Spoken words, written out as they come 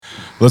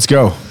Let's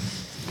go.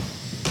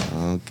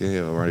 Okay,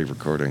 I'm already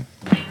recording.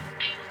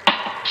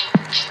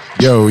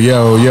 Yo,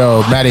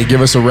 Maddie,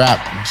 give us a rap.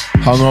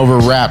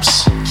 Hungover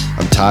raps.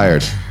 I'm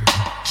tired.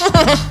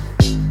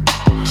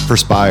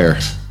 Perspire.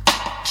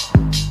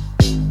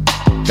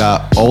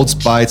 Got Old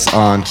Spice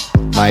on,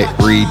 might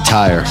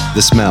retire.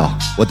 The smell,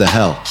 what the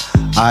hell?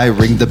 I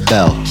ring the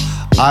bell.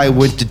 I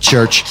went to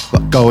church,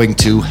 but going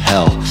to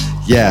hell.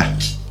 Yeah,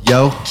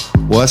 yo,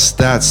 what's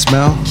that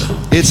smell?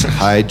 It's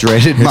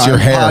Hydrated Mind your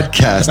hair.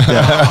 podcast.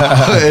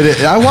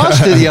 Yeah. I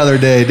watched it the other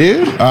day,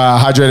 dude.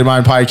 Hydrated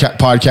Mind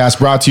podcast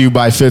brought to you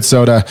by Fit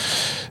Soda.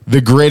 The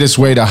greatest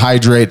way to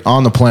hydrate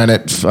on the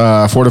planet,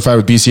 fortified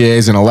with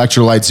BCAAs and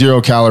electrolytes, 0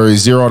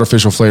 calories, 0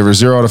 artificial flavors,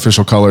 0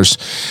 artificial colors.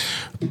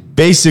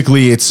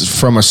 Basically, it's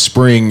from a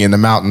spring in the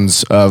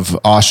mountains of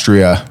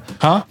Austria.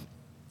 Huh?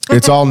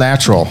 It's all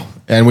natural,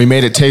 and we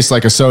made it taste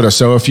like a soda.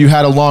 So if you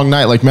had a long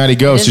night like Matty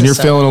Ghost and you're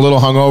feeling a little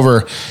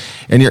hungover,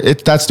 and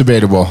that's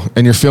debatable,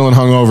 and you're feeling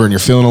hungover and you're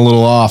feeling a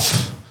little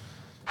off,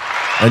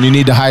 and you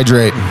need to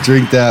hydrate.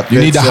 Drink that. You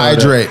need to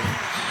hydrate.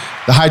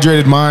 The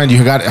hydrated mind.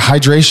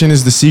 Hydration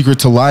is the secret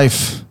to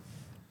life.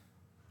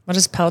 What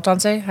does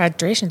Peloton say?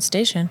 Hydration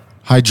station.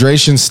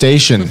 Hydration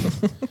station.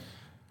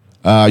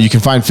 You can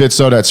find Fit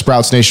Soda at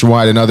Sprouts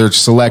nationwide and other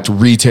select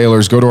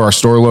retailers. Go to our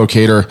store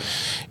locator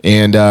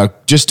and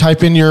just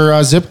type in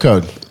your zip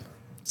code.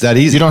 Is that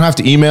easy? You don't have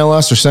to email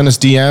us or send us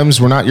DMs.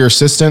 We're not your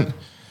assistant.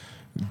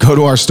 Go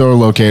to our store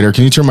locator.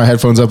 Can you turn my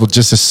headphones up with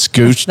just a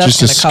scooch? That's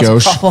just a gonna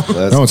cause a skosh.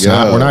 problem. No, it's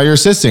not. We're not your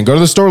assistant. Go to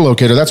the store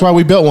locator. That's why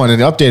we built one and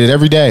update it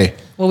every day.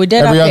 Well, we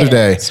did every update other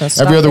day, it, so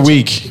stop every other bitching.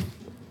 week.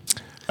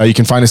 You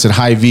can find us at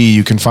Hy-Vee.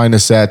 You can find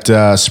us at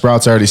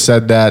Sprouts. I already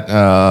said that.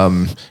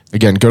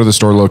 Again, go to the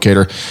store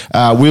locator.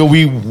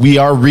 We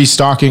are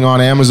restocking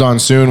on Amazon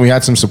soon. We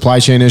had some supply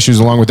chain issues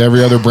along with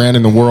every other brand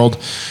in the world.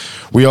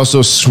 We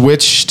also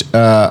switched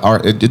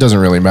it doesn't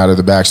really matter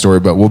the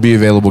backstory, but we'll be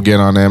available again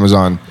on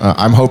Amazon.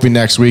 I'm hoping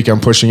next week.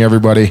 I'm pushing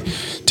everybody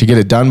to get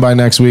it done by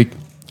next week.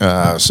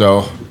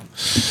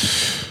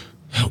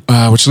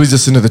 Which leads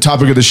us into the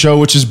topic of the show,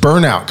 which is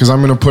burnout, because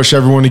I'm going to push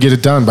everyone to get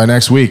it done by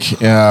next week.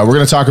 We're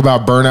going to talk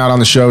about burnout on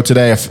the show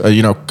today.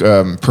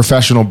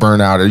 Professional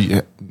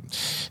burnout.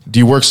 Do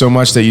you work so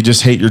much that you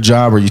just hate your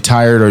job? Are you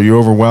tired? Are you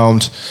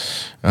overwhelmed?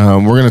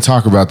 We're going to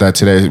talk about that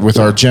today with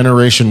our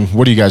generation.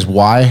 What do you guys?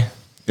 Y?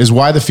 Is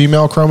Y the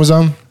female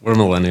chromosome? We're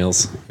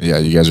millennials. Yeah,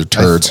 you guys are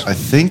turds. I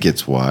think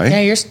it's Y.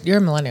 Yeah, you're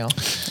a millennial.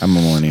 I'm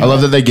a millennial. I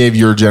love that they gave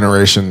your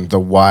generation the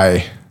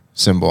Y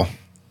symbol.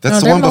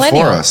 That's No, the one they're before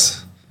millennial.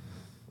 us.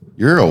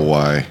 You're a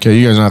Y. Okay,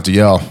 you guys don't have to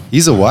yell.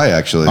 He's a Y,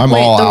 actually. I'm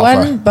Wait, all the alpha.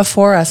 one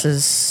before us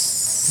is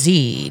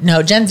Z.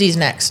 No, Gen Z's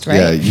next, right?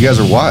 Yeah, you guys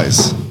are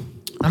Ys.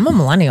 I'm a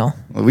millennial.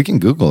 Well, we can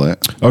Google it.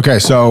 Okay,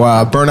 so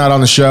burnout on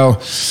the show.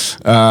 It's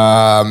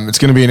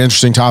going to be an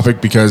interesting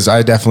topic because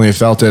I definitely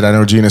felt it. I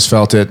know Gina's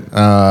felt it, and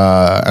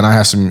I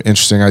have some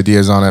interesting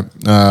ideas on it.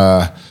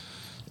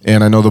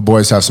 And I know the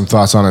boys have some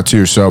thoughts on it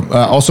too. So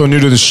also new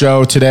to the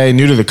show today,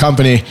 new to the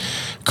company,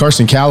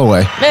 Carson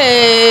Calloway.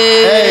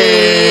 Hey!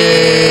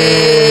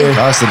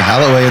 Carson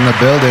Holloway in the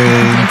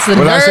building. It's the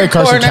What did I nerd say,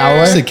 Carson corner.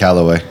 Calloway? I say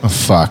Calloway. Oh,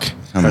 fuck.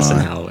 Come Carson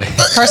on. Holloway.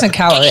 Carson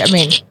Calloway. I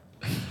mean,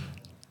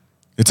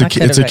 It's I a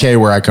could've K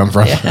where I come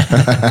from. it's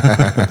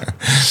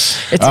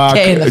a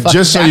K in the fucking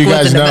Just so you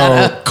backwoods guys of know,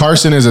 Nevada.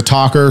 Carson is a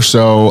talker.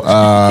 So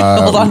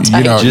Hold on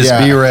tight.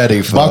 Just be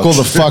ready, folks. Buckle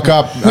the fuck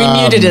up. We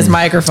muted his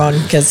microphone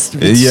because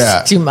it's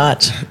yeah. too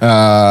much.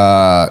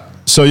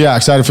 So yeah,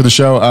 excited for the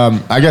show.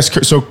 I guess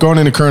so. Going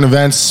into current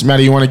events,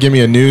 Maddie, you want to give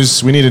me a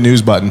news? We need a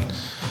news button.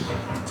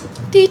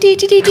 Jeff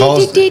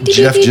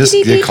just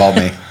called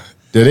me.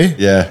 Did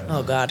he? Yeah.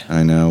 Oh God.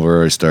 I know. We're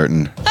already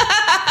starting.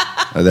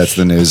 That's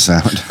the news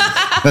sound.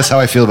 That's how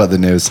I feel about the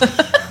news.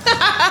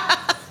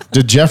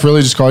 Did Jeff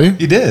really just call you?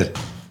 He did.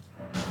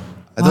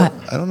 I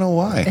don't know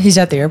why. He's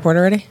at the airport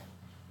already.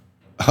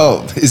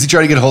 Oh, is he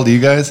trying to get a hold of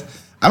you guys?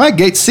 I'm at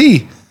gate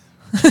C.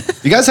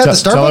 You guys had the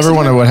Starbucks. Tell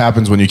everyone in there? what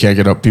happens when you can't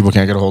get up. People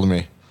can't get a hold of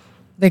me.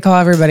 They call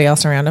everybody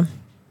else around him.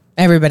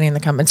 Everybody in the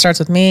company. It starts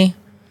with me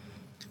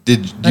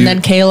and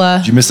then Kayla.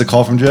 Did you miss the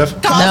call from Jeff?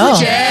 No,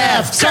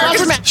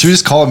 Should we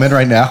just call him in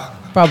right now?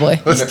 probably.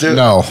 Let's do it.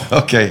 No,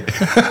 Okay.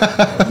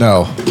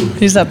 no.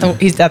 He's at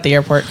the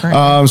airport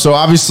currently. So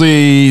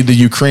obviously the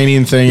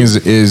Ukrainian thing is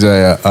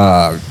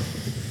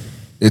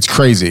it's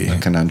crazy.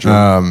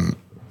 Conundrum.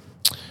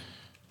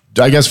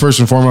 I guess first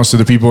and foremost to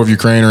the people of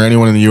Ukraine or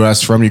anyone in the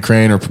U.S. from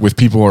Ukraine or with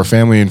people or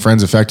family and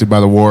friends affected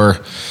by the war,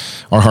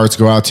 our hearts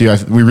go out to you.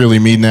 We really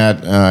mean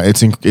that.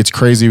 It's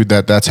crazy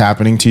that that's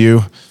happening to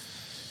you.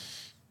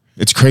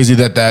 It's crazy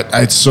that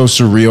it's so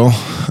surreal.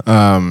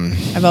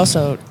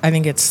 I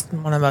think it's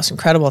one of the most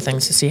incredible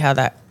things to see how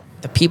the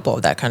people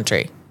of that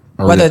country,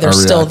 Are whether they're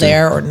still reacting.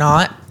 there or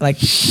not, like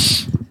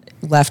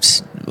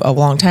left a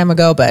long time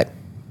ago. But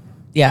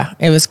yeah,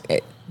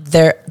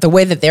 the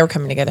way that they were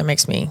coming together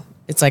makes me,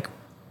 it's like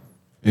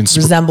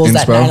resembles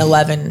that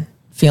 9/11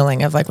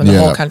 feeling of like when the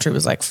whole country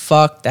was like,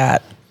 fuck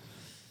that.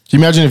 Can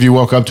you imagine if you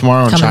woke up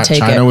tomorrow and Come and take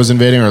China it. was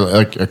invading or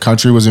like a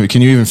country was invading?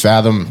 Can you even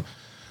fathom?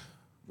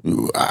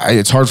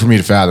 It's hard for me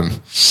to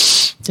fathom.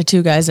 The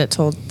two guys that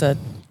told the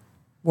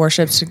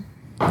warships to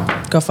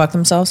go fuck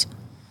themselves.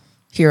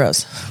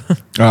 Heroes.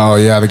 Oh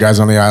yeah, the guys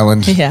on the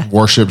island. Yeah.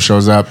 Warship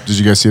shows up. Did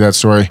you guys see that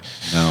story?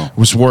 No.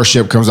 This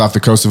warship comes off the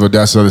coast of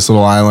Odessa, this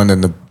little island,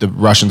 and the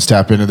Russians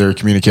tap into their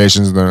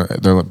communications. And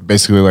they're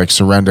basically like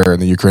surrender,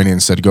 and the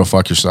Ukrainians said, "Go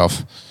fuck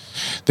yourself."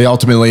 They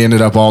ultimately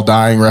ended up all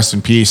dying. Rest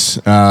in peace.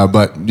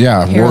 But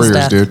yeah, Heroes warriors,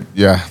 death. dude.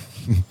 Yeah.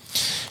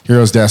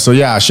 Heroes death. So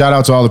yeah, shout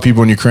out to all the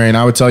people in Ukraine.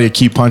 I would tell you,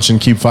 keep punching,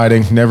 keep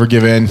fighting, never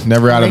give in,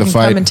 never out They of the can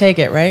fight. come and take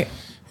it, right?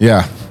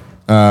 Yeah.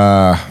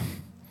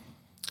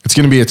 It's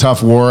going to be a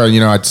tough war. You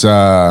know, it's,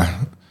 I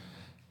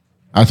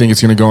think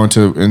it's going to go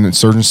into an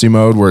insurgency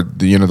mode where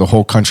the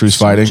whole country's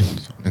fighting.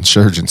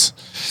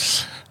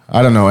 Insurgents.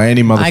 I don't know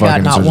any motherfucking I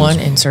got not insurgents. one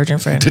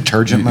insurgent friend.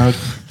 Detergent mode.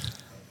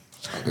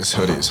 This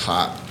hoodie is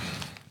hot.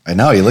 I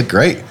know, you look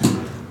great.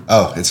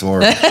 Oh, it's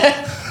more.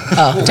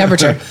 Oh,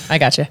 temperature. I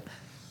got you.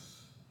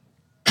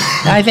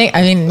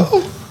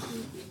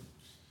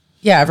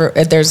 Yeah,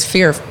 there's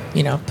fear of,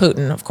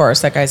 Putin, of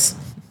course. That guy's,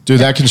 Dude,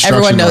 that construction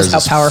everyone knows noise how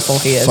is powerful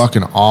he is.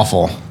 Fucking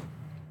awful.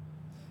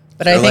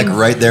 But They're I think like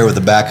right there with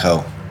the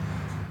backhoe.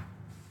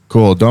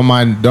 Cool. Don't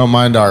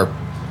mind our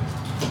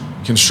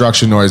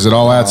construction noise. It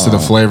all adds to the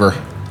flavor.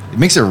 It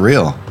makes it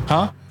real.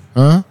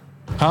 it's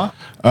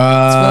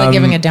really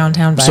giving a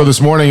downtown vibe. So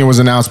this morning it was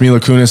announced Mila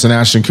Kunis and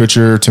Ashton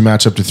Kutcher to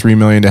match up to $3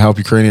 million to help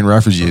Ukrainian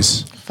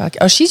refugees. Fuck.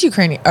 Oh, she's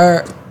Ukrainian.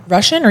 Or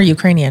Russian or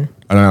Ukrainian?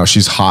 I don't know.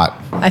 She's hot.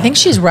 I think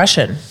she's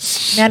Russian.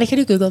 Maddie, could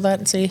you Google that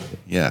and see?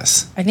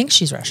 Yes. I think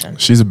she's Russian.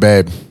 She's a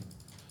babe.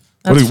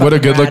 That's What a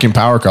fucking good looking rad.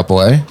 power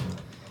couple, eh?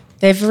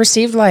 They've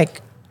received I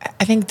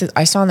think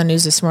I saw on the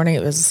news this morning,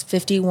 it was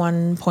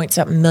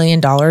 $51.something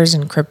million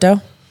in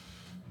crypto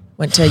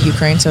went to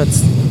Ukraine. So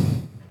it's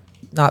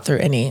not through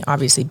any,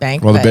 obviously,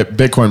 bank. Well, but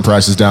the Bitcoin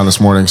price is down this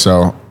morning,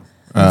 so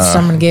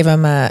someone gave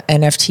them a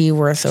NFT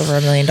worth over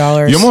 $1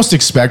 million. you almost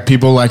expect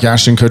people like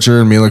Ashton Kutcher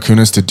and Mila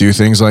Kunis to do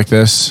things like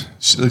this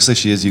She looks like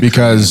she is Ukrainian.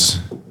 because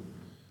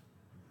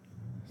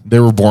they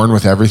were born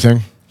with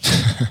everything.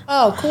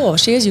 Oh, cool.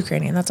 She is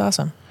Ukrainian. That's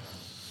awesome.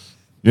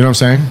 You know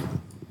what I'm saying?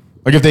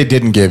 Like if they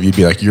didn't give, you'd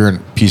be like, you're a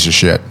piece of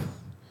shit.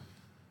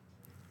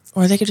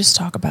 Or they could just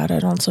talk about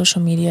it on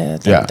social media.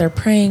 Yeah. They're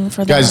praying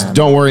for Guys, them.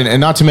 don't worry, and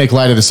not to make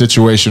light of the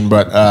situation,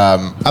 but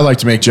I like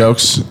to make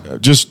jokes.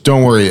 Just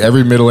don't worry.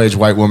 Every middle-aged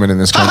white woman in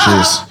this country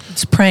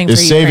It's praying for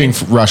is saving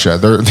Russia.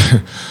 They're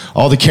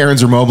all the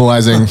Karens are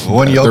mobilizing.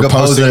 One yoga They're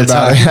pose posting at a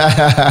about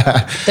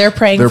time. it. They're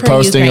praying They're for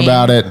posting Ukraine.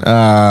 about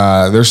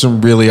it. There's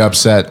some really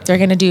upset. They're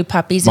going to do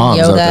puppies Moms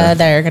and out there. yoga.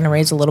 They're going to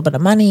raise a little bit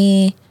of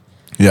money.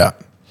 Yeah,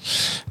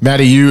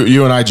 Maddie,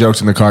 you and I joked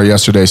in the car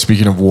yesterday.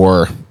 Speaking of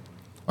war,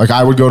 like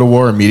I would go to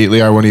war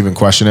immediately. I wouldn't even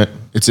question it.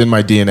 It's in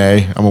my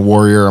DNA. I'm a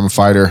warrior. I'm a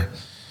fighter.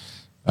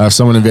 If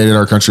someone invaded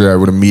our country, I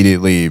would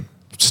immediately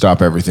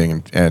stop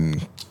everything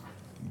and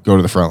go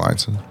to the front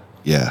lines.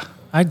 Yeah.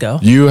 I'd go.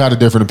 You had a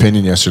different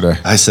opinion yesterday.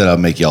 I said I'll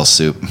make y'all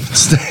soup.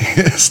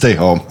 Stay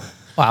home.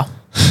 Wow.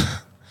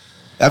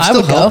 I'm I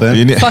still would go. helping.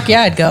 You need- Fuck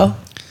yeah, I'd go.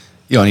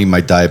 You don't need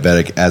my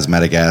diabetic,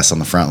 asthmatic ass on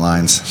the front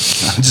lines.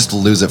 I'll just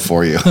lose it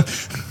for you.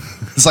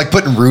 It's like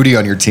putting Rudy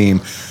on your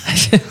team.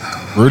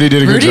 Rudy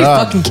did a good Rudy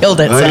job. fucking killed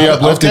it. Rudy So.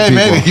 uplifted Okay,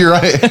 people. maybe you're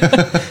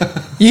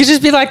right. You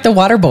just be like the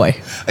water boy.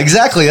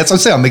 Exactly. That's what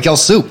I'm saying. I'll make y'all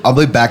soup. I'll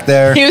be back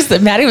there.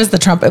 Maddie was the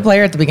trumpet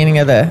player at the beginning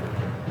of the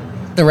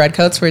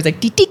Redcoats where he's like,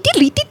 dee, dee,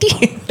 dee, dee,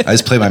 dee. I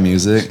just play my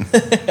music.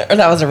 Or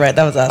that was that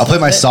was us. I'll play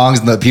my songs,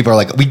 and the people are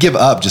like, "We give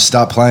up. Just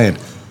stop playing.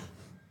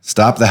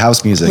 Stop the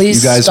house music.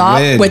 Please you guys stop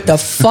win. with the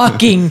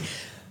fucking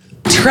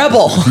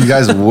treble. You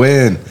guys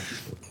win."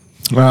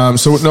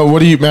 So no, what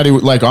do you, Maddie?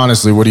 Like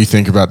honestly, what do you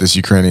think about this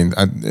Ukrainian?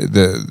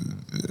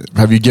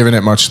 Have you given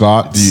it much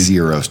thought?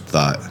 Zero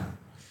thought.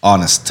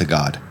 Honest to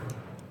God.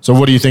 So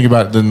what do you think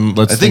about it? Then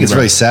let's. I think it's about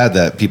really it. sad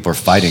that people are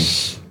fighting.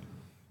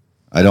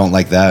 I don't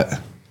like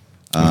that.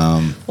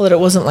 Well, that it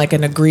wasn't like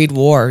an agreed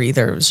war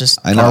either. It was just,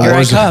 I know. here I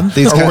Wars- come.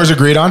 These Our guys- wars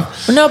agreed on.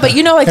 No, but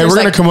Hey, there's we're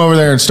gonna like, come over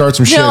there and start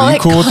some shit. No, Are you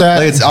like, cool with that?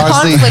 Like, it's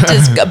honestly, conflict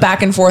is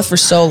back and forth for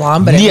so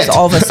long, but it was Yet.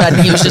 all of a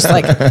sudden he was just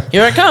like,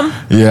 here I come.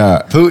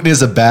 Yeah. Putin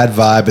is a bad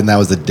vibe, and that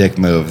was a dick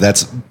move.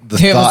 That's the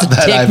It was thought a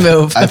that dick I've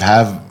move.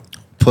 have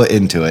put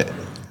into it.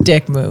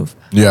 Dick move.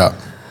 Yeah.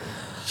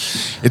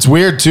 It's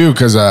weird too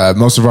because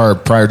most of our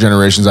prior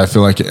generations, I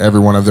feel like every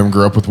one of them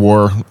grew up with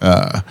war.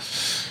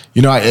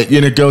 And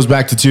it goes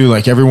back to too,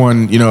 like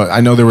everyone,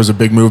 I know there was a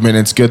big movement.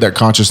 It's good that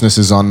consciousness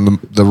is on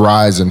the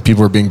rise and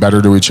people are being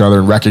better to each other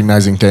and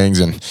recognizing things.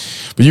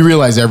 But you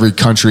realize every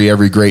country,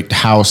 every great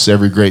house,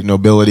 every great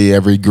nobility,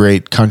 every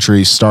great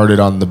country started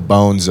on the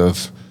bones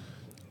of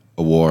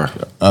A war.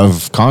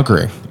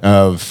 conquering,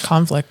 of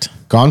Conflict.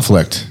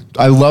 conflict.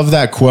 I love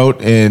that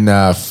quote in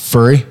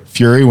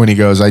Fury when he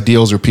goes,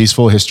 "Ideals are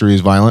peaceful, history is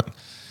violent."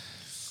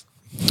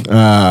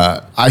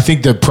 I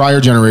think the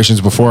prior generations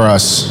before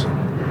us.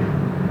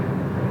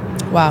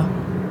 Wow.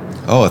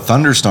 Oh, a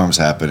thunderstorm's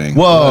happening.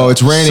 Whoa,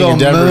 it's raining So in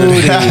Denver.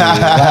 moody. Wow.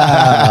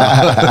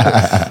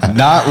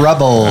 Not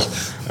rubble.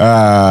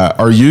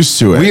 Are used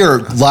to it. We are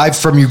live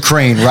from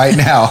Ukraine right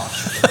now.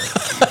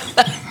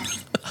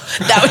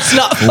 That was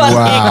not funny.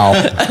 Wow.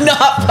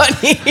 Not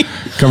funny.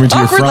 Coming to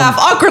Awkward laugh,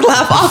 awkward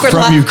laugh, awkward from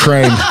laugh.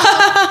 Ukraine.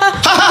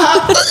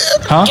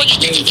 Huh?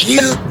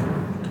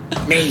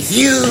 May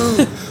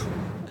you.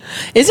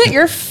 Isn't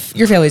your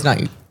family's not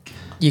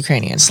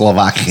Ukrainian?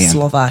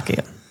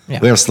 Slovakian. Yeah.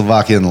 We have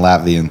Slovakian and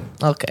Latvian.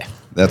 Okay.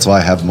 That's why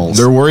I have moles.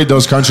 They're worried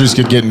those countries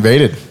could get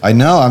invaded. I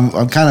know.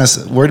 I'm kind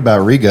of worried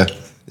about Riga.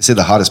 They say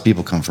the hottest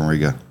people come from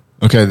Riga.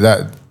 Okay,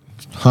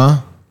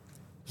 huh?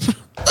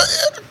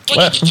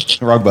 What?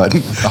 Wrong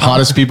button. The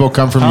hottest people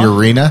come from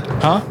Urina?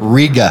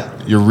 Riga.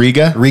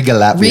 Riga,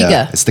 Latvia.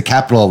 Riga. It's the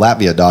capital of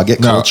Latvia, dog. Get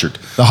cultured.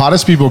 The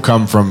hottest people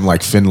come from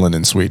like Finland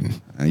and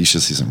Sweden. You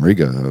should see some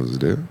Riga hoes,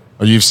 dude.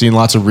 Oh, you've seen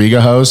lots of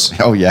Riga hoes?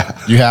 Oh, yeah.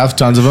 You have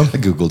tons of them? I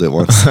Googled it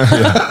once.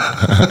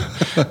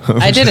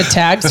 I did a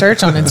tag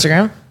search on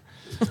Instagram.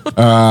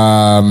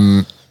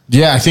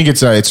 Yeah, I think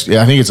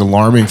it's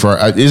alarming for.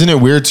 Isn't it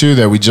weird too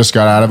that we just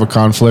got out of a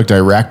conflict,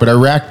 Iraq? But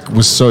Iraq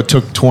it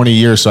took 20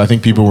 years, so I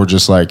think people were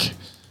just like,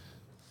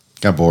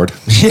 Got bored.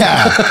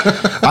 yeah.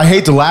 I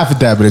hate to laugh at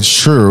that, but it's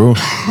true.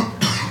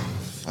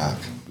 Fuck.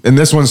 And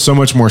this one's so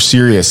much more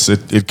serious.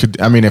 It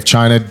could. I mean, if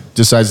China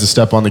decides to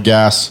step on the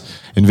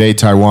gas, invade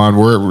Taiwan,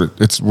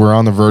 we're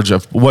on the verge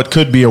of what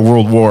could be a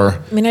world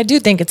war. I mean, I do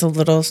think it's a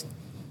little.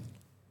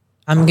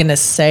 I'm gonna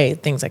say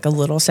things like a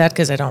little sad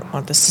because I don't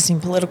want this to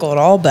seem political at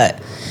all,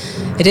 but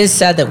it is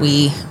sad that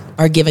we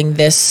are giving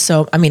this.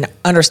 So, I mean,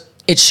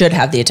 it should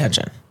have the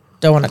attention.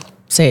 Don't want to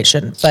say it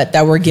shouldn't, but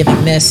that we're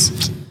giving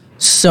this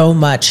so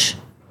much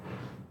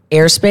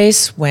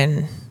airspace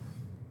when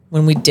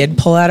we did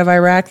pull out of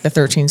Iraq, the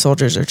 13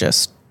 soldiers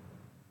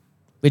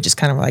we just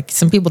kind of like,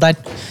 some people died.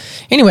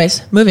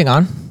 Anyways, moving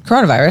on.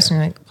 Coronavirus. And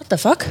you're like, what the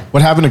fuck?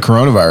 What happened to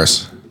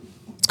coronavirus?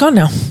 It's gone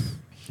now.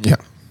 Yeah.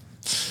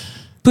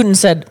 Putin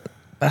said,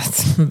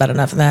 that's about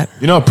enough of that.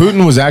 You know,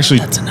 Putin was actually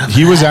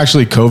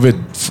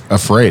COVID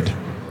afraid.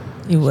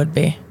 You would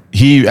be.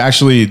 He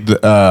actually,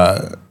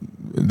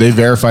 they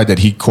verified that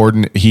he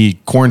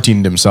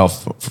quarantined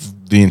himself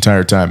the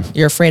entire time.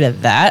 You're afraid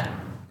of that?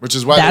 Which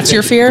is why that's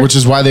your fear? Which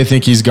is why they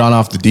think he's gone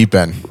off the deep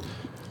end.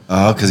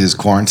 Oh, because he's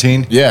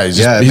quarantined? Yeah, he's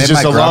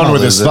just alone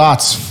with his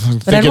thoughts,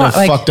 thinking of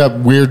fucked up,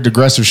 weird,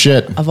 aggressive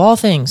shit. Of all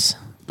things,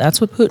 that's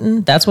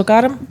what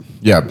got him?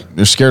 Yeah,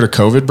 you're scared of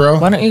COVID, bro?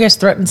 Why don't you guys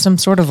threaten some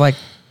sort of like...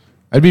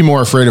 I'd be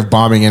more afraid of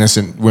bombing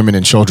innocent women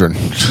and children,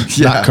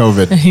 not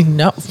COVID.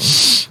 No.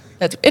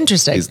 That's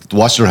interesting.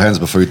 Wash your hands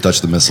before you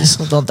touch the missiles.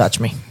 Well, don't touch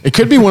me. It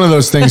could be one of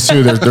those things,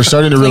 too. They're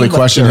starting to really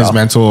question his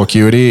mental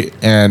acuity,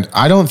 and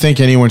I don't think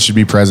anyone should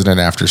be president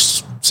after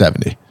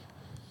 70.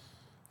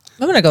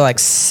 I'm going to go like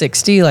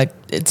 60. Like,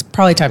 it's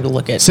probably time to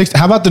look at... 60,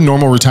 how about the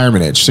normal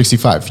retirement age,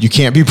 65? You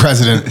can't be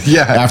president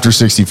after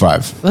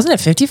 65. Wasn't it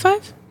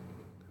 55?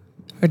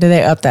 Or did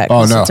they up that?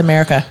 Oh, no. It's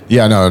America.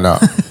 Yeah, no.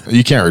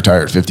 You can't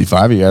retire at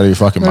 55. You out of your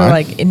fucking Or mind.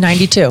 like in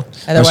 92.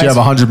 Unless you have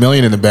 $100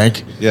 million in the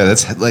bank. Yeah,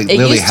 that's like It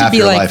literally used to half be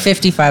your like life.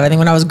 55. I think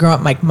when I was growing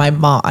up, like my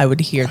mom, I would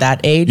hear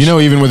that age. You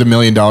know, even with $1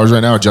 million right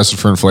now, adjusted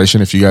for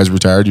inflation, if you guys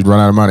retired, you'd run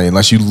out of money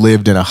unless you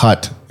lived in a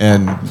hut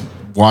and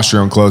washed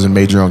your own clothes and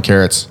made your own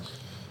carrots.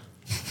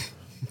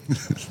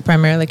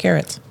 Primarily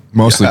carrots.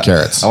 Mostly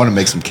carrots. I want to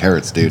make some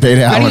carrots, dude.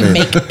 Beta How do you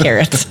alanine. make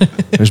carrots?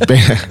 There's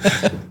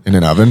beta in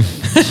an oven.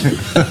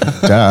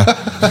 Duh.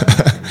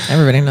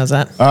 Everybody knows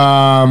that.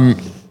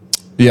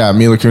 Yeah,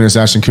 Mila Kunis,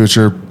 Ashton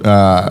Kutcher.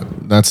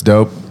 That's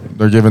dope.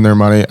 They're giving their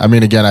money. I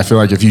mean, again, I feel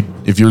like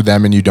if you're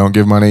them and you don't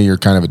give money, you're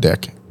kind of a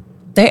dick.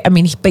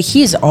 But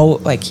he's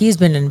he's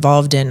been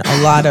involved in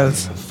a lot of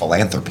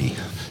Philanthropy.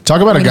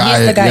 Talk about a guy.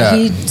 He's the guy yeah.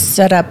 he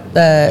set up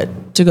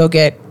to go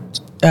get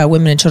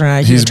women and children out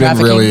of human He's been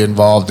trafficking. really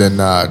involved in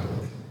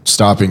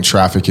stopping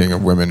trafficking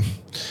of women.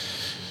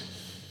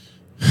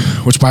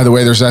 Which, by the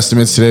way, there's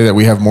estimates today that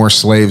we have more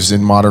slaves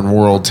in modern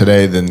world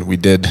today than we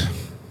did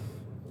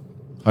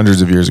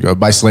hundreds of years ago.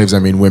 By slaves, I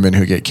mean women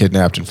who get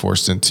kidnapped and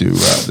forced into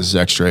the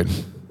sex trade.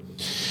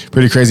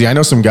 Pretty crazy. I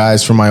know some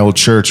guys from my old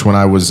church when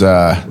I was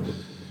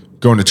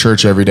going to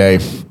church every day.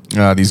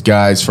 These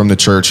guys from the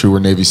church who were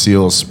Navy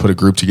SEALs put a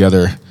group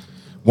together.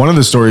 One of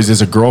the stories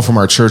is a girl from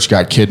our church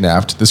got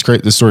kidnapped. This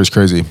story is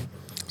crazy.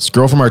 This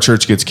girl from our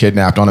church gets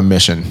kidnapped on a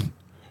mission.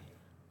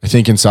 I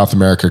think in South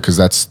America,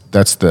 because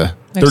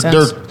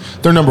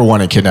they're number one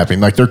in kidnapping.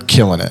 Like, they're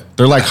killing it.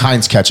 They're like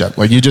Heinz ketchup.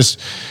 Like,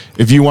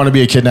 if you want to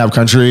be a kidnapped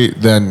country,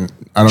 then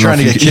I don't know. Trying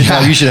to get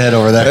kidnapped, you should head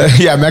over there.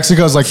 Yeah,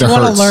 Mexico's like the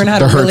wanna hurts. learn how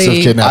the to hurts really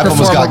of kidnapping. I've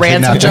almost perform got a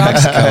ransom kidnapped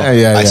in job. Mexico.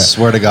 Yeah. I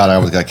swear to God, I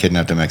almost got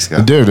kidnapped in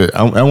Mexico. Dude,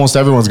 almost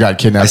everyone's got I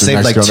kidnapped in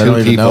saved Mexico. like They don't 2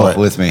 even know people it.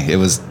 with me. It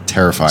was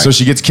terrifying. So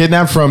she gets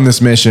kidnapped from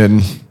this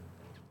mission,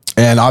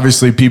 and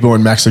obviously people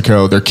in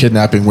Mexico, they're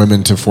kidnapping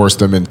women to force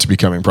them into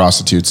becoming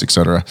prostitutes,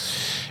 etc.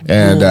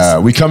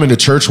 And we come into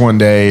church one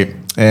day,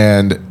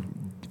 and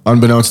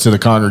unbeknownst to the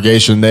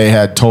congregation, they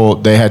had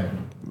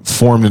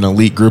formed an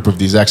elite group of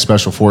these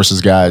ex-special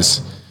forces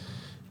guys,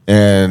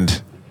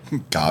 and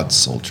God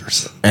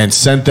soldiers. and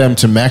sent them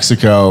to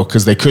Mexico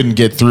because they couldn't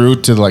get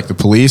through to like the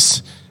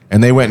police,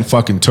 and they went and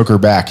fucking took her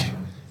back.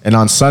 And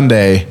on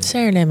Sunday,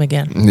 Say her name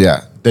again.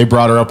 yeah, they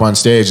brought her up on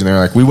stage, and they were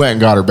like, "We went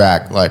and got her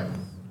back." Like,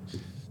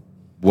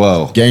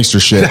 Whoa. Gangster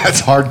shit.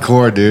 That's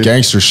hardcore, dude.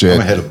 Gangster shit. I'm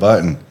going to hit a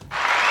button.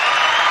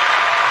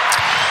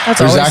 That's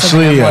There's always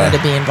actually, something I wanted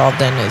to be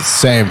involved in is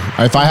Same.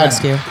 If I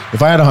rescue.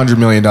 had $100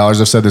 million,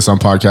 I've said this on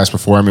podcasts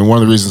before. I mean, one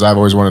of the reasons I've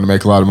always wanted to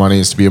make a lot of money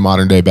is to be a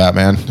modern day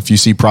Batman. If you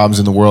see problems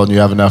in the world and you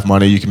have enough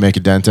money, you can make a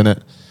dent in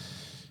it.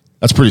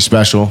 That's pretty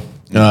special.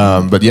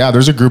 But yeah,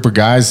 there's a group of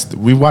guys.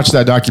 We watched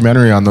that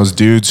documentary on those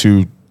dudes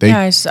who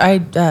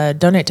I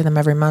donate to them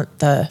every month.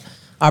 The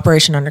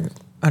Operation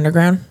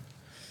Underground.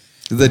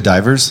 The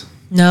divers?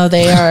 No,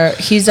 they are.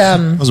 He's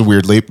That was a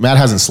weird leap. Matt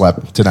hasn't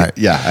slept tonight.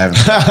 Yeah, I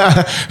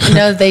haven't.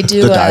 No, they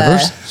do. The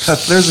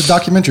divers? There's a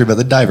documentary about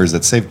the divers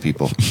that saved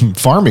people.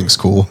 Farming's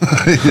cool.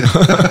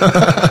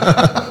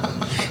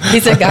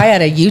 He's a guy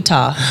out of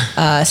Utah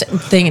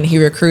thing, and he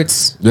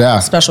recruits Yeah.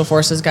 special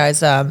forces guys.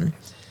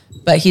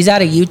 But he's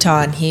out of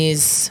Utah, and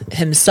he's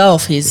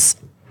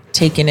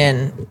taken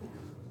in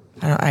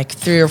I don't know, like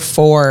 3 or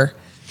 4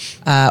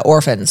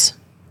 orphans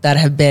that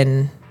have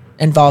been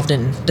involved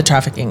in the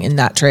trafficking in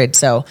that trade.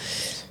 So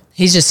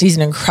he's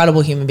an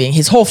incredible human being.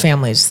 His whole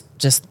family's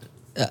just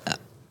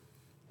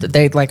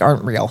they like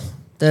aren't real.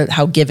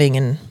 How giving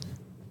and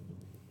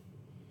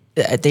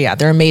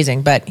they're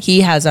amazing. But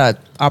he has a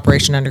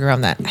Operation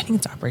Underground I think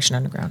it's Operation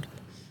Underground.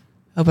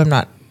 Hope I'm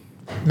not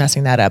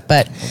messing that up.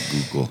 But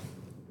Google.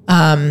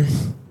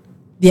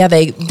 yeah,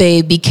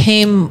 they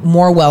became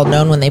more well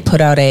known when they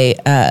put out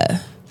a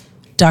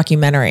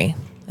documentary.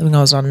 I think it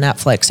was on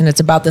Netflix, and it's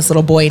about this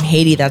little boy in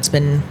Haiti that's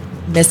been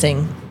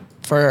missing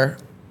for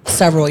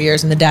several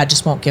years, and the dad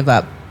just won't give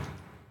up.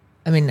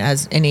 I mean,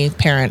 as any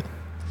parent,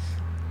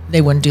 they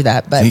wouldn't do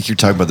that. I But think you're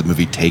talking about the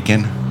movie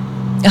Taken.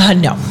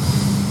 no,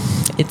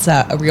 it's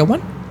a real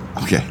one.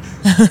 Okay.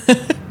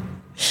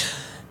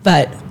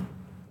 But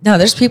no,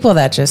 there's people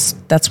that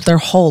that's their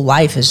whole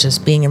life is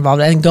just being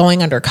involved and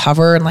going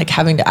undercover and like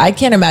having to. I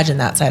can't imagine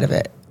that side of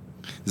it.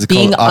 Is it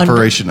Being called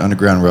Operation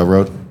Underground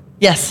Railroad?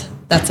 Yes,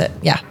 that's it.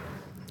 Yeah.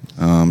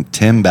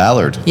 Tim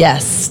Ballard.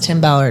 Yes,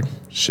 Tim Ballard.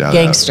 Shout out.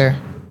 Gangster.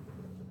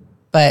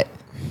 But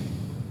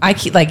I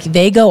keep like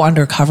they go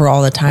undercover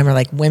all the time, or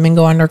like women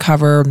go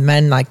undercover,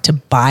 men like to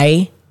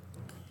buy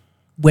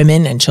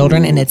women and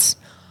children. Ooh. And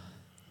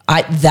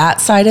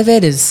that side of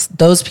it is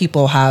those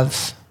people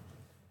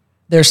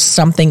there's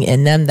something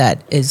in them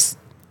that is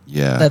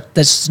that's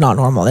just not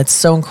normal. It's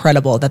so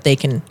incredible that they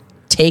can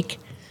take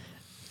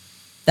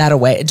that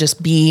away and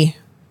just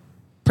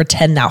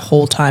pretend that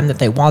whole time that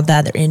they want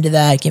that, they're into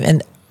that.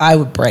 And I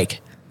would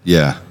break.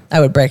 Yeah. I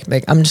would break.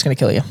 Like, I'm just going to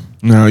kill you.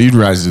 No, you'd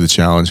rise to the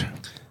challenge.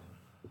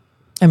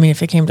 I mean,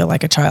 if it came to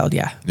like a child,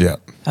 yeah. Yeah.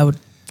 I would.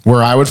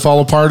 Where I would fall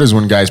apart is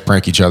when guys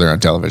prank each other on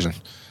television.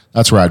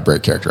 That's where I'd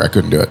break character. I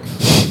couldn't do it.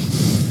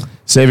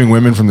 Saving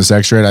women from the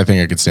sex trade, I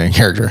think I could stay in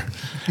character.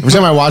 Every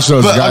time I watch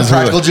those But guys,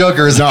 Practical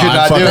Jokers, no, could I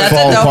not do fucking it.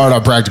 fall apart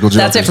on Practical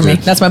Jokers. That's it for me.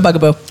 Dude. That's my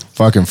bugaboo.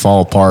 Fucking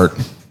fall apart.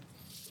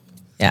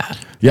 Yeah.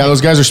 Yeah,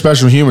 those guys are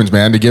special humans,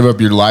 man. To give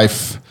up your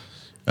life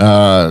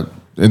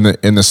in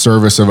the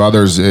service of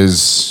others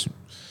is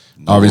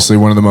obviously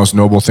one of the most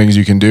noble things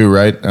you can do,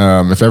 right?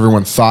 If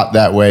everyone thought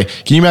that way,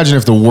 can you imagine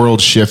if the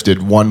world shifted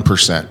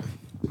 1%?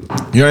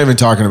 You're not even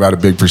talking about a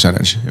big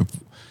percentage.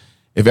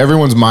 If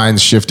everyone's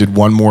minds shifted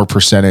one more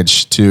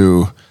percentage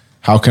to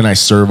how can I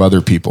serve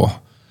other people,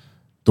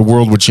 the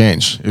world would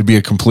change. It would be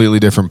a completely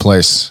different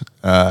place.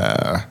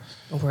 We're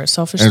a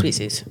selfish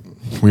species.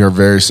 We are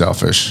very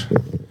selfish.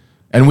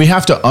 And we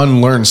have to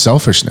unlearn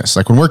selfishness.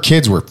 Like when we're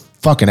kids, we're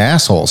fucking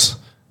assholes.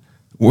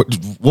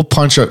 We'll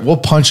punch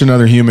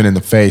another human in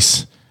the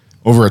face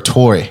over a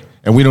toy,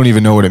 and we don't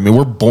even know what it means.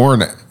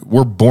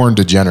 We're born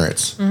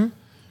degenerates. Mm-hmm.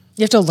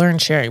 You have to learn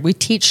sharing. We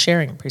teach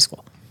sharing in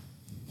preschool.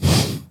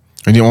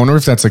 And you wonder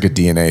if that's like a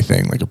DNA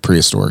thing, like a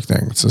prehistoric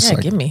thing. It's just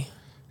like give me.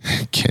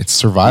 It's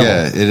survival.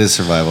 Yeah, it is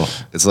survival.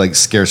 It's like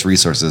scarce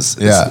resources.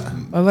 Yeah.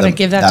 Why would I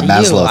give that to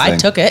Maslow you? I thing.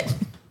 took it.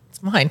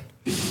 It's mine.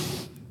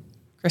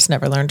 Chris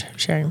never learned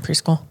sharing in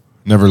preschool.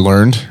 Never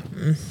learned?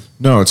 Mm-mm.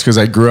 No, it's because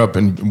I grew up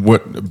in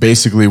what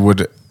basically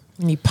would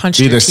And you punched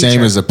be your the same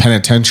teacher. as a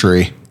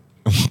penitentiary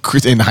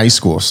in high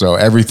school. So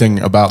everything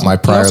about my You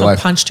prior also life.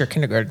 punched your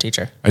kindergarten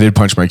teacher. I did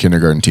punch my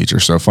kindergarten teacher.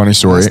 So funny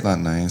story. That's not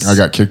nice. I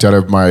got kicked out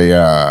of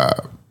my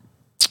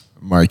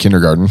my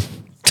kindergarten.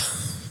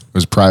 It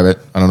was private.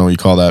 I don't know what you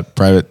call that.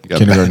 Private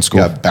kindergarten school.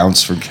 Got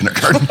bounced from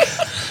kindergarten.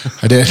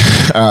 I did.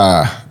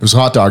 It was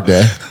hot dog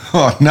day.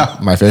 Oh, no.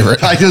 My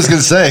favorite. I was going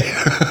to say.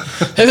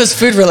 It was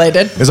food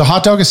related. Is a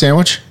hot dog a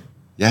sandwich?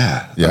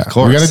 Yeah. Yeah. Of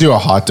course. We're going to do a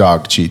hot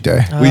dog cheat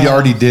day. We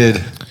already did.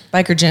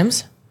 Biker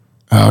gyms.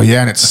 Oh,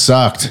 yeah. And it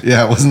sucked.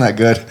 Yeah, it wasn't that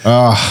good.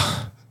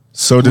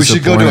 So We should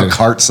disappointed. go to a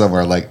cart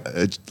somewhere, like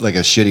a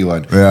shitty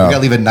one. Yeah. We got to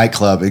leave a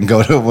nightclub and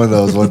go to one of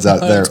those ones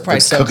out there. It's probably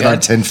so cooking our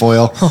good.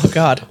 tinfoil. Oh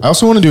God. I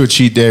also want to do a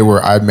cheat day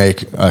where I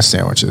make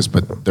sandwiches,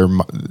 but they're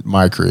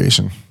my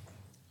creation.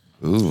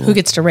 Who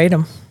gets to rate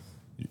them?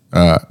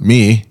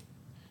 Me.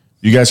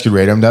 You guys could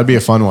rate them. That'd be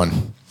a fun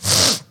one.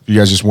 You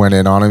guys just went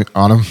in on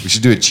them. We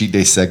should do a cheat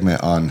day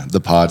segment on the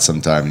pod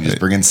sometime and just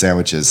bring in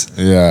sandwiches.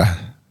 Yeah.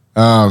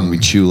 We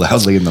chew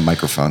loudly in the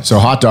microphone. So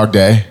hot dog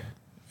day,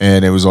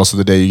 and it was also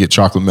the day you get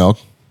chocolate milk.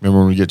 Remember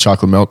when we get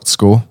chocolate milk at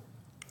school?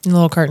 In a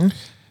little carton.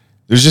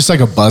 There's just like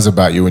a buzz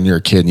about you when you're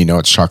a kid and you know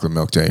it's chocolate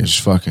milk day. You just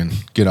fucking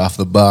get off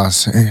the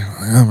bus. Hey,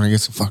 I'm going to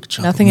get some fucking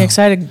chocolate Nothing milk.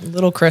 excited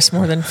little Chris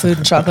more than food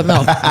and chocolate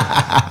milk.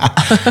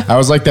 I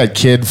was like that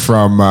kid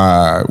from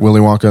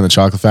Willy Wonka and the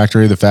Chocolate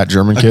Factory, the fat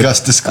German kid.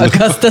 Augustus Gloop.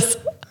 Augustus.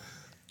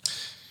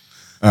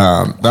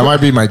 That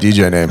might be my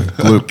DJ name.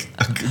 Gloop.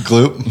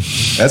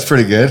 Gloop. That's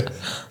pretty good.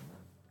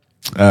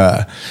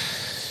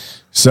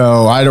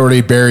 So I'd already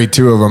buried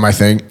 2 of them, I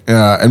think.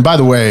 And by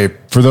the way,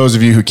 for those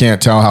of you who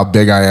can't tell how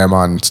big I am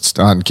on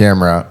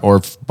camera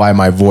or by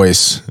my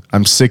voice,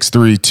 I'm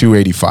 6'3",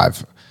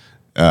 285,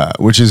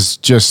 which is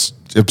just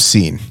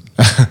obscene.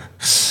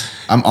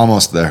 I'm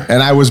almost there.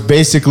 And I was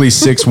basically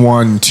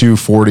 6'1",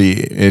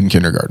 240 in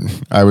kindergarten.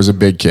 I was a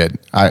big kid.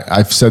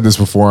 I've said this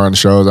before on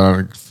shows.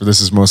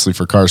 This is mostly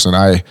for Carson.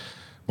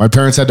 My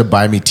parents had to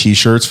buy me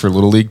T-shirts for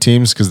Little League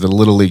teams because the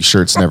Little League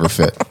shirts never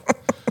fit.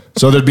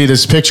 So there'd be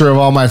this picture of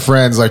all my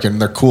friends like in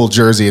their cool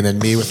jersey, and then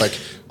me with like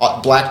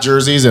black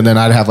jerseys, and then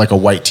I'd have like a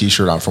white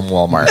T-shirt on from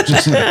Walmart.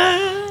 Just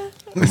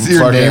Is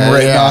your name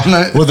written on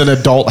it? with an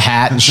adult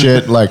hat and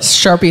shit. Like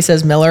Sharpie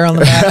says Miller on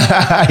the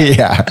back.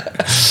 yeah.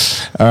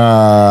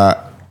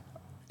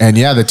 And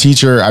yeah, the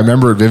teacher, I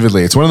remember it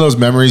vividly. It's one of those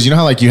memories. You know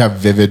how like you have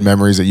vivid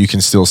memories that you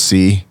can still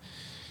see?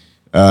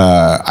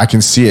 I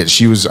can see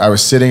it. I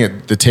was sitting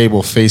at the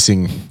table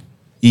facing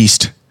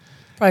east.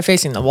 Probably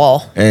facing the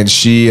wall. And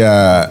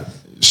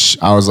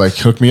I was like,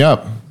 hook me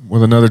up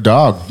with another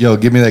dog. Yo,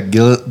 give me that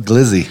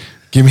glizzy.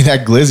 Give me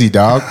that glizzy,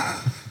 dog.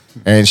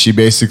 And she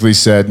basically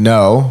said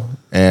no.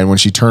 And when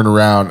she turned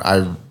around,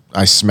 I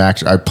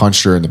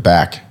punched her in the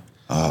back.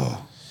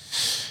 Oh.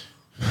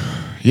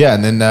 Yeah,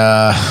 and then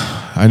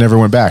I never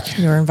went back.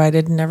 You were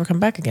invited and never come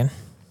back again.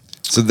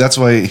 So that's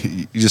why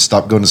you just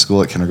stopped going to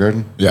school at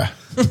kindergarten? Yeah.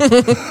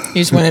 You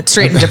just went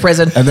straight into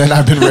prison. And then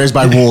I've been raised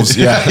by wolves.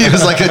 Yeah. He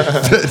was like,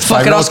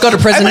 Fuck it, I'll just go to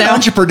prison I'm an now.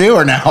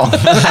 entrepreneur now.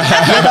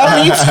 I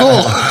don't need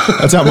school.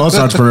 That's how most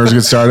entrepreneurs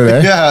get started,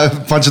 eh? Yeah, a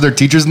bunch of their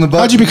teachers in the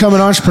butt. How'd you become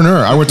an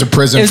entrepreneur? I went to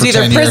prison It was for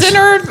either 10 years. prison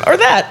or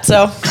that.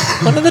 So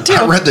one of the two.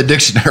 I read the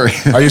dictionary.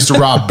 I used to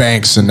rob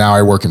banks, and now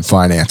I work in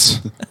finance.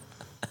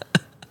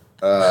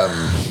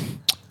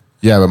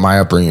 Yeah, but my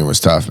upbringing was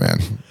tough, man.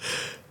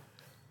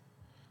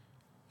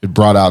 It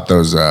brought out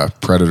those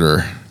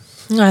predator.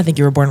 No, I think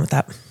you were born with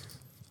that. I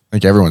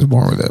think everyone's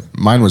born with it.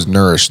 Mine was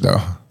nourished, though.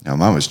 No,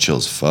 mine was chill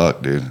as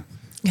fuck, dude.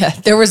 Yeah,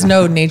 there was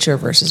no nature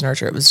versus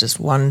nurture. It was just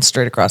one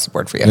straight across the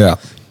board for you. Yeah.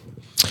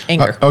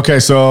 Anger. Okay,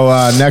 so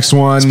next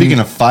one. Speaking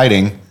of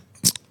fighting,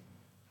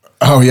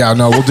 Oh yeah,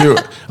 no, we'll do.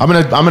 I'm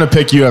gonna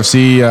pick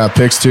UFC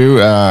picks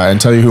too,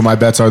 and tell you who my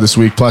bets are this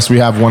week. Plus, we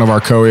have one of our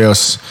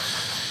Koios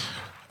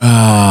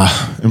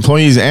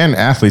employees and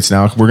athletes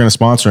now. We're gonna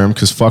sponsor him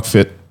because fuck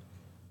Fit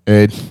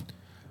Aid.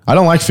 I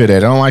don't like Fit Aid. I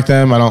don't like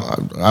them.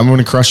 I'm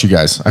gonna crush you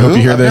guys. I hope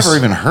you hear I've this. never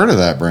even heard of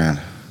that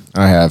brand.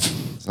 I have.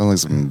 Sounds like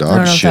some I don't dog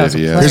know if that shit. was a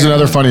Yeah. player. Here's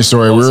another funny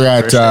story. We were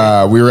at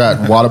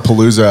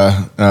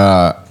Wadapalooza,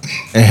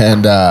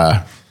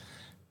 and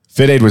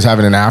Fit Aid was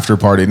having an after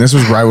party, and this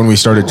was right when we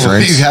started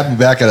drinks. You had me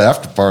back at an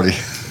after party.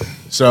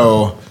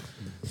 So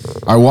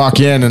I walk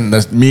in, and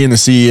me and the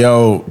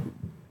CEO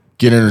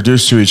get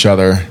introduced to each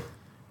other,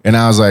 and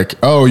I was like,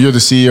 "Oh, you're the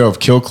CEO of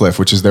Killcliff,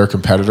 which is their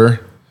competitor,"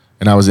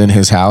 and I was in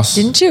his house.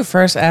 Didn't you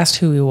first ask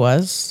who he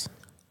was?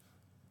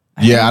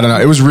 Yeah, I don't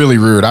know. It was really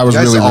rude. I was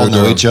You guys really all rude.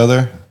 know to him. each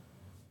other?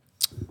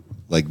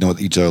 Like, know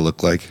what each other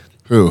look like?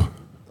 Who?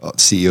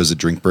 CEOs of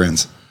drink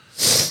brands.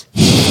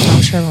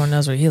 I'm sure everyone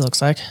knows what he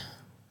looks like.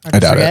 I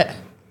doubt it.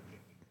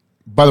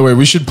 By the way,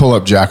 we should pull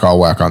up Jack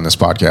Allwack on this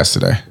podcast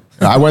today.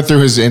 I went through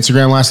his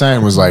Instagram last night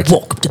and was like,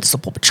 Welcome to the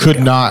Simple But True.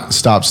 could not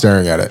stop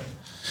staring at it.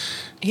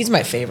 He's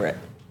my favorite.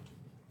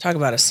 Talk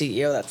about a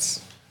CEO that's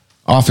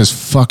Off his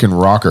fucking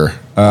rocker.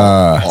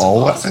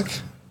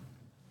 Allwack?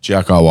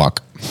 Jack Allwack.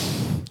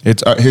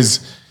 It's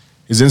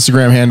his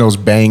Instagram handle is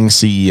Bang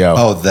CEO.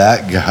 Oh,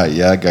 that guy.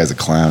 Yeah, that guy's a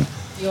clown.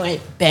 you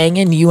ain't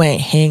banging, you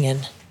ain't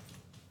hanging.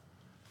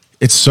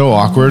 It's so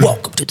awkward.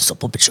 Welcome to the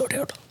Supplement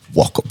Showdown.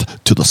 Welcome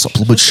to the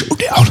Supplement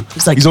Showdown.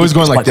 like- He's always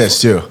going like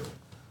this too.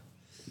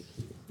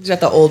 He's got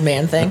the old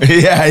man thing.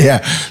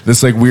 Yeah.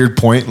 This like weird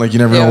point. Like you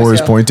never know where he's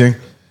Yeah. pointing. He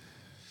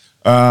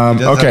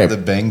does okay. have the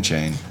bang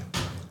chain.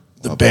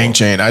 The Bang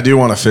chain. I do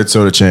want a Fit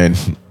Soda chain.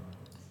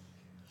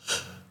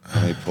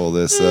 Let me pull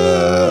this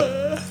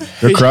up.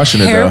 They're crushing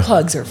it Hair though.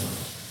 plugs are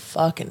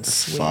fucking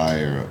sweet.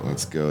 Fire.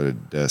 Let's go to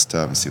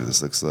desktop and see what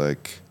this looks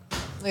like.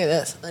 Look at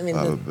this. I mean,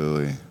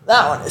 Probability.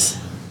 that one is.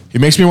 He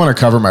makes me want to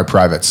cover my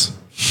privates.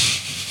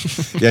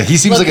 Yeah, he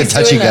seems Look, like a he's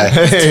touchy doing guy.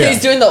 the-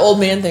 He's doing the old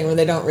man thing where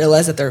they don't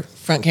realize that their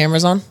front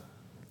camera's on.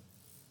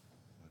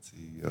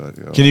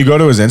 Can you go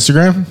to his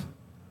Instagram?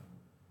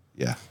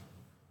 Yeah.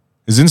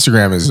 His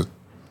Instagram is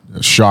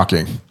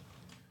shocking.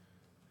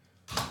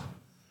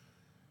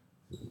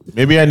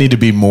 Maybe I need to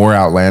be more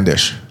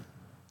outlandish.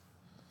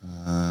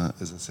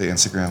 Does it say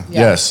Instagram?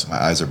 Yeah. Yes. My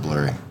eyes are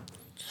blurry.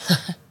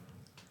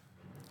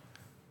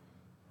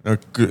 No,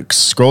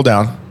 scroll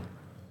down.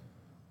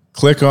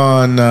 Click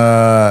on.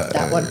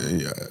 That one.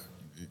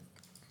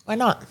 Why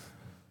not?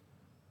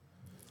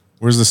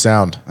 Where's the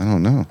sound? I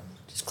don't know.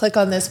 Just click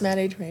on this,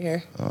 Maddie, right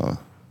here. Oh,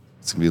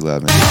 it's gonna be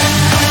loud, man.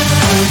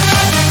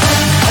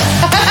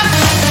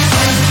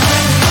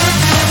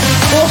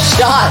 Cool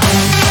shot.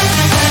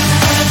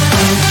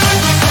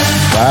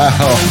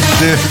 Wow,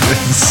 dude,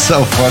 it's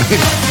so funny.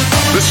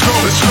 Let's go,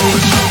 let's go,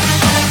 let's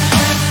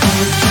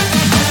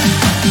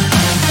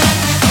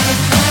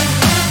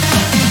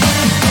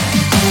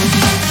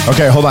go.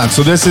 Okay, hold on.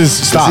 So this is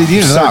stop. Does he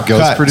need another Stop.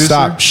 ghost Cut. producer?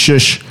 Stop.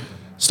 Shush.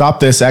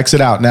 Stop this.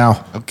 Exit out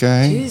now.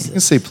 Okay, you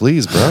can say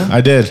please, bro. I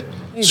did.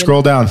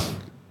 Scroll down.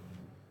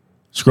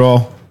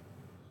 Scroll.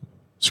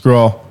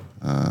 Scroll.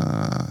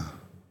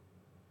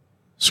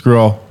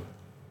 Scroll.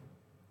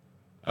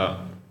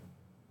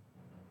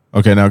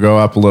 Okay, now go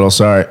up a little.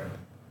 Sorry.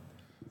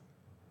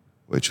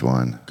 Which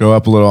one? Go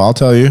up a little. I'll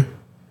tell you.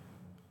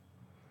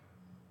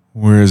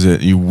 Where is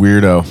it, you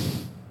weirdo?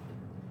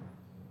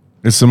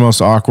 It's the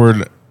most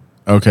awkward.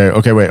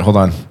 Okay, wait, hold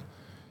on.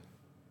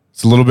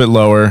 It's a little bit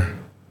lower.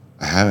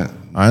 I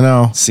haven't I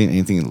know. seen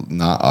anything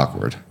not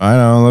awkward. I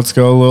know. Let's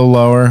go a little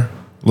lower.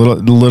 Little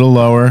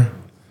lower.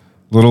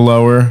 Little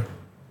lower.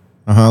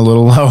 A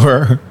little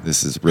lower.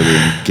 This is really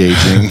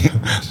engaging.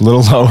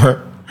 Little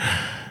lower.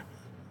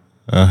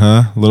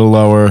 Little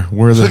lower.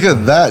 Where the Look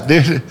at that,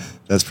 dude.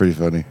 That's pretty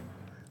funny.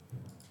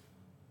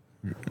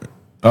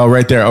 Oh,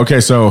 right there.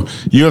 Okay, so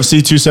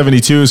UFC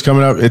 272 is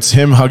coming up. It's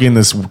him hugging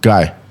this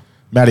guy.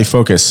 Maddie,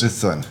 focus.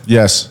 This one.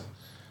 Yes.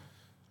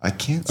 I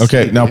can't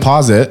Okay, see, now dude.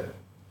 pause it.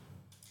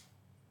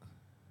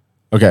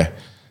 Okay.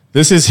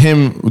 This is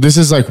him. This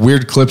is like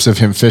weird clips of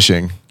him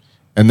fishing.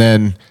 And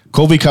then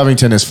Colby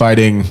Covington is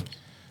fighting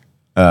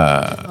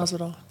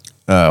Hospital.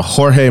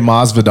 Jorge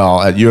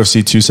Masvidal at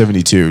UFC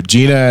 272.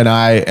 Gina and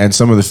I and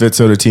some of the Fit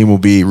Soda team will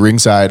be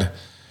ringside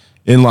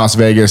in Las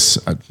Vegas.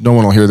 No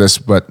one will hear this,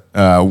 but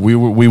we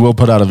will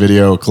put out a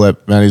video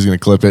clip. Maddie's going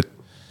to clip it.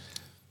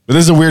 But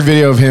this is a weird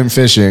video of him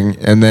fishing,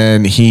 and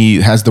then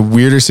he has the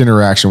weirdest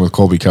interaction with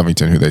Colby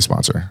Covington, who they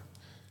sponsor.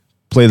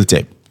 Play the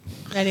tape.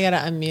 And you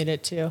gotta unmute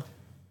it too.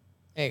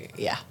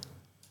 Yeah.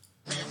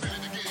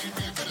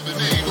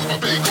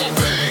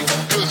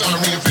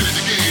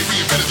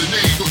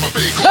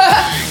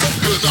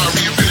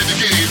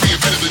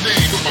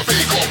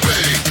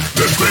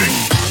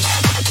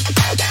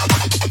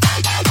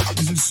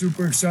 This is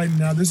super exciting.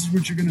 Now, this is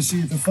what you're going to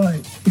see at the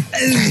fight.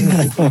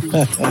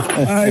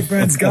 All right,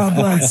 friends. God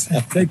bless.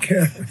 Take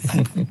care.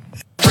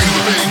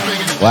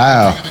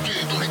 Wow.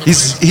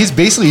 He's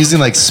basically using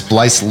like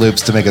splice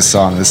loops to make a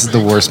song. This is the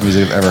worst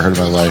music I've ever heard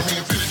in my life.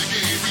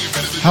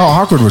 How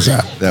awkward was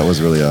that? That was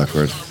really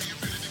awkward.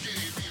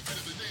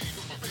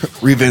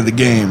 Reinvent the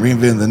game,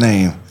 reinvent the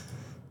name.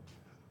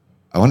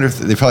 I wonder if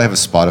they probably have a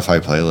Spotify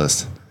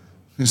playlist.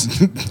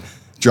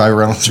 Drive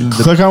around through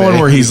the Click on one bay.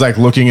 where he's like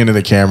looking into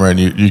the camera,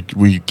 and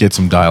we get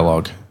some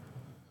dialogue.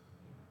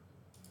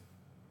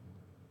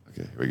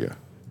 Okay, here we go.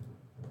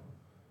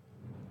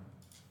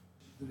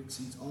 It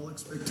exceeds all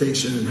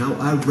expectation and how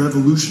I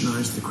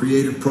revolutionized the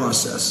creative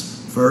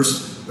process.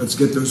 First, let's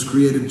get those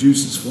creative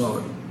juices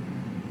flowing.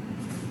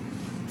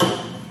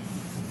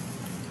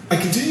 I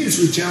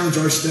continuously challenge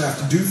our staff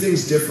to do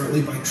things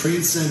differently by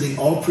transcending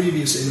all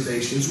previous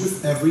innovations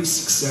with every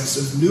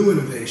successive new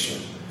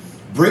innovation.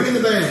 Bringing the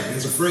band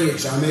is a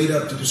phrase I made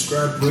up to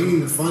describe bringing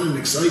the fun and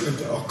excitement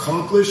to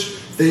accomplish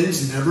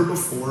things never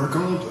before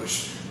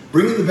accomplished.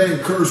 Bringing the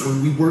band occurs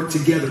when we work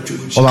together to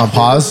achieve Hold on,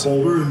 pause.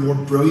 bolder and more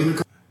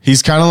brilliant.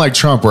 He's kind of like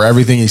Trump, where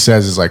everything he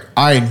says is like,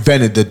 I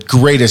invented the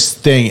greatest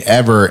thing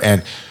ever,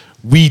 and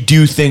we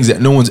do things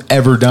that no one's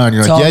ever done.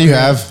 You're like, yeah, you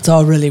have. It's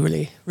all really,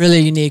 really,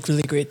 really unique,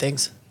 really great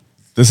things.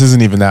 This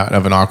isn't even that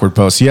of an awkward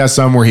post. He has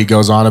some where he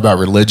goes on about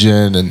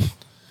religion and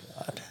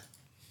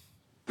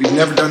We've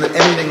never done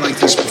anything like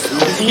this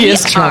before. We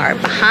are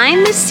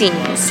behind the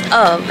scenes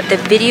of the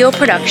video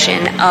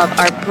production of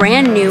our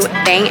brand new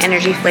Bang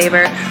Energy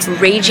flavor,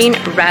 Raging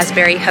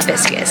Raspberry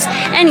Hibiscus.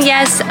 And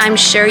yes, I'm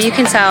sure you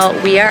can tell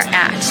we are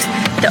at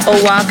the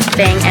Owak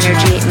Bang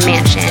Energy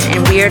Mansion,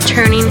 and we are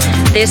turning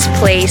this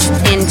place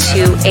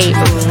into a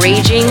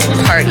raging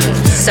party.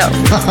 So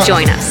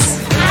join us.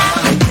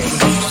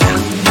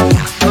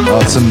 Oh,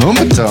 it's a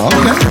Moombahton.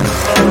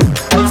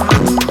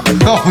 Okay.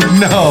 Oh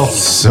no.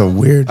 so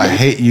weird. I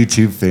hate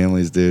YouTube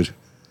families, dude.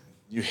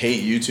 You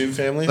hate YouTube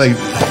family? Like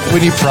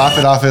when you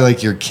profit off of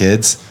like your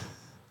kids,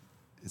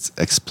 it's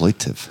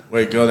exploitive.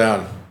 Wait, go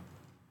down.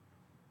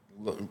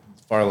 Look,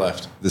 far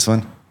left. This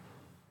one?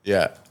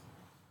 Yeah.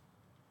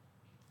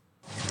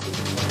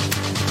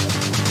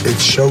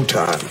 It's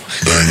showtime.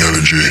 Bang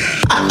Energy.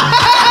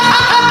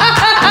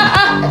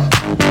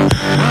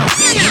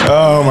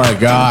 Oh my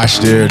gosh,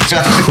 dude.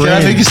 Can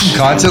I make you some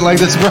content like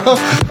this, bro?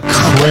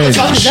 Cringe.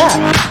 What is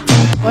that?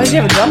 Why did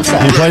you have a drum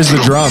set? He plays the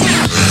drum.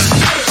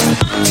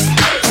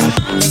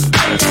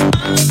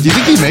 Do you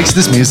think he makes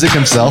this music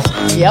himself?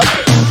 Yep.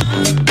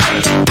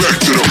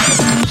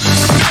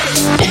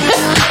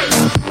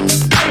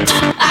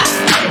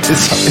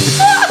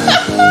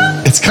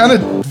 It's kind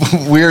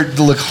of weird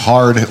to look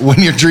hard when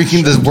you're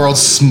drinking the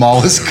world's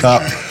smallest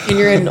cup. And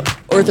you're in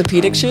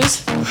orthopedic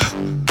shoes?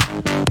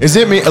 Is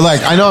it me?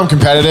 Like, I know I'm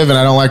competitive and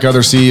I don't like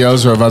other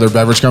CEOs of other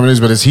beverage companies,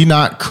 but is he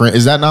not?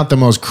 Is that not the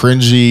most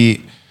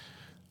cringy,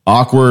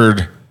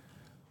 awkward?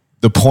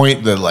 The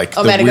point that like.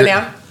 Oh, man, go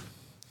down.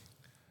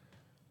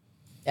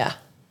 Yeah.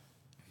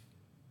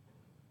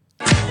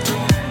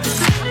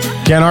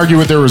 Can't argue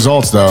with their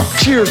results though.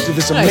 Cheers to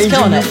this No, he's amazing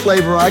killing new it.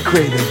 flavor I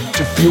created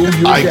to fuel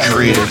your I day.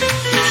 created.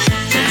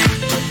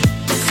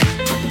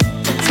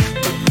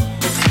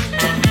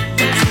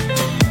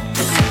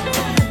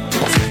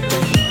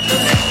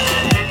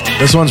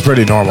 This one's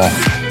pretty normal,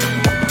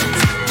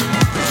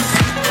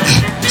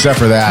 except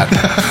for that.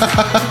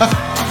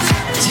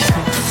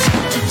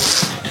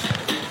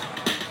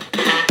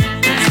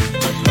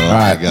 Oh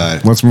my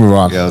God. Let's move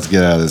on. Yeah, let's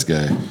get out of this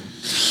guy.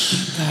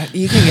 God,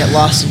 you can get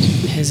lost in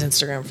his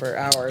Instagram for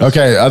hours.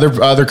 Okay,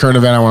 other current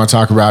event I want to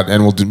talk about,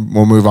 and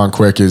we'll move on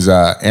quick, is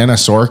Anna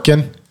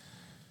Sorokin.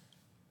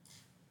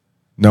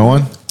 No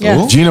one?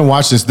 Yeah. Ooh. Gina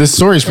watched this. This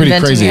story is pretty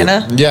Inventing crazy.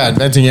 Anna? Yeah,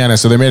 Inventing Anna.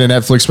 So they made a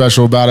Netflix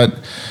special about it.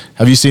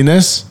 Have you seen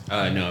this?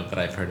 No, but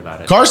I've heard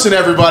about it. Carson,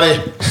 everybody.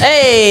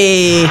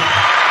 Hey,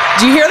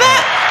 do you hear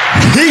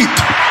that? Heat.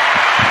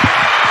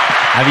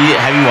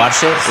 Have you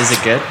watched it? Is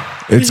it good?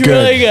 It's good.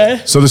 really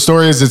good. So the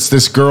story is it's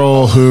this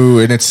girl who,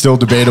 and it's still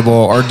debatable,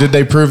 or did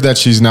they prove that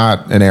she's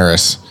not an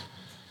heiress?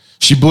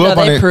 She blew No, up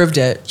on they it. proved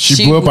it.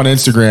 She blew up on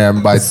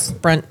Instagram by,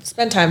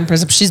 Spent time in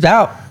prison. She's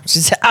out.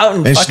 She's out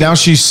and now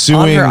she's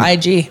suing on her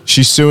IG.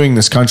 She's suing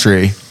this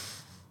country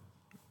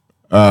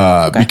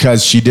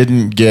because she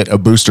didn't get a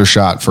booster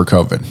shot for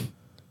COVID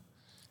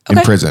in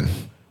Okay. prison.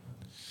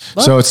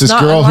 Well, So it's this not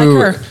girl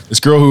unlike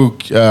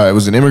who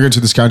was an immigrant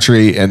to this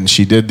country, and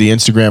she did the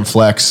Instagram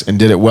flex and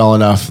did it well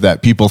enough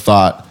that people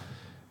thought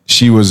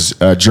she was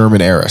a German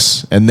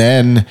heiress. And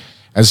then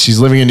as she's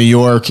living in New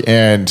York,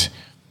 and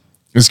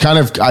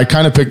I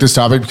kind of picked this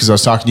topic because I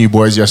was talking to you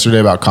boys yesterday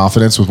about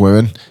confidence with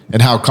women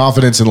and how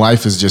confidence in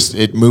life is just,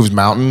 it moves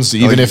mountains.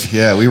 Even if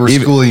we were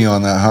schooling you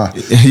on that, huh?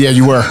 yeah,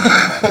 you were.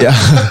 Yeah.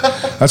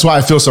 That's why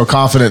I feel so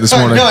confident this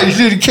morning. No,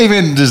 you came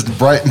in just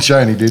bright and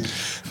shiny, dude.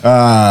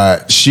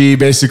 She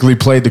basically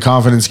played the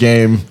confidence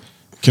game,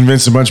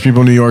 convinced a bunch of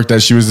people in New York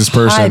that she was this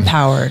person.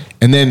 High-powered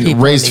And then people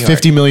in raised New York.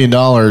 $50 million.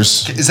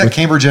 Is that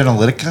Cambridge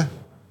Analytica?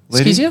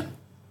 Lady? Excuse you?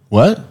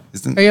 What?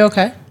 Are you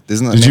okay?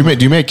 Isn't that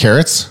Do you make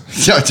carrots?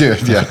 Yeah,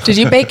 dude, yeah. Did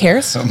you bake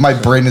carrots? My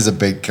brain is a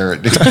baked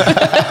carrot, dude.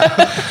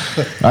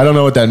 I don't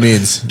know what that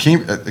means.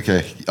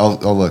 Okay, I'll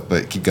look,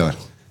 but keep going.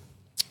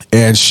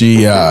 And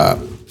she,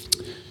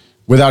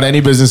 without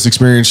any business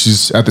experience,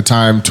 she's at the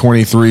time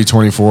 23,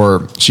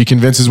 24. She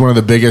convinces one of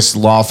the biggest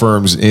law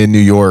firms in New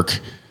York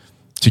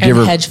to give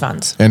her hedge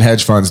funds. and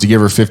hedge funds to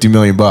give her $50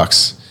 million.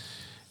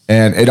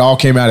 And it all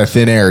came out of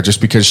thin air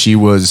just because she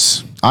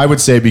was, I would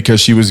say,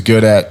 because she was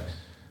good at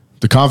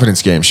the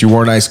confidence game. She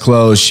wore nice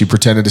clothes. She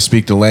pretended to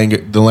speak the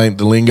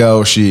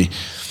lingo.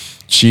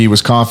 She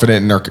was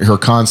confident in her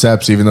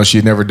concepts, even though she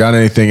had never done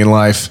anything in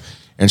life.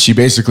 And she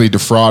basically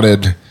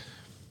defrauded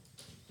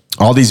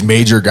all these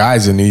major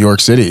guys in New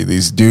York City,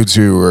 these dudes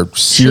who are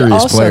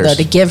serious players. Though,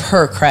 to give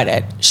her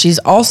credit, she's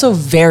also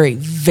very,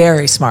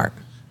 very smart.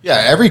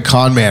 Yeah, every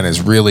con man is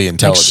really Like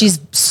intelligent.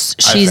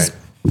 she's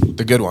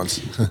the good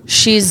ones.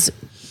 she's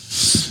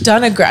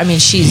done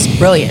she's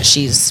brilliant.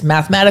 She's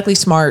mathematically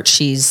smart.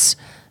 She's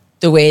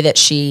the way that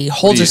she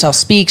holds herself,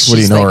 speaks. What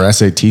do you she's know her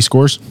SAT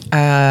scores?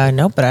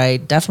 No, but I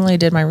definitely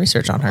did my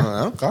research on her.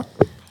 Okay.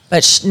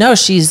 But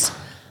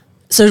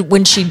so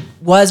when she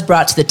was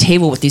brought to the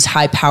table with these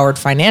high-powered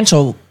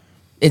financial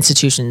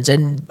institutions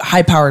and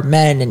high-powered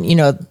men,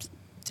 and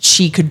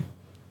she could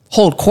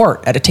hold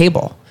court at a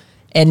table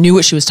and knew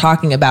what she was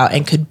talking about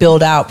and could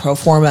build out pro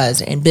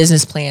formas and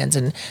business plans.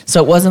 And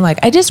so it wasn't like,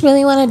 I just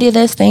really want to do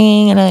this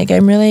thing and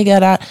I'm really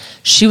good at.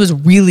 She was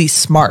really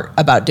smart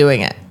about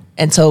doing it.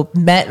 And so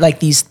met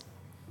these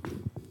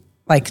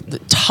the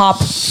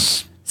top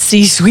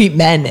C-suite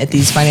men at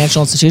these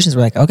financial institutions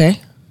were like, okay,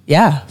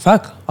 yeah,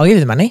 fuck, I'll give you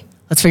the money.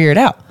 Let's figure it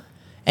out.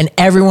 And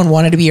everyone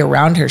wanted to be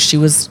around her. She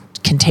was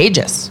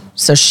contagious.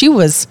 So she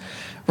was,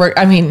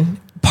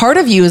 part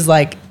of you is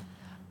like,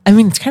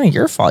 it's kind of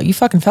your fault. You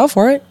fucking fell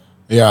for it.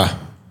 Yeah.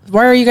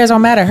 Why are you guys all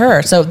mad at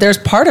her? So there's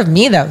part of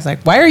me that was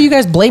like, why are you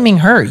guys blaming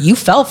her? You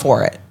fell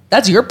for it.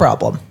 That's your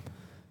problem.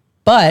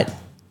 But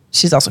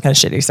she's also kind of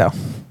shitty. So,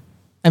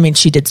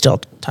 she did steal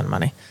a ton of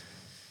money.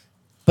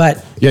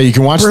 But Yeah, you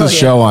can watch Brilliant. the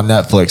show on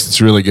Netflix.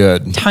 It's really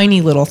good.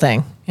 tiny little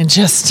thing. And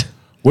just,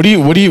 What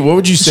would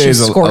you say She's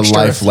is a scorched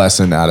life earth.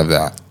 lesson out of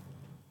that?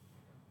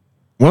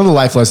 One of the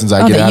life lessons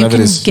I get that out you of it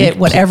can is get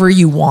whatever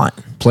you want.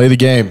 play the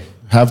game.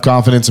 Have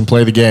confidence and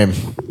play the game.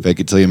 Fake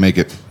it till you make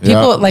it.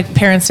 People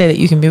parents say that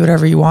you can be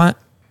whatever you want,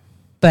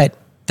 but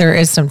there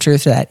is some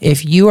truth to that.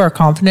 If you are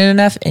confident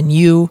enough and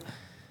you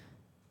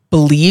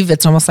believe,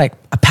 it's almost like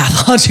a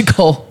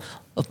pathological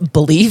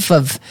belief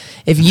of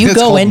if you It's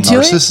go called into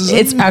narcissism?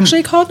 it's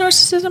actually called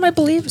narcissism, I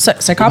believe.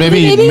 Psychopathy,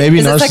 Maybe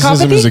Is it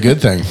narcissism is psychopathy? a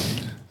good thing.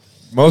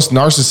 Most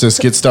narcissists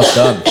get stuff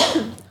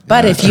done.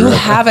 But if you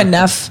have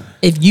enough,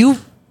 if you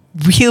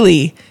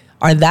really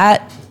are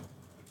that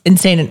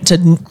insane to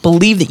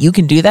believe that you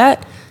can do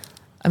that,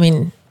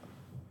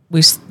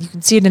 you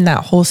can see it in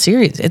that whole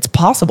series. It's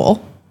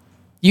possible.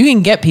 You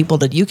can get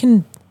people you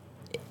can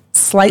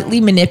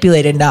slightly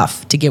manipulate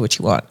enough to get what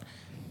you want.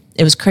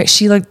 It was crazy.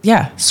 She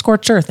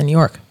scorched earth in New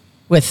York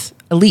with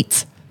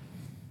elites,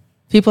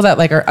 people that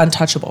like are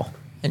untouchable,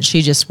 and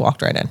she just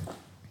walked right in.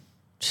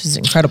 She's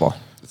incredible.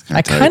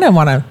 I kind of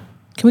want to.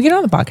 Can we get her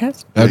on the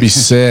podcast? That'd be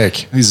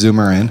sick. We zoom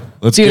her in.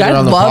 Let's get her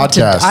on the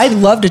podcast. I'd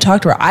love to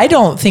talk to her. I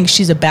don't think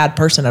she's a bad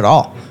person at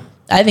all.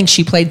 I think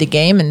she played the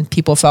game and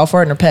people fell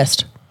for it and are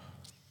pissed.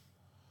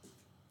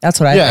 That's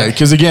what I think. Yeah,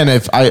 because again,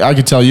 if I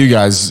could tell you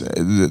guys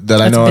that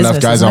I know enough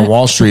guys on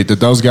Wall Street that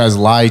those guys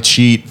lie,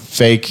 cheat,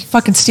 fake,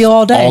 fucking steal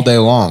all day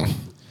long.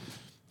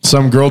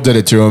 Some girl did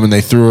it to him and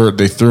they threw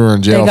her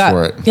in jail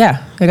for it.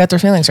 Yeah, they got their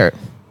feelings hurt.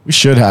 We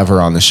should have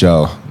her on the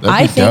show.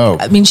 That'd be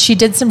dope. I mean, she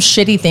did some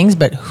shitty things,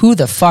 but who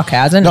the fuck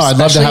hasn't? No, I'd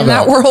love to have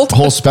that world.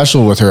 Whole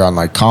special with her on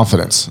like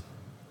confidence,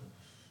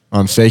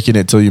 on faking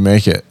it till you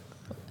make it.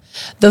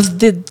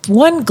 The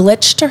one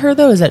glitch to her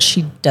though is that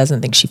she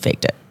doesn't think she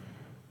faked it.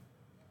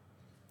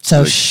 So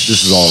like,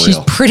 this is all real. She's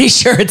pretty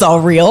sure it's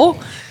all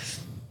real.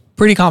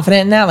 Pretty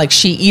confident in that. Like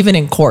she, even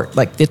in court,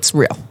 like it's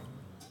real.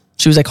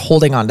 She was like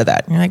holding on to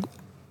that. And you're like,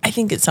 I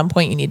think at some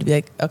point you need to be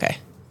like, okay,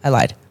 I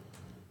lied.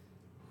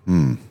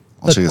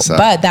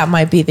 But that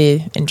might be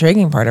the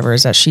intriguing part of her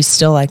is that she's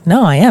still like,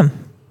 no, I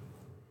am.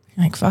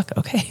 You're like, fuck,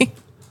 okay.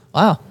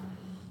 Wow.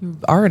 You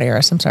are an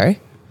heiress. I'm sorry.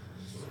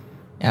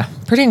 Yeah.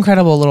 Pretty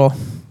incredible little,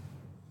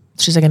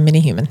 she's like a mini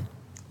human.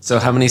 So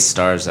how many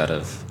stars out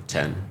of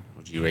 10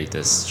 would you rate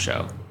this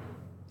show?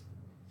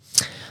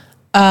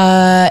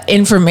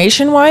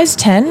 Information wise,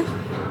 10.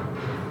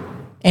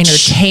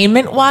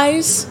 Entertainment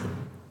wise,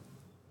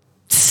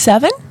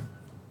 7.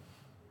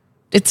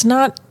 It's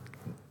not.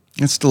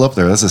 It's still up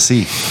there. That's a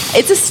C.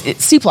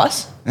 It's C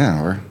plus.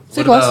 Yeah.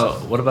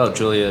 What about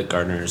Julia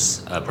Gardner's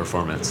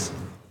performance?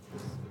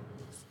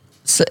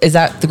 So is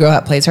that the girl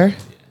that plays her?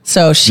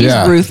 So she's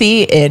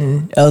Ruthie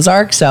in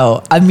Ozark.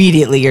 So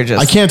immediately you're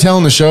just. I can't tell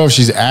in the show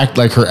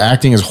if her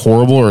acting is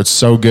horrible or it's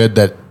so good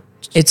that.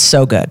 It's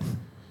so good.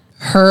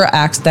 Her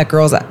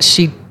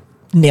she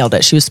nailed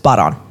it. She was spot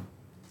on.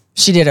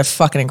 She did a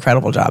fucking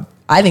incredible job.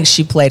 I think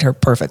she played her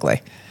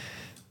perfectly.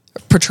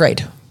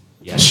 Portrayed.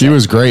 Yeah, she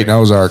was great in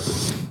Ozark.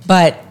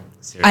 But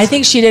seriously. I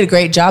think she did a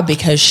great job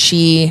because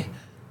she,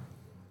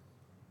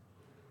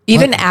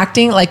 even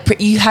acting like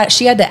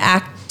she had to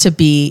act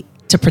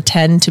to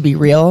pretend to be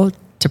real,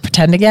 to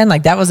pretend again.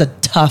 Like that was a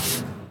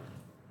tough,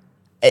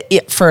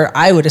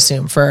 I would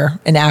assume for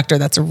an actor,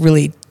 that's a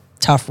really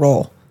tough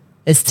role,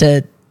 is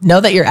to know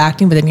that you're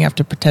acting, but then you have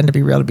to pretend to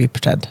be real to be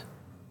pretend.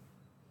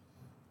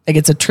 Like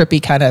it's a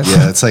trippy kind of.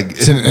 Yeah, it's like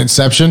it's an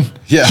Inception.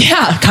 Yeah.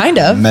 Yeah, kind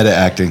of. Meta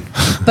acting.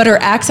 But her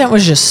accent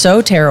was just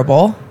so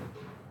terrible.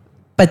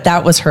 But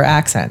that was her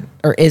accent,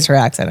 or is her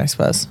accent, I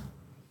suppose.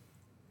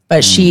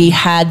 But she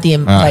had the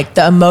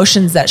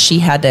emotions that she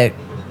had to.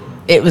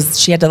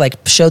 She had to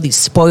like show these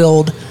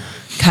spoiled,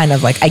 kind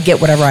of like I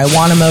get whatever I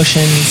want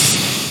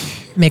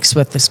emotions, mixed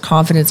with this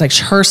confidence. Like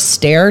her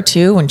stare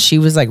too, when she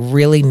was like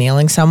really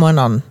nailing someone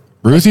on.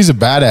 Ruthie's a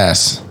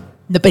badass.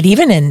 But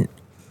even in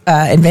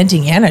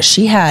Inventing Anna,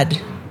 she had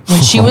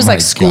when she was like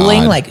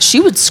schooling, like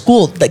she would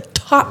school like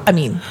top. I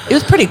mean, it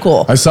was pretty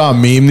cool. I saw a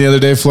meme the other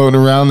day floating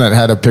around that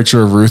had a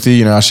picture of Ruthie.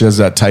 You know how she has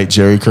that tight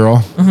Jerry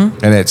curl,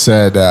 and it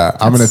said,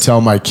 "I'm going to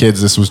tell my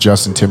kids this was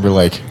Justin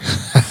Timberlake."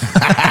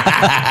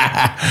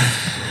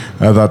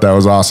 I thought that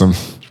was awesome.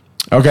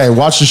 Okay,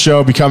 watch the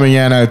show Becoming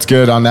Anna. It's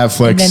good on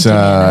Netflix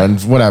and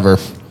whatever.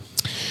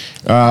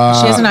 She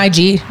has an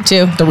IG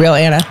too, the real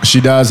Anna. She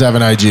does have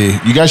an IG.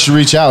 You guys should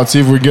reach out. Let's see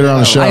if we can get her on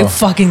the show. I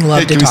fucking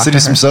love to talk to her. Can we send you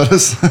some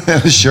sodas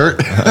and a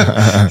shirt?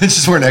 And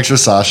just wear an extra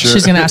sauce shirt.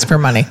 She's going to ask for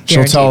money.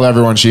 She'll tell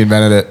everyone she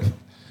invented it.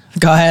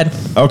 Go ahead.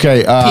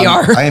 Okay.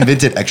 PR. I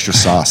invented extra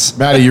sauce.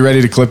 Maddie, you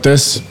ready to clip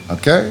this?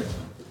 Okay.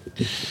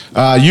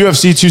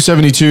 UFC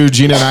 272.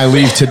 Gina and I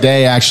leave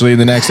today, actually, in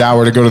the next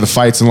hour to go to the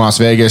fights in Las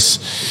Vegas.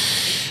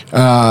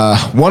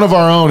 One of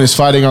our own is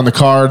fighting on the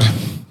card.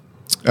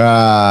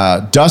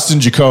 Dustin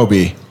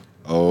Jacoby.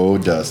 Oh,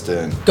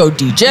 Dustin. Go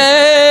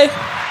DJ.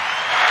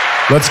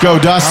 Let's go,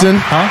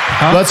 Dustin.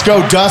 Let's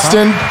go,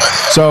 Dustin.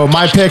 So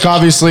my pick,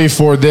 obviously,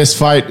 for this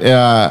fight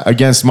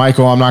against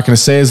Michael, I'm not going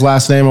to say his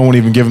last name. I won't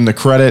even give him the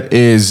credit,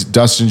 is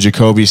Dustin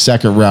Jacoby,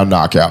 second round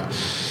knockout.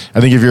 I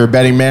think if you're a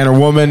betting man or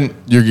woman,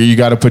 you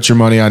got to put your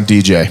money on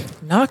DJ.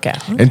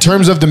 Knockout. In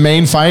terms of the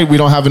main fight, we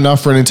don't have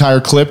enough for an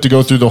entire clip to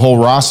go through the whole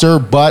roster,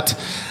 but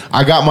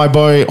I got my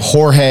boy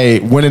Jorge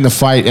winning the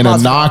fight in a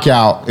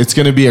knockout. It's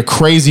going to be a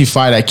crazy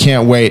fight. I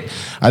can't wait.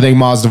 I think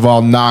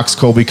Masvidal knocks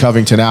Colby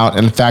Covington out.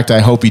 And in fact,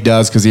 I hope he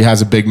does because he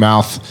has a big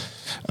mouth.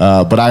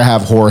 But I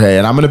have Jorge,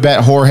 and I'm going to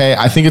bet Jorge.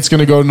 I think it's going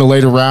to go in the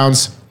later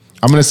rounds.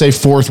 I'm going to say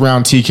 4th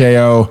round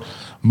TKO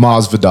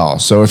Masvidal.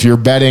 So if you're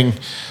betting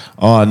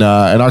on,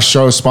 and our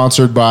show is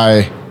sponsored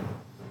by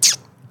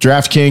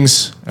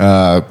DraftKings.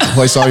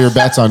 Place all your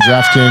bets on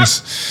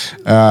DraftKings.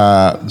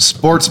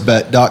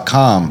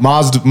 Sportsbet.com.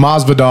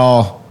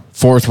 Masvidal,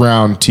 4th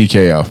round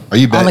TKO. Are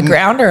you betting? On the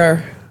ground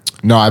or?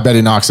 No, I bet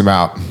he knocks him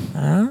out.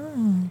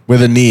 Oh.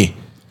 With a knee.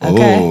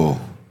 Okay.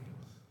 Oh.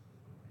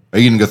 Are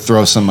you going to go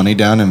throw some money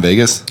down in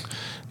Vegas?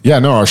 Yeah,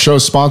 no, our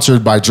show's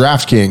sponsored by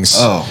DraftKings.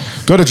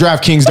 Oh. Go to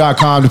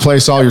DraftKings.com to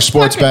place all your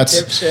sports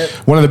bets. Dipshit.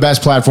 One of the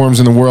best platforms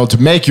in the world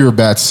to make your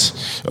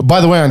bets.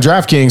 By the way, on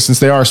DraftKings, since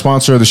they are a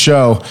sponsor of the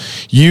show,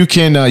 you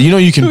can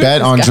you can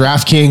bet on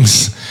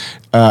DraftKings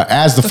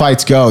as the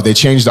fights go. They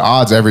change the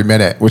odds every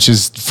minute, which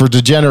is, for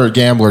degenerate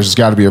gamblers, has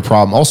got to be a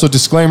problem. Also,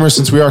 disclaimer,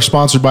 since we are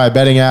sponsored by a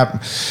betting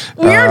app,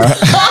 We're not.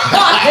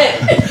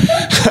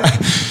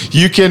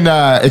 you can,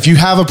 if you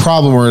have a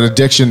problem or an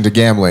addiction to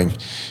gambling,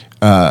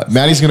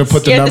 Maddie's going to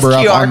put the Scan this number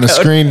up QR on the code.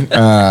 screen.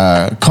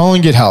 Call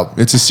and get help.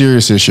 It's a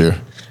serious issue.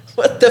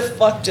 What the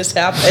fuck just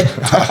happened?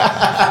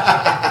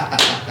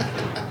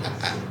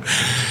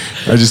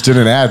 I just did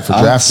an ad for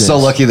I'm DraftKings. so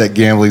lucky that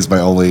gambling is my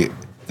only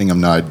thing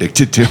I'm not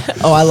addicted to.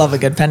 Oh, I love a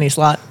good penny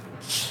slot.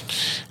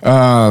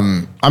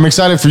 I'm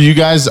excited for you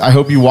guys. I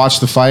hope you watch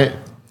the fight.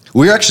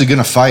 We're actually going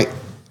to fight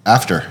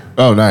after.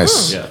 Oh,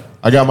 nice. Yeah.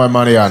 I got my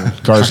money on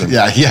Carson.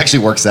 Yeah, he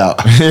actually works out.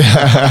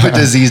 I'm a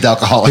diseased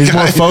alcoholic. He's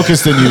more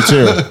focused than you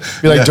too.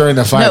 Be like during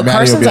the fight, No, Maddie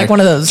Carson's will be like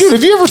one of those- Dude,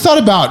 have you ever thought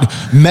about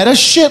meta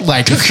shit?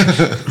 Like,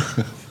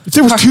 if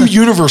there was two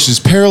universes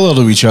parallel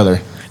to each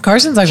other.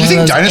 Carson's like Do you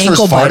one of think those dinosaurs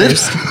ankle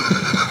farted?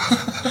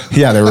 biters.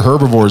 Yeah, they were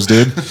herbivores,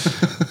 dude.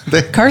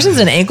 Carson's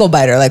an ankle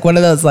biter, like one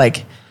of those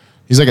like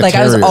He's like a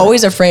I was terrier.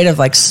 always afraid of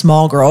like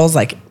small girls,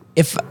 like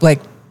if like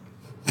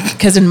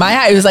because in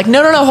my it was like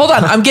no, hold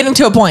on, I'm getting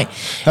to a point.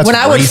 That's when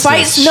I would racist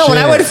fight, when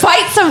I shit. would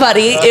fight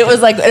somebody, it was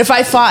like if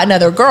I fought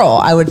another girl,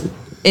 I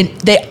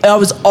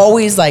was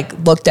always like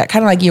looked at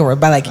kind of like you were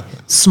by like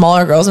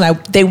smaller girls, and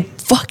they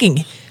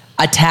fucking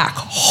attack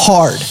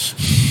hard.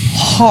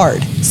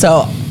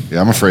 So Yeah,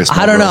 I'm afraid of small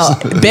I don't know.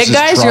 girls. It's Big just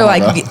guys, you're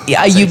trauma, like, though.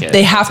 yeah,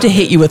 they have to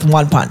hit you with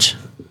one punch.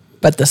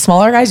 But the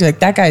smaller guys, you're like,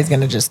 that guy's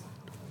gonna just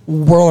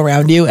whirl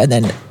around you and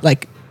then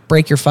like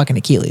break your fucking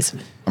Achilles.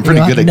 I'm pretty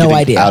You'll good have at no getting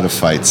idea. out of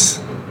fights.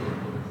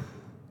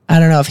 I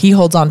don't know if he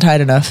holds on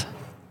tight enough.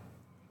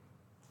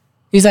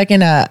 He's like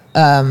in a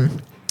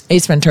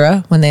Ace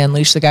Ventura when they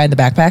unleash the guy in the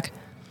backpack.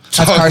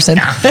 That's Oh, Carson.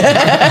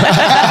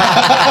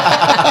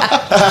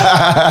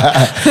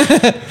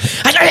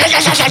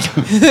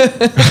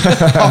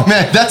 Oh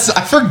man,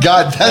 I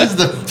forgot. That is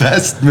the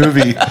best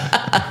movie.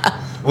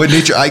 When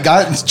nature, I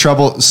got in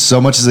trouble so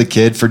much as a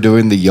kid for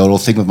doing the yodel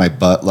thing with my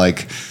butt,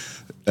 like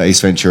Ace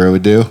Ventura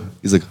would do.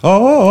 He's like,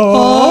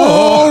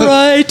 "Oh,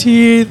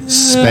 Alrighty.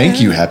 spank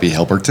you, Happy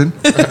Helperton."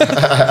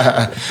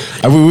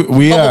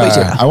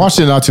 I watched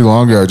it not too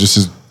long ago. Just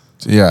as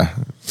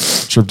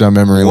trip down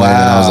memory lane, and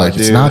I was Wow, like,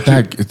 it's dude. not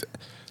that.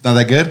 Not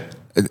that good.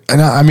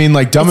 And I mean,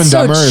 like Dumb and It's so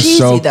Dumber is cheesy,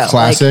 so though, like-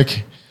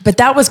 classic. But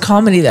that was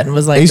comedy then.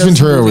 Was like Ace those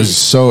Ventura movies. was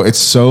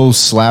so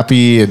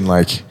slappy and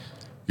like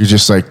you're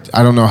just like,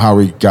 I don't know how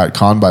we got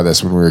conned by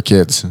this when we were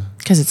kids.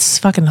 Because it's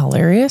fucking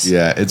hilarious.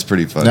 Yeah, it's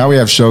pretty fun. Now we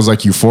have shows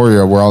like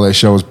Euphoria where all they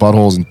show is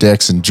buttholes and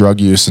dicks and drug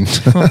use and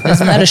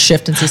Isn't that a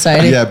shift in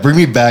society? Yeah, bring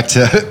me back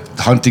to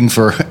hunting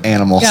for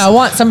animals. Yeah, I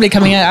want somebody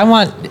coming out. I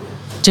want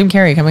Jim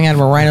Carrey coming out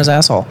of a rhino's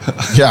asshole.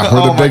 yeah,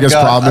 where Oh the my biggest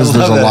God, problem is I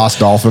there's love a that. lost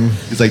dolphin.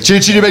 He's like, "Chitty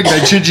chitty bang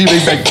bang, chitty chitty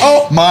bang bang."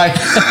 Oh my!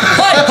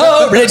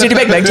 Oh, chitty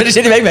bang bang,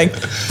 chitty bang bang.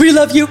 We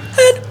love you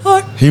and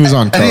heart. He was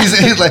on And coke.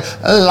 he's like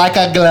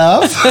a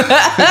glove. Dude, He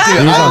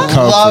was on I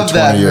coke love for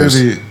that 20 years.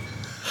 movie.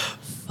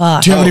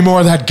 Do you have any more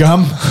of that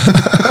gum?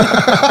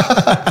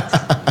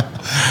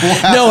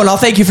 No, and I'll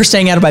thank you for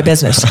staying out of my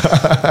business.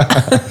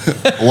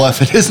 Well,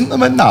 if it isn't the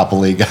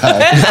Monopoly guy,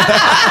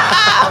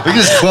 we can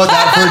just quote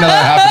that for another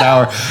half an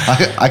hour.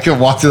 I could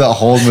walk through that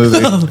whole movie.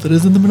 If it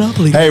isn't the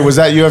Monopoly. Hey, was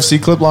that UFC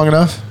clip long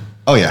enough?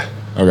 Oh yeah,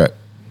 Okay.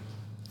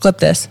 Clip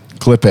this.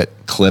 Clip it.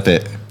 clip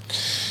it.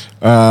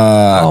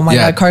 Oh my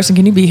yeah. God, Carson,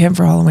 can you be him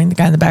for Halloween? The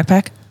guy in the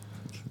backpack?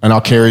 And I'll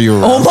carry you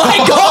around. Oh my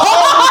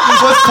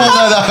God. Let's pull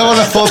that out. I want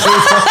to pull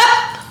through.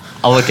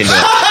 I'll look into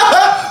it.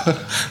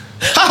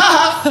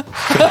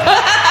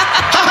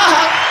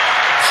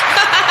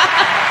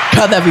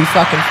 God, that'd be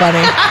fucking funny.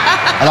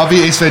 And I'll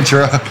be Ace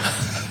Ventura.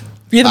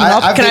 Be the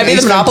I've Can I been be the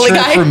Ace Monopoly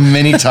Ventura guy? for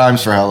many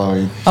times for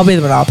Halloween. I'll be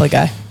the Monopoly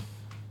guy.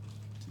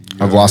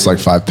 I've lost like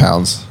 5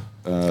 pounds.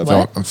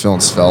 What? I'm feeling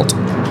svelte.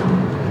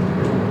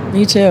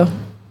 Me too.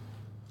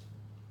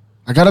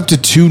 I got up to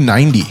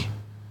 290.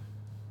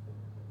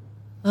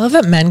 I love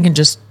that men can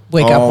just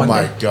wake up Oh one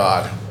my day.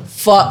 God.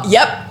 Fuck.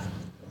 Yep.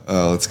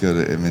 Oh, let's go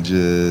to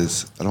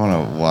images. I don't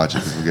want to watch it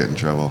because we'll get in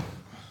trouble.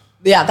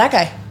 Yeah, that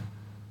guy.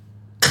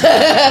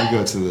 We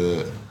go to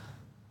the.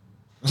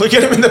 Look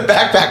at him in the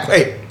backpack.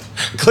 Wait.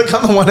 Click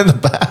on the one in the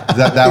back. Is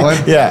that one?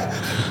 Yeah.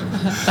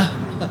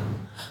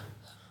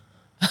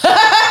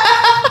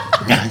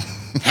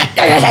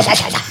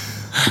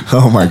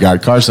 Oh my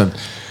God, Carson.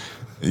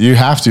 You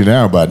have to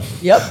now, bud.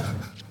 Yep.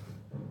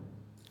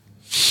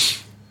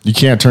 You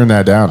can't turn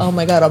that down. Oh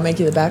my God, I'll make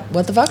you the back.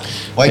 What the fuck?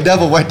 White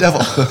devil, white devil.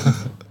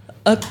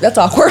 That's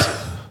awkward.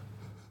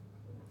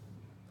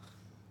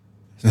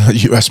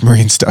 U.S.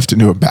 Marine stuffed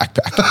into a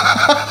backpack.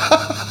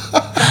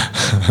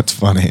 That's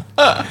funny.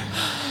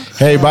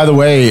 Hey, by the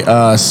way,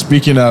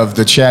 speaking of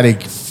the chatty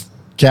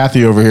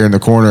Kathy over here in the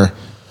corner,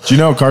 do you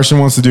know Carson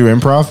wants to do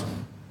improv?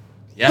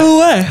 Yeah. No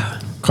way.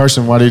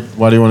 Carson, why do you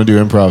want to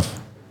do improv?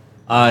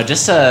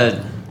 Just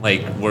to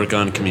like work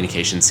on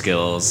communication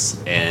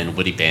skills and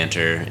witty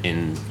banter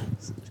in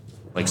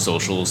like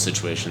social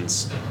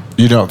situations.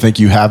 You don't think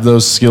you have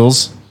those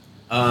skills?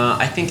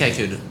 I think I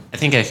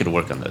could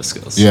work on those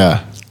skills.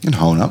 Yeah. You can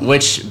hone up.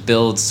 Which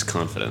builds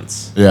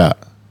confidence. Yeah.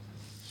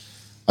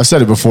 I've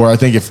said it before. I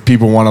think if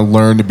people want to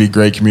learn to be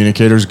great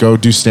communicators, go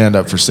do stand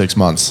up for 6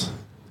 months.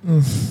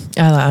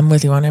 I'm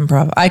with you on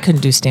improv. I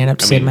couldn't do stand up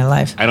to save my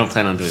life. I don't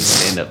plan on doing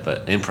stand up,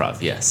 but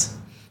improv, yes.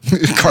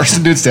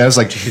 Carson doing stand-up's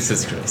like,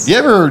 Jesus Christ. you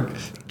ever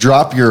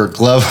drop your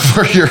glove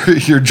or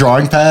your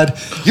drawing pad?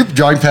 Your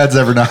drawing pad's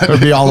ever not.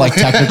 It'd be all like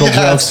technical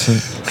jokes.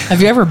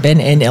 Have you ever been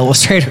in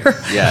Illustrator?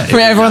 Yeah.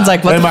 Where everyone's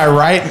like, what Am I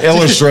right?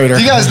 Illustrator.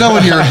 Do you guys know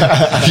when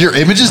your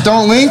images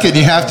don't link and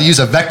you have to use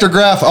a vector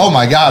graph? Oh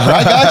my God,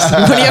 right guys?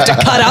 when you have to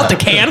cut out the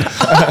can?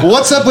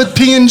 What's up with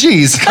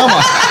PNGs? Come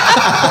on.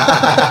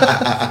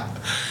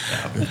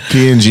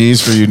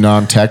 P&Gs for you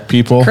non-tech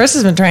people. Chris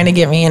has been trying to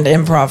get me into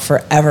improv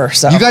forever.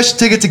 So You guys should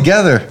take it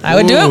together. I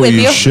would do it with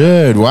you. You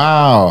should.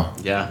 Wow.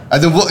 Yeah.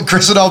 And then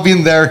Chris would all be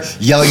in there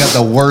yelling at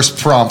the worst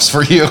prompts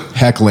for you.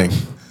 Heckling.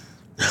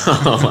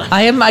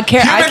 I am a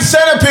Human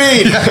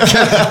centipede.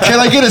 Can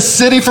I get a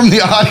city from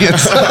the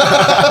audience?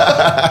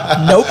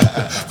 Nope.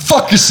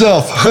 Fuck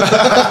yourself.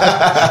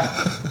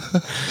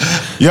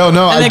 Yo,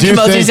 no, And I then do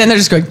Kimoshi's think in there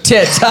just going,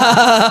 tits.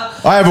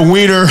 I I have a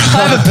wiener.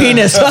 have a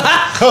penis.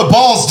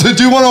 Balls.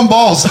 Do one on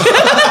balls.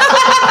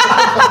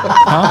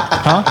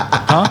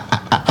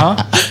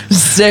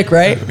 Sick,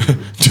 right?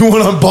 Do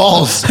one on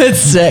balls. It's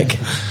sick.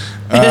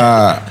 No,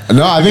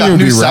 I think got it would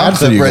new be sound rad for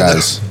clip you right there.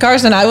 guys.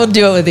 Carson, I will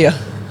do it with you.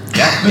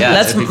 Yeah.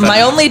 That's it'd be fun.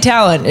 my only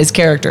talent is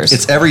characters.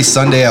 It's every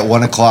Sunday at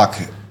 1 o'clock.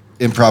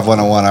 Improv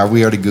 101.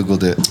 We already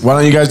Googled it. Why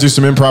don't you guys do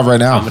some improv right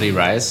now? Comedy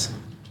Rise.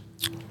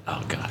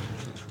 Oh, God.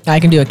 I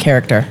can do a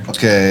character.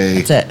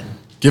 Okay. That's it.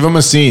 Give him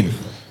a scene.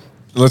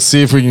 Let's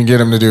see if we can get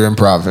him to do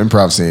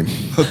improv scene.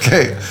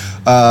 Okay.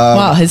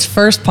 Wow, his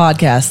first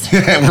podcast.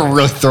 We're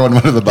really throwing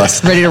one to the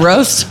bus. Ready to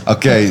roast?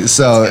 Okay,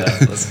 so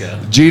Let's go.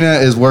 Gina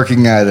is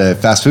working at a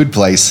fast food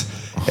place,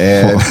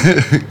 and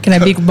Can I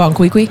be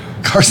bonqueequi?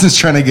 Carson's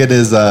trying to get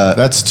his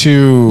That's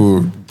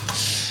too.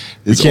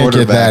 We his can't order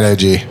get back. that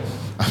edgy.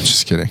 I'm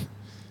just kidding.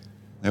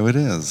 There it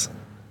is.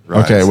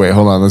 Okay, Rise. wait,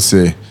 hold on. Let's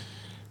see.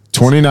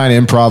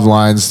 29 improv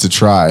lines to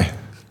try.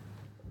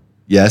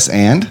 Yes,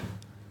 and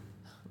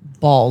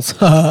Balls.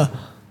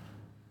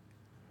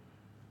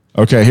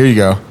 Okay, here you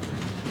go.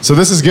 So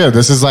this is good.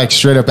 This is like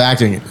straight up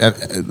acting.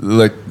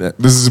 Like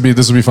this will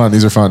be fun.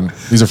 These are fun.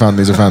 These are fun.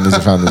 These are fun. These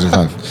are fun. These are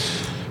fun.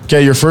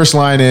 Okay, your first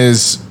line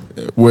is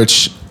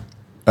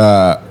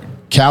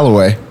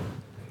Callaway.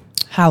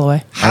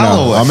 Holloway. I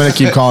know. I'm gonna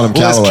keep calling him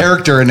well, his Callaway.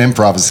 character in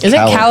improv is Isn't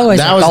Callaway. Callaway's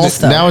a golf,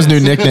 though? Now his new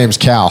nickname's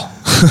Cal.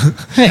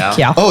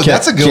 Cal. Oh,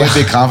 that's a good way to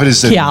be confident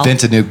to Cal.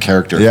 invent a new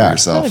character Yeah. for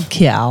yourself.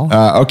 Cal.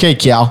 Okay,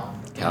 Cal.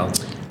 Callaway.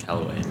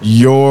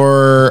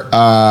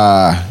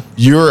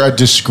 You're a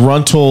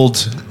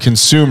disgruntled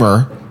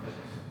consumer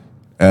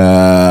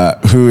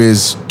who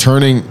is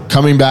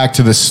coming back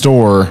to the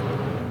store,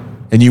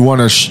 and you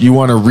want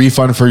a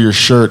refund for your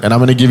shirt. And I'm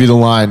going to give you the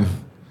line.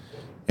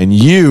 And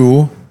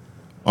you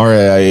are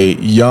a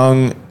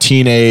young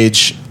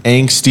teenage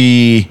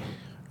angsty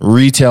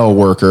retail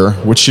worker,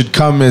 which should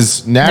come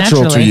as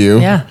natural to Naturally, you.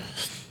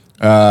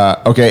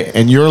 Yeah. Okay,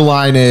 and your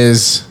line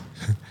is,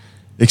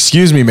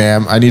 "Excuse me,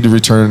 ma'am, I need to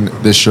return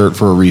this shirt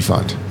for a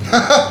refund."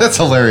 That's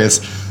hilarious.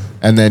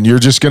 And then you're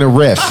just gonna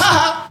riff.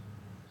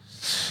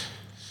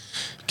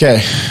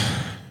 Okay,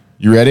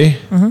 you ready?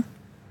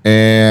 Mm-hmm.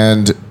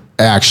 And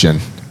action.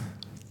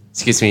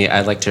 Excuse me,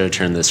 I'd like to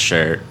return this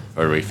shirt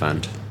for a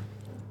refund.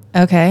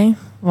 Okay.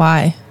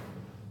 Why?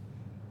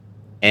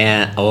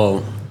 And,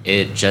 well,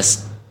 it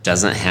just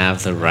doesn't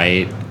have the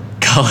right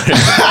color.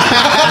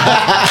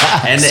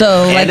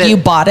 So, you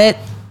bought it,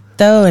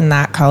 though, in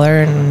that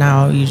color, and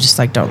now you just,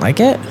 don't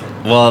like it?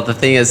 Well, the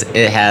thing is,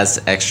 it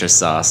has extra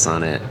sauce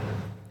on it.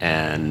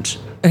 And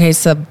Okay,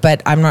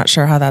 but I'm not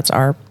sure how that's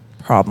our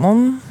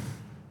problem.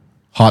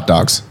 Hot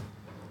dogs.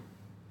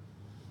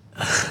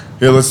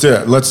 Here, let's do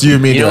it. Let's do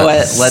me. you do know it.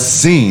 what? Let's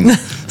Scene.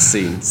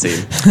 see.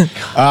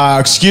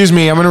 Excuse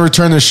me, I'm gonna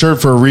return this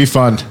shirt for a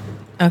refund.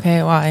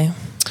 Okay, why?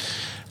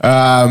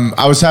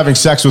 I was having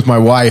sex with my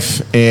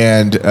wife,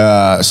 and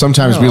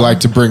sometimes we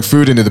like to bring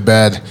food into the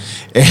bed,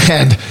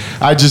 and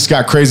I just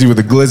got crazy with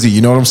a glizzy.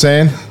 You know what I'm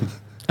saying?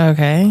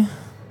 Okay.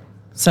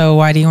 So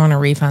why do you want a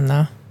refund,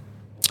 though?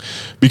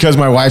 Because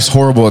my wife's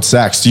horrible at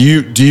sex. Do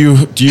you?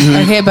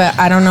 Okay, but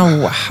I don't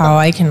know how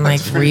I can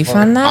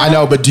refund that. I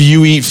know, but do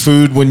you eat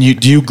food do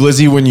you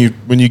glizzy when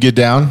you get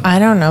down? I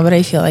don't know, but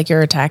I feel like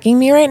you're attacking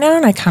me right now,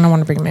 and I kind of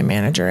want to bring my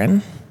manager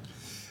in.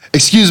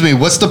 Excuse me,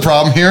 what's the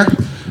problem here?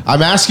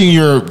 I'm asking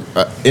your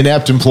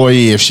inept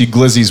employee if she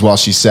glizzies while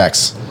she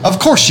sex. Of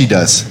course she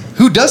does.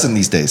 Who doesn't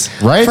these days?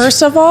 Right?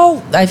 First of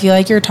all, I feel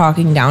like you're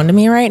talking down to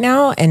me right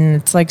now,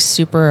 and it's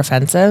super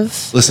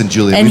offensive. Listen,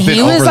 Julia, And we've been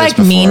he over was this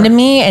before. mean to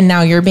me, and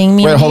now you're being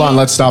mean. Wait, to hold me? on.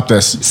 Let's stop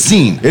this.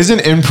 Scene.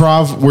 Isn't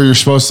improv where you're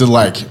supposed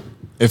to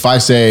if I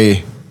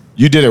say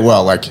You did it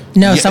well. Like,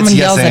 No, Yeah, someone it's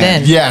yes yells it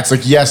and. in. yeah, it's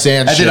like yes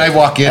and. And shit. then I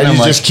walk in, and I'm you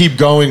like, just keep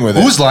going with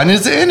it. Whose line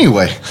is it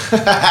anyway?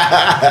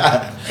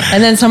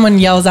 And then someone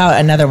yells out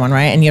another one,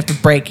 right? And you have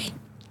to break.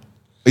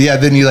 Yeah,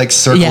 then you like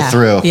circle Yeah.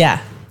 through. Yeah.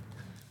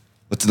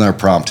 What's another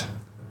prompt?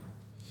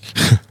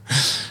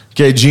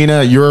 Okay,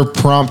 Gina, your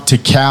prompt to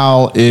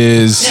Cal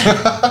is,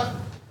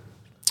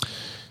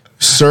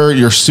 sir,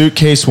 your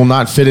suitcase will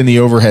not fit in the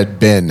overhead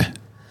bin.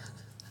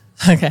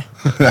 Okay.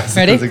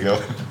 Ready? How's it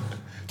go?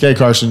 Okay,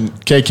 Carson.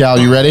 Okay, Cal,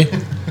 you ready?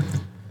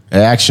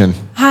 Action.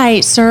 Hi,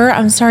 sir.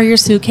 I'm sorry your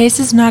suitcase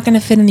is not going to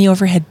fit in the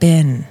overhead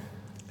bin.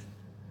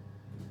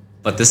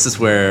 But this is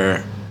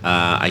where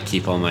I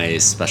keep all my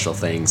special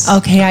things.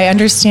 Okay, I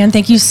understand.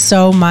 Thank you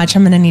so much.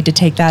 I'm going to need to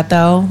take that,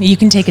 though. You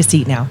can take a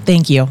seat now.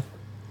 Thank you.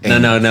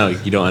 No,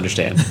 you don't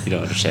understand. You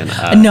don't understand.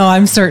 No,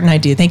 I'm certain I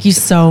do. Thank you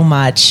so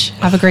much.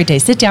 Have a great day.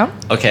 Sit down.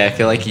 Okay, I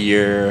feel like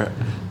your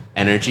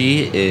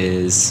energy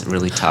is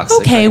really toxic.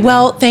 Okay, right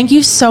well, thank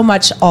you so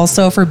much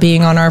also for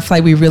being on our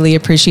flight. We really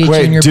appreciate you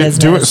and your business.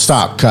 do it.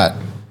 Stop. Cut.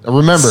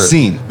 Remember,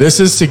 Scene.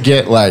 this is to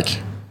get like.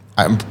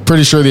 I'm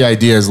pretty sure the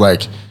idea is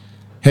like,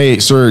 hey,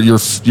 sir,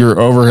 your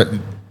overhead.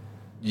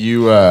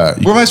 You. Where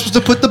am I supposed to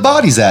put the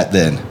bodies at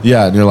then?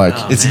 Yeah, and you're like,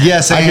 It's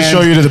yes I and. can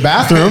show you to the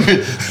bathroom.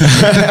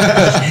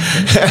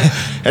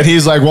 And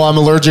he's like, well, I'm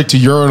allergic to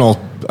urinal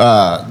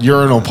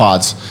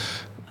pods.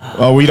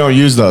 Oh, we don't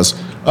use those.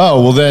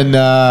 Oh, well then,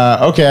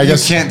 okay, I You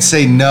guess. can't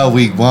say no,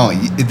 we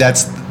won't.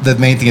 That's the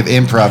main thing of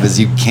improv is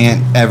you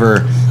can't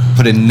ever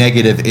put a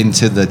negative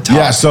into the talk.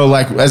 Yeah, so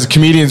like as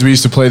comedians, we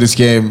used to play this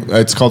game.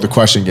 It's called the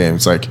question game.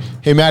 It's like,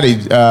 hey, Maddie,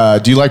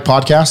 do you like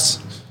podcasts?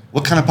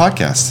 What kind of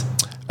podcast?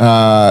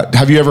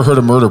 Have you ever heard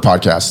a murder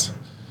podcast?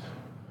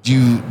 Do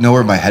you know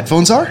where my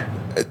headphones are?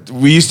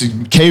 We used to,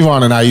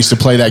 Kayvon and I used to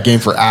play that game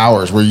for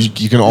hours where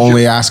you can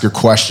only ask a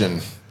question.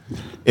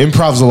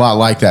 Improv's a lot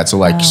like that. So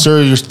like,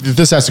 sir,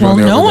 this has to go Well,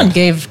 in the no overhead one bin.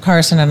 gave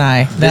Carson and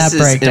I that This is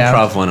breakdown.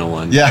 Improv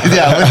 101. Yeah.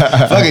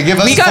 Okay, give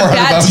us We got 400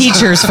 bad bucks.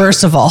 teachers,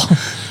 first of all.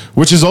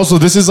 Which is also,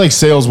 this is like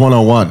sales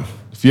 101.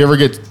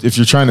 If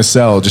you're trying to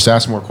sell, just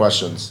ask more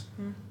questions.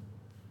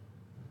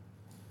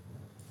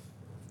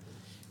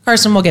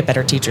 Carson, we'll get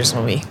better teachers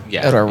when we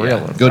Yeah, go to a real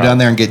yeah. one. Go down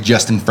there and get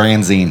Justin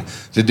Franzine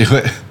to do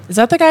it. Is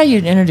that the guy you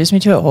introduced me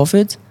to at Whole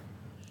Foods?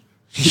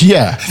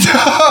 Yeah.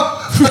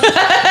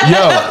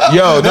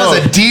 Yo, That no.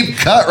 was a deep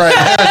cut right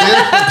there,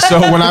 dude. So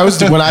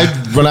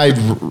when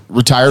I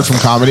retired from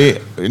comedy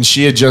and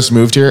she had just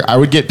moved here, I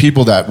would get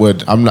people that would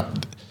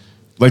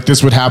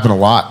this would happen a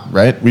lot,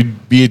 right?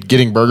 We'd be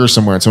getting burgers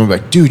somewhere and someone would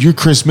be like, dude, you're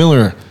Chris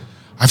Miller.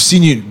 I've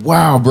seen you.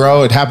 Wow,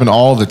 bro. It happened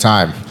all the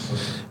time.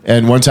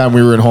 And one time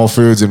we were in Whole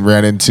Foods and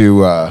ran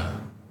into I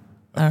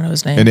don't know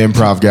his name. an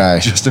improv guy.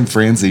 Justin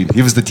Franzine.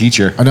 He was the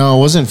teacher. I know it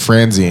wasn't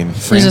Franzine.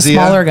 He's a Franzia?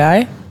 smaller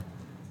guy.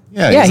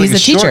 Yeah, Yeah, like he's a the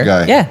short teacher.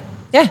 guy. Yeah.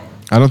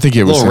 I don't think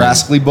it was Little him.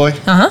 rascally boy.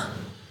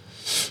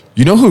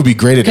 You know who would be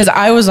great at Because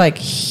I was like,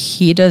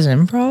 he does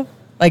improv?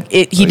 Like,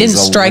 he he's didn't a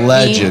strike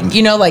legend. me.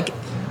 You know, like,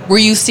 where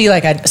you see,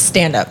 like, a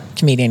stand-up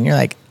comedian, you're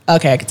like,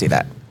 okay, I could do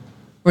that.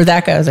 Where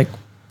that guy was like,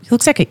 he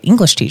looks like an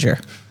English teacher.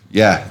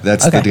 Yeah,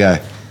 that's Okay. the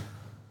guy.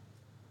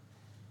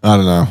 I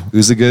don't know.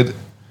 Who's a good?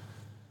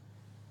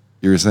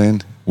 You were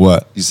saying?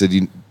 What? You said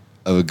you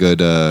of a good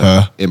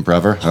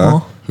improver, huh?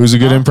 Huh? Who's a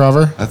good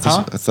improver? I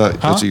thought that's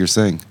what you're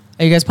saying.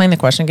 Are you guys playing the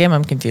question game?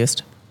 I'm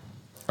confused.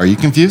 Are you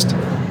confused?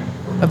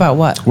 About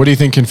what? What do you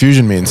think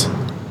confusion means?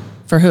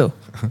 For who?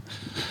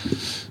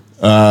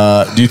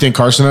 Do you think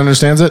Carson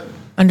understands it?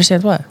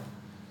 Understands what?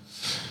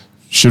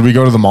 Should we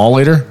go to the mall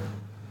later?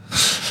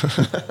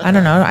 I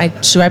don't know.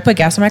 Should I put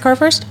gas in my car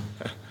first?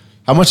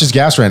 How much is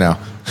gas right now?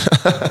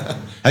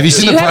 Have you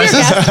seen Do the you have your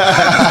prices?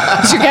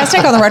 gas? Is your gas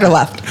tank on the right or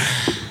left?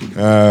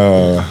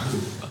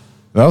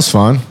 That was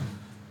fun.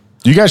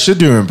 You guys should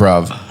do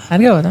improv.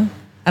 I'd go with him.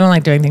 I don't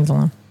like doing things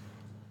alone.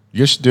 You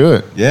guys should do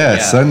it. Yeah,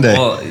 Sunday.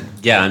 Well,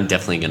 yeah, I'm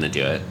definitely gonna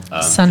do it.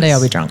 Sunday,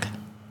 I'll be drunk.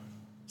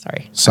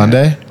 Sorry.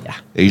 Sunday? Yeah.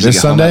 I usually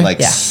this get home Sunday? at like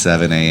Yeah.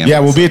 7 a.m. Yeah,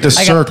 we'll be at the I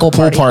got a Cirque pool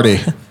pool party.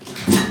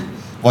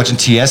 watching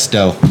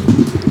Tiesto.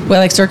 Wait,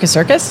 like Circus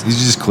Circus? Did you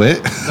just quit?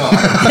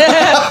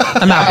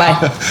 I'm out.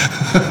 Bye.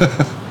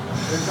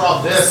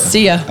 Improv this.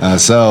 See ya.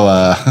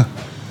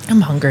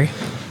 I'm hungry.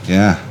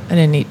 Yeah. I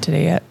didn't eat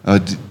today yet.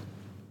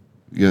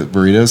 You got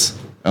burritos?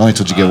 I only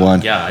told you to get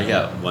one. Yeah, I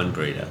got one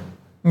burrito.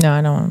 No,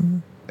 I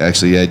don't.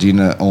 Actually, yeah,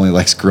 Gina only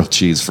likes grilled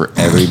cheese for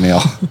every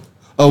meal.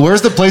 Oh,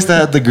 where's the place that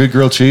had the good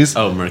grilled cheese?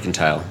 Oh,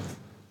 Mercantile.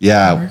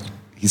 Yeah.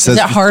 He Is says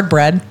that hard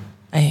bread?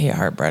 I hate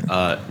hard bread.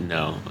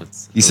 No,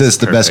 he says it's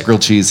the best perfect.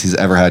 grilled cheese he's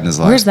ever had in his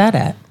life. Where's that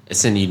at?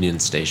 It's in Union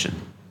Station,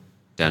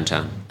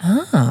 downtown.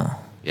 Oh.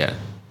 Yeah,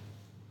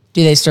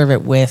 Do they serve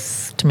it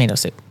with tomato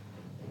soup?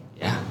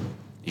 yeah.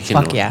 You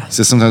can. Fuck yeah. He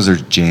says sometimes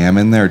there's jam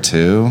in there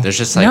too. There's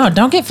just like No,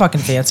 don't get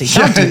fucking fancy.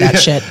 Don't do that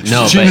shit.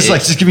 no, She but was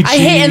like, just give me cheese. I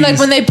hate and like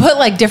when they put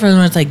like different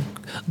ones like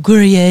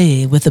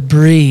Gruyere with a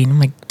brie. And I'm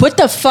like, put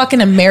the fucking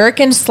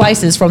American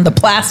slices from the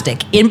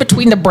plastic in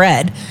between the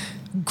bread,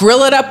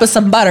 grill it up with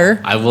some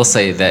butter. I will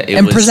say that it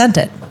And was present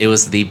it. It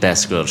was the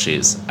best grilled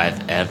cheese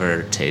I've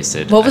ever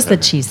tasted. What was I've the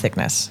ever- cheese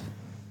thickness?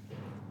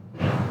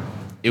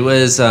 It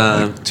was.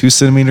 2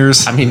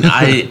 centimeters. I mean,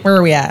 Where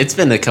are we at? It's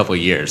been a couple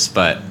years,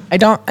 but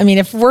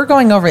if we're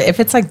going over, if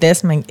it's like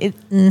this, I'm like,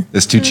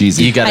 It's too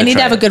cheesy. you got. I need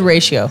to have a good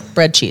ratio.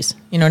 Bread, cheese.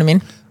 You know what I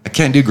mean? I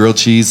can't do grilled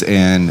cheese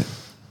and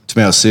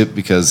tomato soup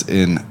because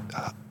in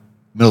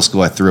middle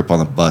school I threw up on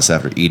the bus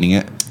after eating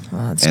it,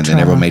 that's and then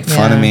everyone made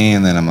fun of Yeah. me,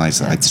 and then I'm like,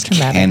 I just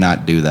traumatic.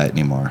 cannot do that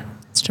anymore.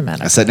 It's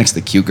traumatic. I sat next to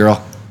the cute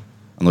girl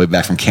on the way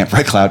back from Camp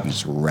Red Cloud and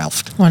just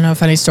ralphed. Want to know a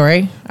funny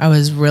story? I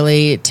was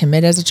really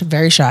timid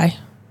very shy.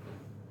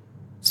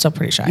 Still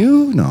pretty shy.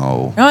 You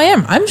know. No, I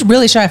am. I'm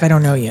really shy if I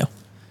don't know you.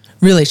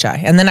 Really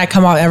shy. And then I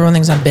come out, everyone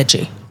thinks I'm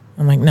bitchy.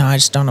 I'm like, no, I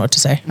just don't know what to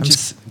say. I'm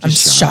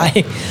just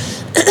shy.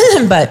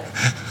 But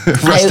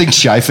Resting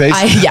shy face.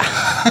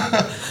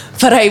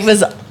 But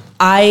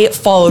I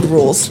followed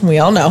rules. We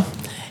all know.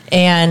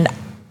 And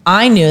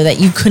I knew that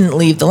you couldn't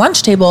leave the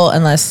lunch table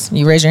unless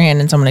you raised your hand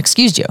and someone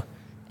excused you.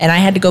 And I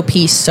had to go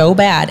pee so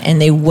bad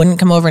and they wouldn't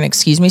come over and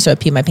excuse me, so I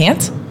peed my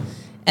pants.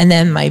 And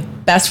then my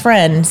best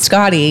friend,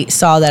 Scotty,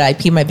 saw that I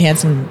peed my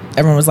pants and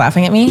everyone was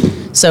laughing at me.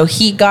 So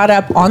he got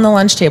up on the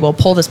lunch table,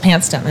 pulled his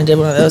pants down and did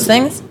one of those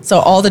things. So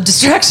all the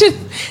distraction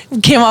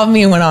came off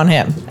me and went on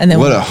him. And then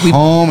what a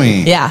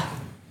homie. Yeah.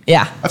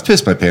 Yeah. I've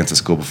pissed my pants at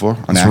school before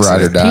on That's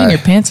ride or accident. die. Peeing your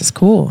pants is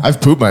cool. I've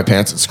pooped my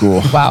pants at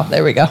school. Wow.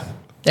 There we go.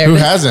 There Who it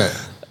is.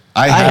 hasn't?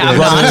 I have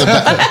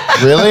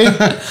not. Really?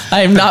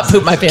 I have not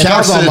pooped my pants.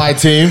 Cal's on my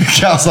team.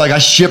 Cal's like, I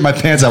shit my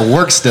pants at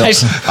work still.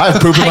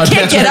 I've pooped in my I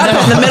can't pants. get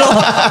up in the middle.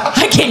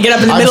 I can't get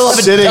up in the middle I'm of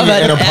a sitting of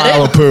an in a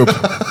pile edit. of poop.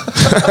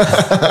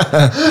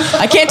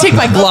 I can't take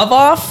my glove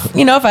off,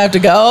 if I have to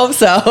go.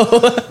 So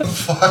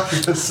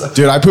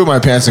Dude, I pooped my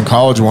pants in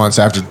college once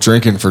after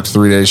drinking for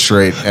 3 days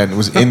straight and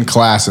was in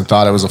class and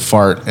thought it was a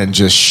fart and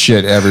just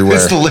shit everywhere.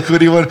 It's the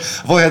liquidy one.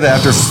 I've only had that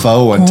after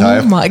pho one oh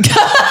time. my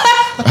god.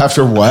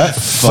 After what?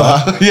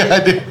 Yeah, I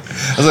did.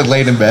 I was like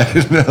laying in bed.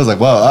 And I was like,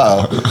 whoa,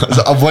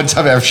 uh-oh. One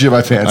time I ever shit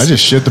my pants. I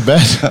just shit the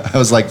bed. I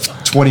was like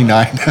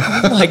 29.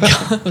 Oh my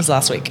god. It was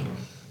last week.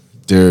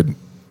 Dude.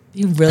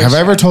 You really Have I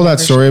ever told that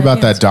never story shit my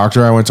about that pants.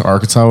 doctor I went to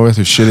Arkansas with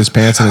who shit his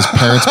pants in his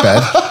parents'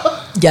 bed?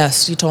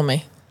 Yes, you told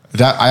me.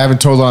 That I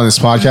haven't told it on this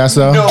podcast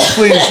though. No,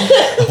 please.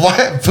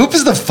 Why? Poop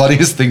is the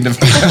funniest thing to me.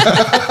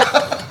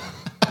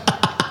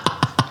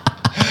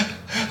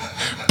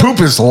 Poop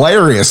is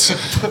hilarious.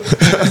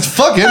 It's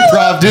fuck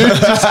improv, dude.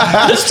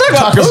 Let's talk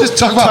about poop. Just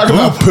talk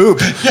about poop.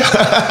 You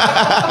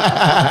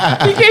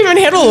can't even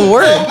handle the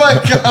word. Oh my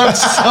God, I'm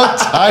so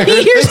tired.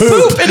 He hears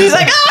poop and he's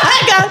like,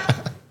 God.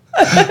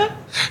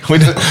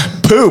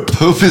 Poop.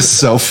 Poop is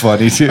so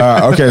funny, dude.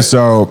 Okay,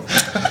 so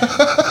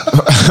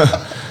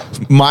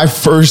my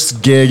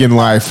first gig in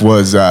life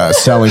was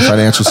selling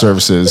financial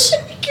services.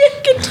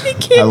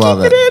 I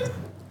love it.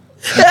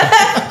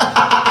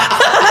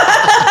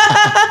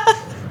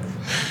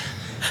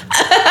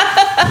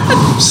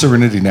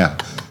 Serenity now.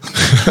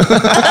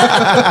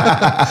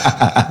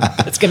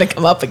 It's gonna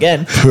come up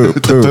again. Poop.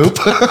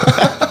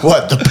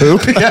 What, the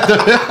poop?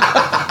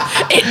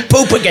 It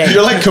poop again.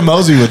 You're like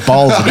Kamosi with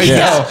balls and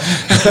Yeah.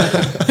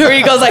 Where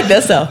he goes like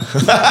this though.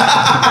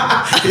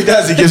 He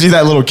does. He gives you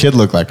that little kid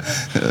look like.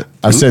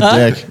 I said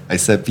dick. I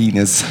said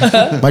penis.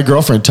 My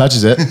girlfriend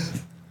touches it.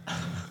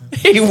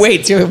 He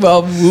waits. You're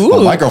well, ooh.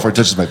 Well, my girlfriend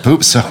touches my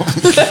poop, so.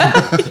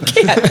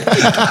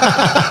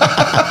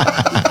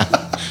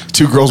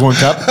 Two girls, one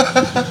cup.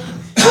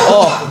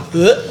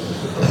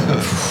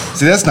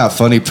 See, that's not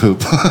funny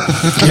poop.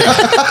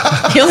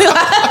 He only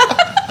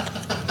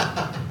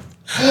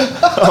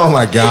Oh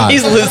my God.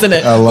 He's losing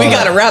it. love We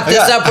gotta wrap this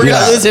up. We're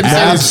gonna lose him soon.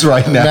 Naps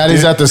right now.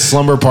 Maddie's dude. at the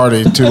slumber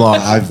party too long.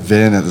 I've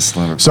been at the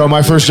slumber. So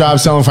my first job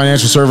selling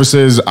financial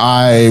services,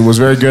 I was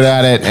very good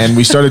at it, and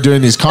we started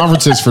doing these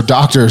conferences for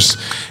doctors.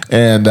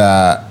 And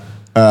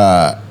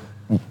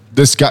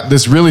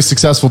this really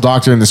successful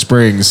doctor in the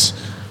Springs,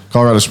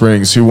 Colorado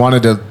Springs, who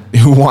wanted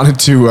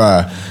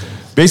to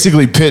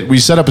basically pit. We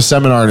set up a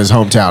seminar in his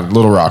hometown,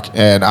 Little Rock,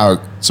 and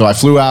so I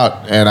flew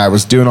out and I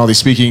was doing all these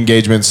speaking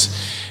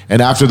engagements.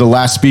 And after the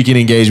last speaking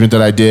engagement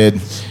that I did,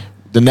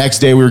 the next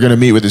day we were going to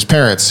meet with his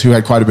parents, who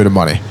had quite a bit of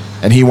money,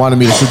 and he wanted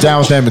me to sit down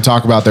with them and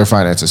talk about their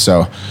finances.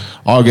 So,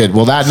 all good.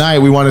 Well, that night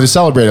we wanted to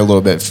celebrate a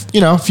little bit,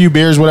 a few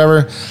beers,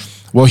 whatever.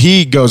 Well,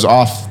 he goes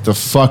off the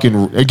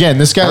fucking again.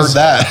 This guy's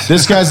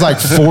like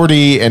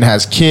 40 and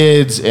has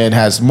kids and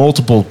has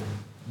multiple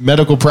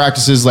medical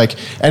practices. And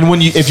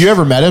if you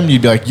ever met him,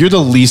 you'd be like, you're the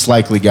least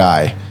likely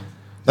guy.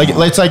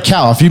 It's like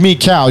Cal. If you meet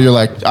Cal, you're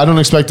like, I don't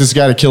expect this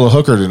guy to kill a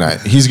hooker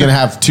tonight. He's going to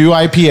have 2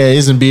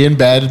 IPAs and be in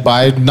bed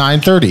by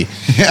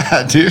 9:30.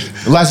 Yeah, dude.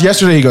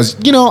 Yesterday, he goes,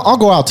 I'll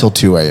go out till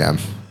 2 a.m.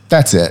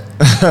 That's it.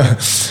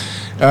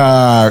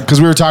 Because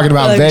we were talking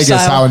about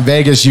Vegas, how in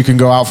Vegas you can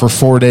go out for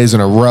 4 days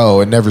in a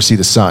row and never see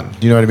the sun.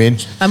 You know what I mean?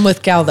 I'm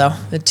with Cal though.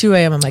 At 2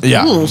 a.m. I'm like,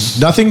 ooh.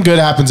 Nothing good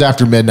happens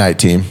after midnight,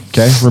 team.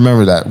 Okay?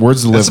 Remember that.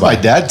 Words to live That's by. what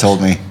my dad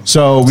told me.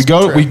 So we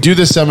do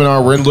this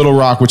seminar. We're in Little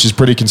Rock, which is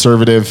pretty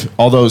conservative,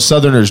 although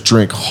Southerners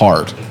drink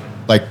hard.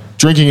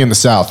 Drinking in the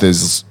South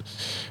is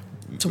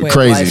It's a way of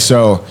crazy. life.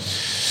 So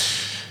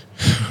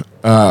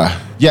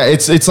Yeah,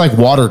 it's like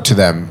water to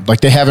them.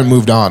 Like they haven't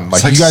moved on. Like,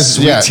 It's like you guys,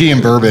 sweet tea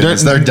and bourbon.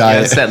 It's their Yeah,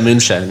 diet. it's that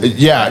moonshine.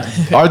 Yeah,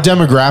 our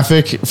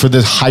demographic for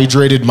this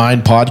Hydrated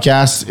Mind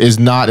podcast is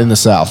not in the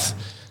South.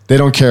 They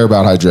don't care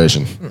about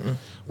hydration.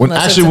 When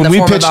Unless it's actually in when the we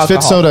form of pitched Fit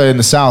alcohol. Soda in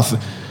the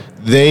South,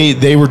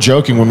 they were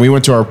joking when we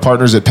went to our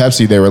partners at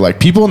Pepsi. They were like,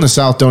 people in the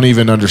South don't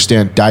even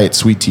understand diet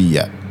sweet tea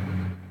yet.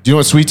 Do you know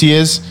what sweet tea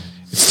is?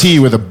 It's tea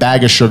with a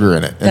bag of sugar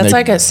in it. And That's they-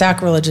 like a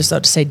sacrilegious though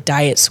to say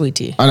diet sweet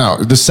tea. I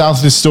know the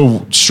South is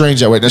still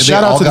strange that way. Now, They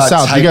shout out all to the got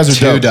South. You type guys are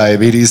 2 dope.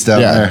 diabetes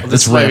down Yeah. there. Well, this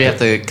It's is why we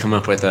rampant. have to come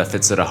up with a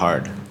Fit Soda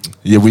Hard.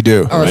 Yeah, we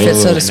do. Or a Fit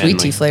Soda And sweet then,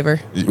 tea like- flavor.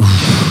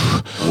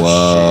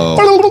 Whoa.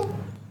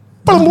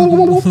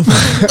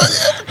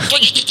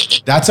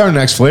 That's our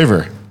next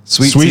flavor.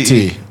 Sweet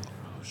tea. tea.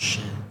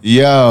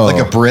 Yo.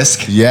 Like a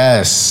brisk.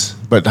 Yes,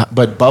 but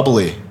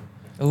bubbly.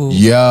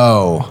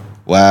 Yo.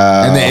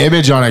 Wow. And the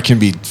image on it can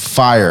be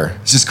fire.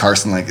 It's just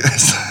Carson like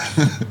this.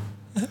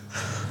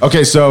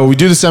 Okay, so we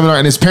do the seminar,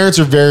 and his parents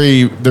are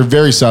they're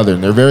very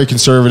Southern. They're very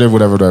conservative,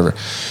 whatever.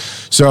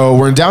 So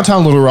we're in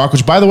downtown Little Rock,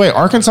 which, by the way,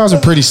 Arkansas is a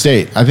pretty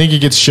state. I think it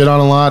gets shit on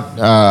a lot.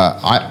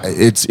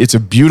 It's a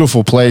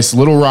beautiful place.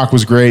 Little Rock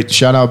was great.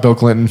 Shout out Bill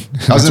Clinton.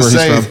 I was That's going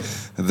where to he's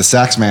say, from. the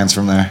sax man's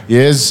from there. He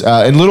is,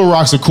 and Little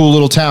Rock's a cool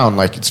little town.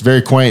 Like, it's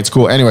very quaint. It's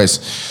cool. Anyways,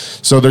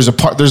 so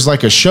there's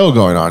like a show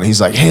going on.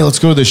 He's like, hey, let's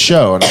go to this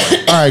show. And I'm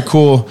like, all right,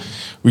 cool.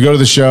 We go to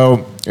the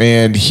show,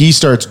 and he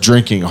starts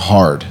drinking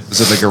hard.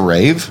 Is it like a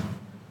rave?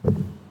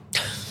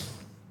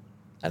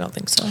 I don't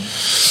think so.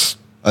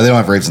 Oh, they don't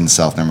have raves in the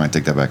South. Never mind.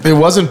 Take that back. It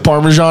wasn't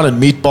Parmesan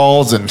and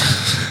meatballs and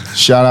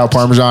shout out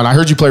Parmesan. I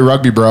heard you play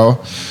rugby,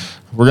 bro.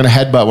 We're going to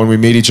headbutt when we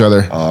meet each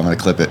other. Oh, I'm going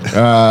to clip it.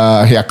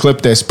 Yeah,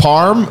 clip this.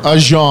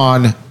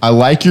 Parmesan, I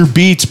like your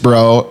beats,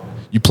 bro.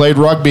 You played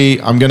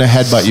rugby. I'm going to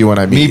headbutt you when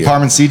I meet Me, you.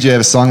 Parm, and CJ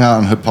have a song out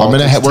on Hood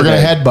Politics. We're going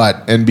to today.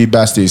 headbutt and be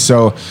besties.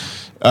 So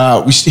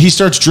he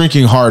starts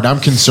drinking hard. I'm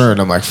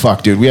concerned. I'm like,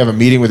 fuck, dude. We have a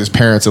meeting with his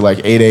parents at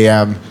like 8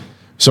 a.m.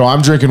 So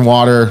I'm drinking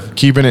water,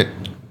 keeping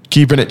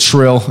it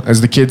trill,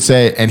 as the kids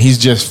say, and he's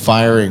just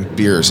firing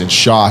beers and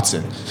shots.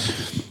 And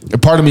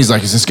part of me is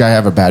like, does this guy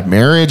have a bad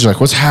marriage? Like,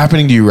 what's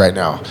happening to you right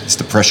now? It's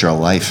the pressure of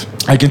life.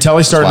 I can tell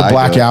he's starting That's to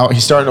why I black do it. out.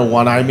 He's starting to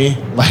one-eye me.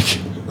 Like,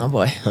 Oh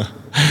boy.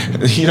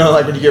 you know,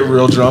 like when you get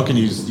real drunk and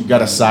you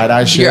got a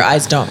side-eye shit. Your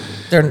eyes don't.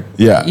 They're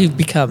Yeah. You've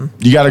become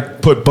You got to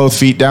put both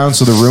feet down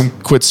so the room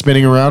quits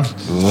spinning around.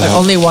 like,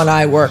 only one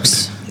eye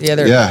works. The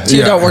other Yeah. two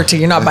Yeah. don't work too.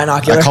 You're not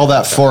binocular. I called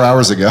that 4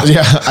 hours ago.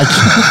 Yeah,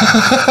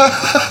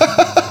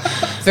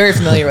 Very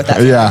familiar with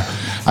that. yeah.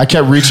 I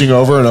kept reaching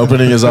over and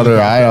opening his other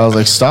eye. I was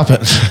like, stop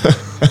it.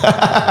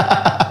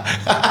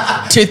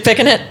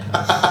 Toothpicking it.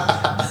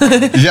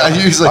 Yeah,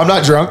 he's like, I'm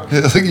not drunk.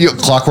 I think you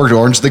Clockwork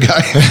Orange the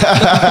guy.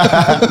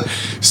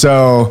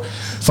 So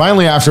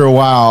finally, after a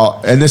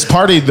while, and this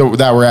party that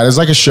we're at is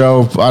like a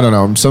show, I don't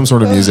know, some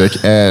sort of music,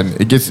 and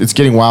it's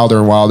getting wilder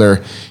and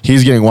wilder.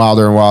 He's getting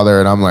wilder and wilder,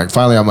 and I'm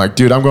like,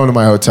 dude, I'm going to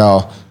my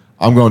hotel.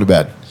 I'm going to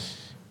bed.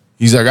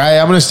 He's like,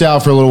 I'm going to stay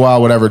out for a little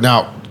while, whatever.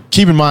 Now,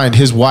 keep in mind,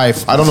 his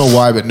wife, I don't know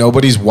why, but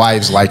nobody's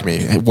wives like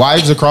me.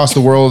 Wives across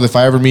the world, if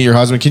I ever meet your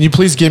husband, can you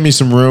please give me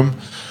some room?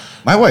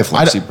 My wife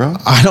likes you, bro.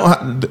 I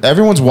don't.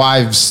 Everyone's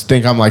wives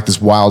think I'm like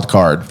this wild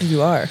card.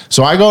 You are.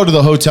 So I go to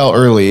the hotel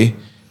early,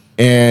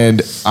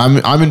 and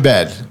I'm in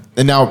bed.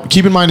 And now,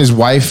 keep in mind, his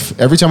wife.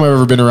 Every time I've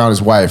ever been around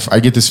his wife, I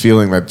get this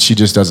feeling that she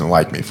just doesn't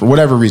like me for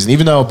whatever reason.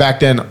 Even though back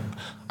then,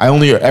 I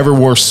only ever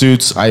wore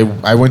suits. I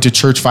went to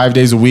church 5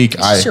 days a week.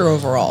 What's your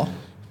overall?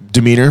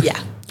 Demeanor. Yeah.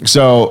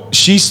 So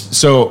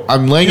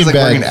I'm laying He's in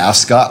like wearing an bed.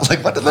 ascot.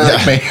 Like, what did they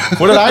like me?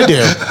 What did I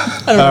do?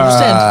 I don't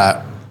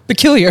understand.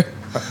 Peculiar.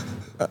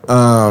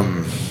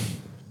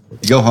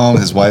 You go home,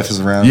 his wife is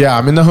around. Yeah,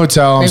 I'm in the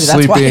hotel. I'm Maybe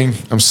that's why. sleeping.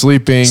 I'm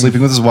sleeping.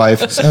 Sleeping with his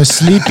wife. I was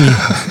sleepy.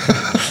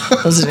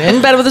 Was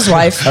in bed with his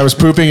wife. I was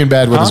pooping in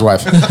bed with his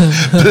wife. They're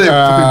pooping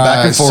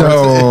back and forth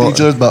so- in each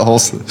other's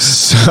buttholes.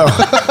 So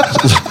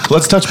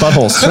let's touch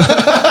buttholes.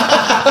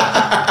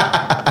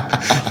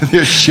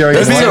 You're sharing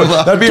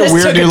That'd be a Just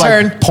weird took new a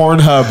turn. like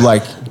Pornhub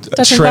like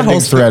Touching trending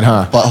buttholes. thread,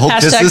 huh? butthole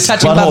Hashtag kisses.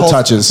 touching Butthole buttholes.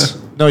 touches.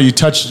 No, you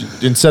touch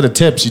instead of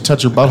tips, you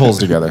touch your buttholes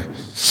together.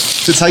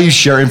 That's how you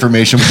share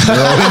information with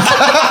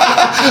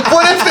Neuralink.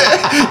 What if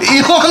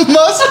Elon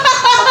Musk?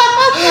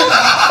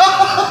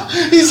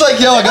 He's like,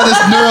 yo, I got this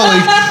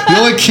Neuralink. The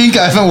only kink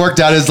I haven't worked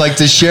out is like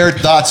to share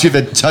thoughts. You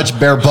have to touch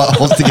bare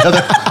buttholes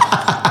together.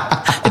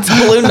 It's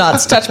balloon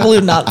knots. Touch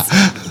balloon knots.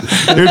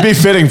 It would be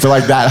fitting for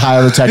like that high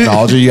of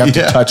technology. You have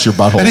Yeah. to touch your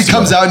buttholes. And he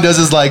comes together. out and does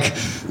his like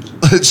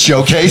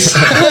showcase. He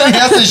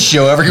has to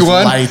show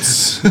everyone.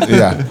 Lights.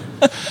 Yeah.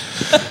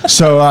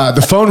 So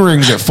the phone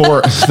rings at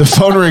 4. The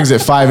phone rings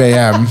at 5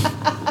 a.m.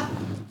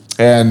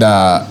 And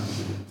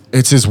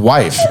it's his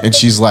wife, and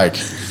she's like,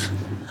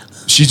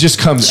 she just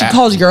comes. She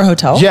called your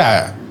hotel?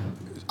 Yeah.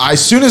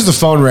 As soon as the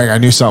phone rang, I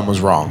knew something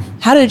was wrong.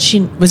 How did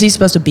she, was he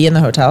supposed to be in the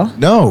hotel?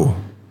 No.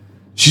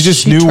 She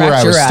just She knew where tracked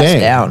I your was ass staying.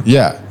 down.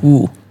 Yeah.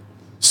 Ooh.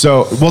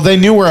 So, well, they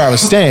knew where I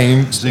was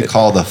staying. They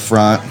call the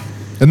front.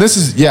 And this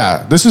is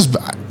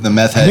The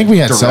meth head I think we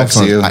had cell directs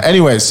phones. you.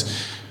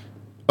 Anyways,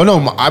 Oh no,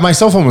 my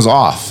cell phone was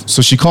off.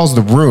 So she calls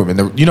the room,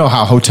 and you know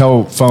how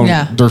hotel phone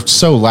they're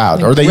so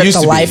loud, or they rip used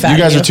the to be. life You out of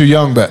guys you. are too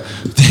young, but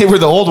they were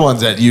the old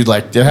ones that you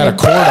like. It had a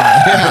cord on.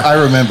 it.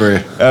 I remember.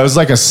 It was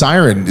like a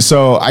siren.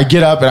 So I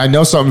get up and I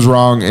know something's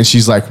wrong, and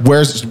she's like,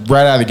 "Where's?"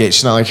 Right out of the gate,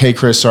 she's not like, "Hey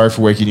Chris, sorry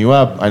for waking you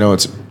up. I know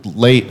it's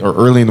late or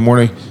early in the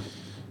morning."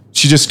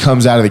 She just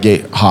comes out of the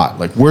gate hot,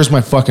 like, "Where's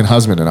my fucking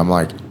husband?" And I'm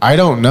like, "I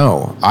don't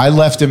know. I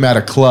left him at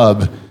a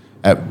club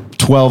at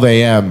 12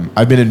 a.m.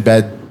 I've been in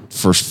bed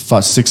for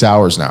 6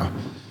 hours now."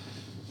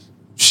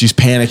 She's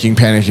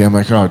panicking. I'm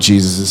like, "Oh,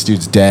 Jesus, this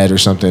dude's dead or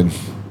something."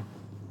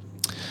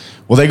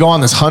 Well, they go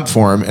on this hunt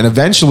for him, and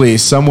eventually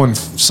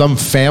some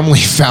family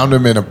found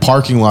him in a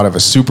parking lot of a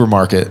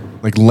supermarket,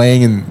 like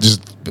laying and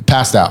just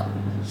passed out.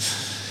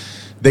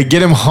 They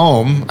get him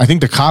home. I think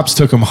the cops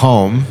took him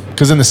home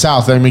because in the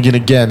South, I mean,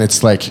 again,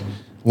 it's like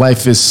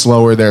life is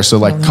slower there. So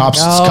like cops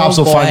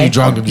will find you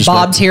drunk and just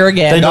Bob's here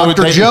again. They know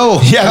Dr. Joe.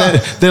 Yeah,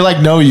 they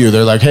like know you.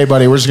 They're like, "Hey,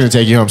 buddy, we're just gonna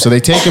take you home." So they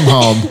take him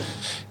home.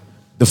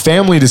 The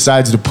family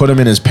decides to put him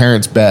in his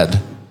parents' bed,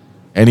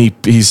 and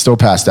he's still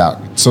passed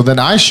out. So then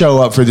I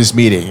show up for this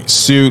meeting,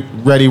 suit,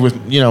 ready with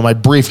my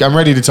brief. I'm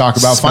ready to talk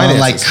about Smelling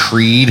finances. like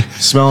Creed.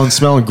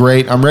 Smelling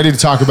great. I'm ready to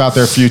talk about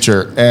their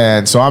future,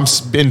 and so I'm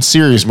in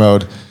serious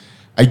mode.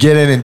 I get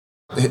in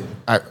and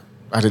I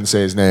didn't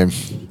say his name.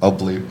 I'll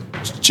bleep.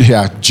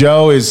 Yeah,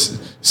 Joe is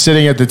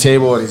sitting at the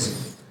table and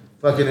he's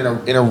fucking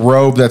in a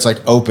robe that's like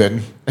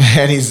open,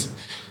 and he's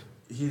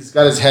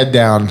got his head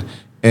down,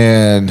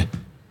 and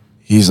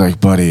he's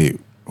like, "Buddy,"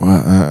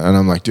 what? And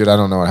I'm like, "Dude, I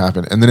don't know what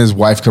happened." And then his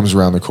wife comes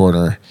around the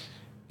corner,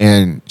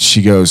 and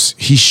she goes,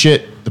 "He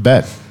shit the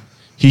bed.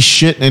 He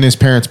shit in his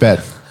parents'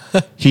 bed.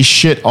 He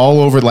shit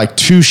all over, like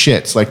 2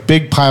 shits, like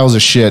big piles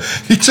of shit."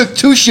 He took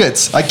 2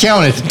 shits. I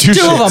counted. Two Two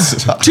shits.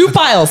 of them. 2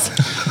 piles.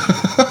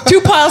 2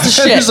 piles of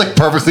They're shit. just like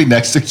perfectly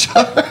next to each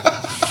other.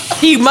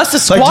 He must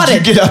have Like, did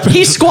you squatted. get up and-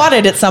 He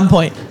squatted at some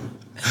point.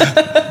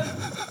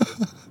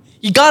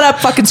 He got up,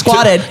 fucking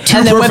squatted, Two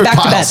and then went perfect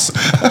back piles. to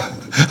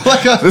bed.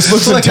 Like This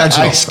looks like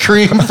intentional. Ice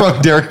cream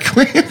from Dairy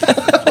Queen.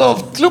 Little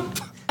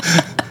bloop.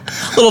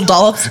 Little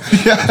dollops.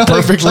 Yeah,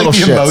 Perfect like little the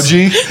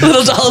shits. emoji.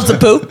 Little dollops of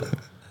poop.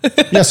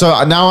 Yeah,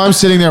 so now I'm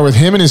sitting there with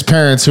him and his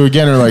parents, who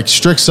again are like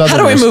strict Southerners.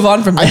 How do we move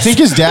on from I this? think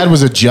his dad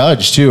was a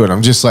judge too, and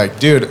I'm just like,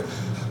 dude.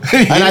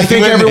 And I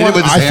think everyone,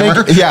 with his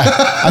hammer.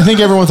 I think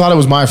everyone thought it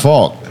was my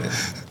fault.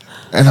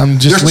 And I'm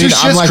just There's 2 leaning.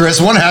 I'm shits, like, Chris.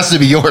 One has to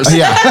be yours.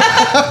 yeah.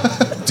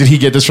 Did he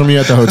get this from you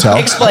at the hotel?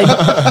 Explain.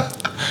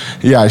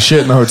 Yeah, I shit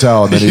in the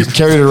hotel, and then he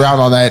carried it around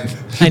all night.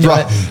 I knew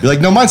it. You're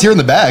like, no, mine's here in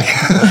the bag.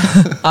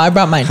 I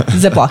brought mine.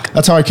 Ziploc.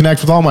 That's how I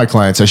connect with all my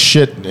clients. I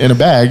shit in a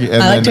bag, and I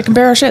then like to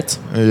compare our shits.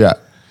 yeah.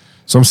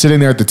 So I'm sitting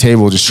there at the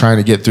table just trying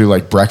to get through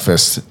like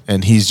breakfast,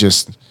 and he's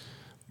just,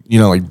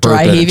 like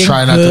Dry burping, and heaving.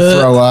 trying not to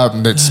throw up,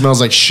 and it smells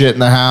like shit in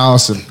the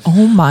house. And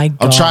Oh my god.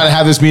 I'm trying to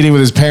have this meeting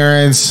with his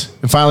parents,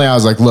 and finally I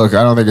was like, "Look,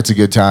 I don't think it's a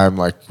good time.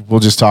 Like,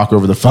 we'll just talk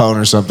over the phone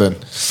or something."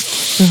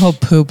 The whole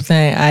poop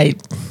thing.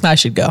 I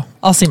should go.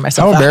 I'll see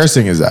myself How out.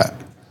 embarrassing is that?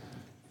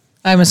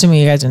 I'm assuming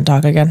you guys didn't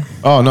talk again.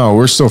 Oh no,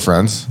 we're still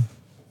friends.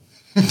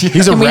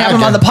 He's a Can we have rad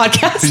him on guy. the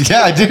podcast?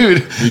 Yeah,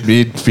 dude.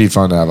 It'd be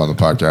fun to have on the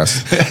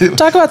podcast.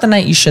 Talk about the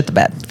night you shit the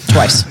bed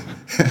twice.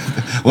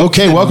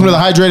 Okay, welcome to the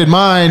Hydrated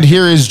Mind.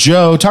 Here is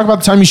Joe. Talk about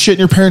the time you shit in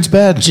your parents'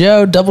 bed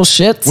Joe double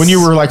shits. when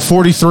you were like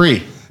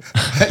 43.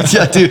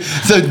 Yeah, dude.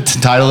 The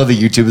title of the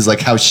YouTube is like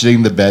how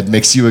shitting the bed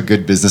makes you a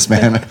good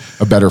businessman.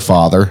 A better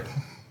father.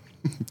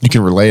 You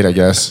can relate, I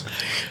guess.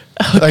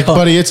 Like,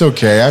 buddy, it's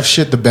okay. I've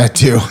shit the bed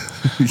too.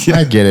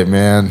 I get it,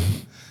 man.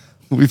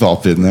 We've all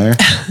been there.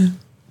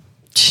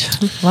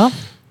 Well,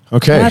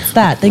 Okay. that's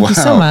that. Thank you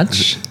so Wow.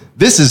 much.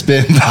 This has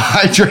been the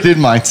Hydrated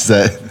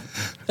Mindset.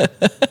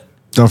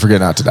 Don't forget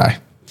not to die.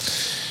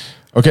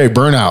 Okay,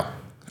 burnout.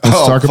 Let's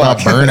Oh, talk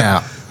about fuck.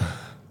 burnout.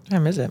 What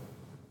time is it?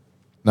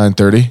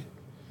 9:30.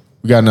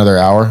 We got another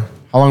hour.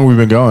 How long have we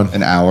been going?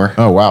 An hour.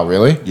 Oh, wow,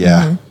 really?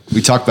 Yeah. Mm-hmm.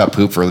 We talked about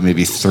poop for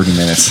maybe 30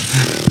 minutes.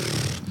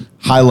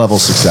 High level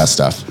success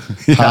stuff.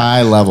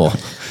 High level.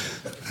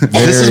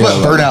 This is Very what high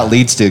level. burnout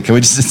leads to. Can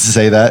we just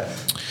say that?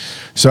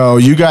 So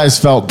you guys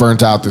felt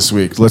burnt out this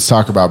week. Let's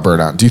talk about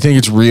burnout. Do you think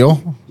it's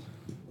real?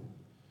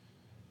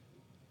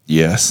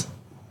 Yes.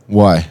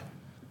 Why?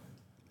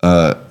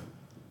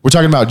 We're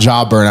talking about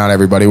job burnout,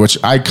 everybody, which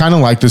I kind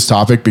of like this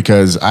topic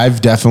because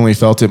I've definitely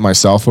felt it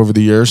myself over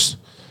the years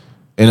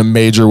in a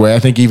major way. I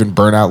think even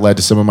burnout led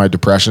to some of my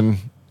depression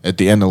at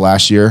the end of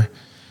last year.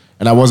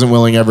 And I wasn't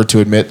willing ever to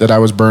admit that I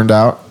was burned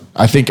out.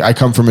 I think I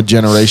come from a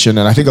generation,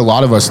 and I think a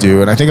lot of us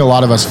do, and I think a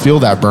lot of us feel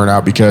that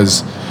burnout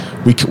because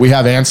we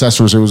have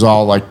ancestors who was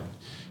all like,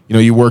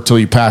 you work till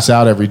you pass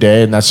out every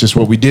day, and that's just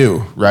what we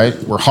do, right?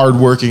 We're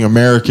hardworking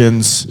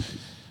Americans,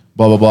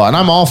 blah blah blah. And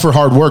I'm all for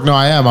hard work. No,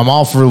 I am. I'm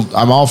all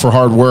for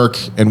hard work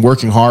and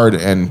working hard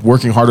and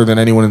working harder than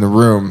anyone in the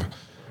room.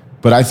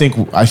 But I think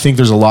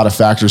there's a lot of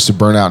factors to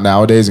burnout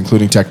nowadays,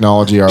 including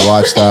technology, our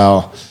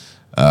lifestyle.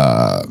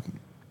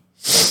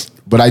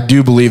 But I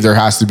do believe there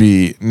has to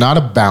be not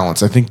a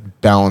balance. I think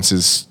balance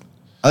is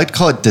I like to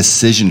call it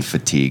decision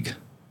fatigue.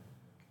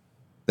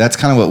 That's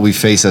kind of what we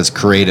face as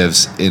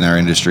creatives in our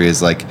industry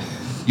is like,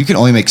 you can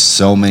only make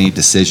so many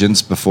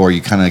decisions before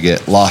you kind of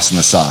get lost in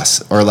the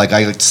sauce. Or like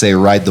I like to say,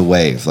 ride the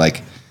wave.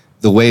 Like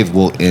the wave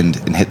will end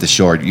and hit the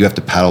shore. You have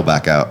to paddle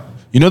back out.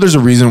 You know, there's a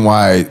reason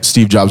why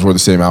Steve Jobs wore the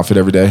same outfit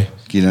every day.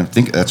 You know,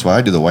 think that's why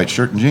I do the white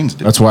shirt and jeans.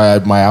 Dude. That's why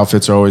my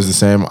outfits are always the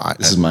same.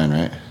 This is mine,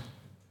 right?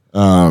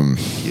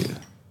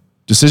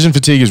 Decision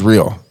fatigue is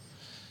real.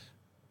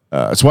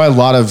 That's why a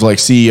lot of like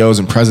CEOs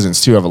and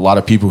presidents too have a lot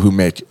of people who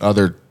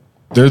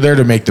they're there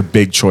to make the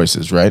big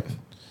choices, right?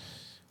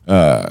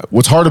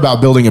 What's hard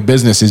about building a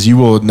business is you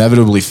will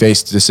inevitably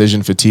face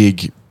decision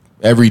fatigue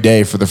every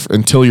day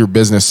until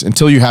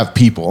you have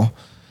people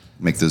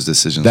make those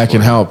decisions that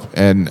can help.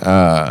 And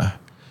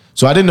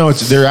so I didn't know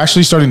they're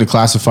actually starting to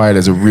classify it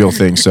as a real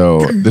thing.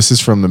 So this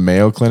is from the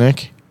Mayo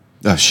Clinic.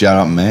 Oh, shout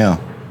out Mayo.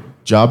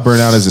 Job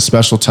burnout is a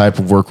special type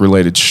of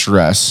work-related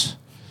stress,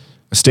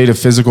 a state of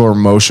physical or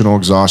emotional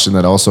exhaustion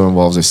that also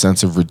involves a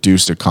sense of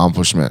reduced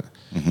accomplishment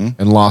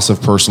and loss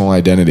of personal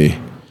identity.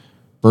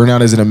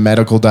 Burnout isn't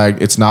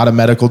it's not a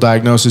medical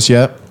diagnosis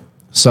yet.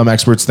 Some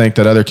experts think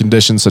that other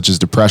conditions such as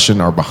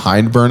depression are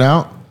behind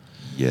burnout.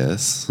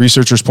 Yes.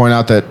 Researchers point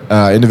out that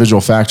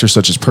individual factors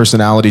such as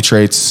personality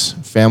traits,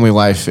 family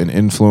life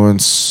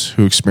influence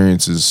who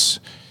experience job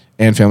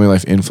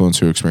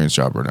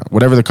burnout.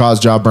 Whatever the cause,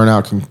 job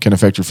burnout can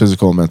affect your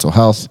physical and mental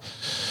health.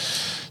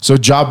 So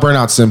job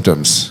burnout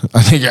symptoms.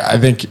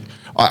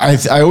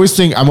 I always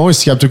think I'm always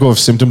skeptical of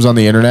symptoms on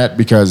the internet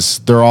because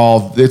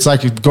it's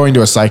like going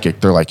to a psychic.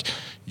 They're like,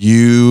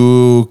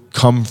 you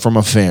come from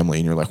a family,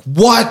 and you're like,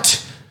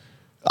 what?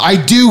 I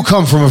do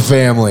come from a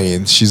family.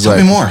 And she's Tell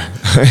like, me more.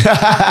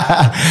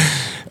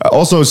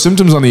 Also,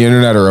 symptoms on the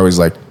internet are always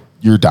like,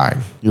 you're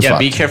dying. You're fucked.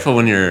 Be careful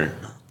when you're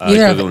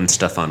Googling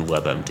stuff on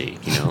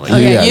WebMD. You know, like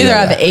you either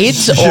have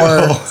AIDS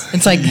or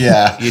it's like,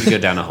 you'd go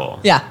down a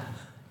hole. Yeah.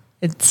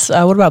 It's,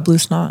 what about blue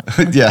snot?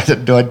 Yeah.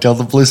 Do I tell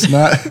the blue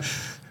snot?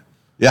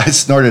 Yeah. I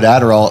snorted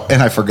Adderall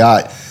and I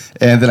forgot.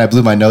 And then I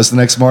blew my nose the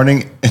next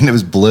morning and it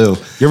was blue.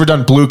 You ever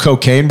done blue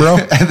cocaine, bro?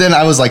 And then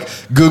I was like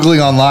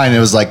Googling online and it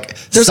was like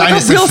there's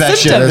sinus like a real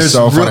infection. symptom. That's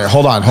so funny.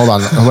 Hold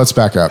on. Let's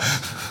back up.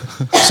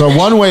 So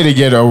one way to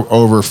get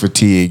over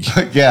fatigue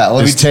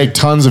is take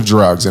tons of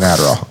drugs and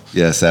Adderall.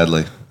 Yeah,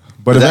 sadly.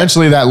 But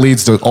eventually that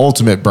leads to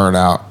ultimate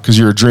burnout because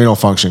your adrenal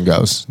function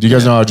goes. Do you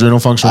guys know how adrenal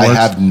function works? I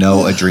have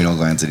no adrenal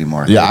glands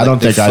anymore. Yeah, I don't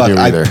think I do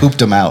either. I pooped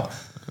them out.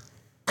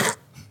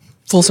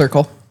 Full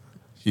circle.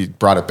 He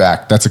brought it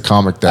back. That's a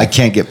comic thing. I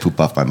can't get poop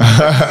off my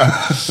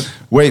mouth.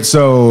 Wait,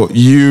 so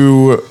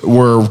you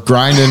were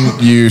grinding,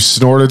 you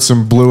snorted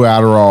some blue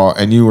Adderall,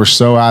 and you were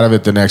so out of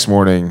it the next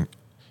morning,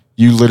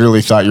 you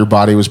literally thought your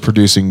body was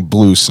producing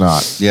blue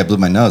snot. Yeah, I blew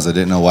my nose. I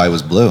didn't know why it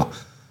was blue.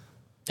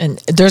 And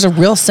there's a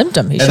real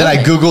symptom. And then I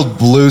Googled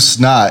blue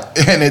snot,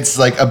 and it's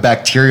like a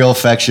bacterial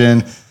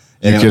infection.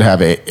 You could have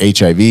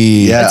HIV.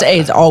 Yeah. It's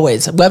AIDS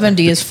always.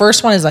 WebMD's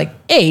first one is like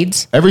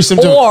AIDS. Every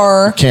symptom.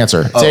 Or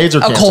cancer. It's AIDS or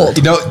a cancer. cold.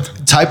 You know,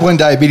 type 1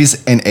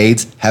 diabetes and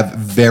AIDS have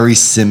very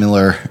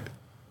similar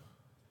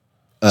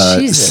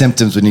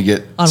symptoms when you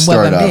get on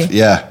started WebMD. off.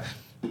 Yeah.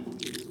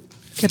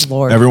 Good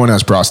Lord. Everyone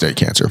has prostate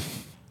cancer.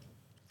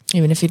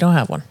 Even if you don't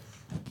have one.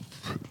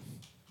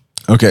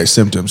 Okay,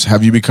 symptoms.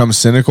 Have you become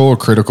cynical or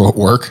critical at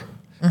work?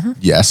 Mm-hmm.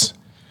 Yes.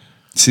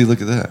 See, look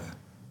at that.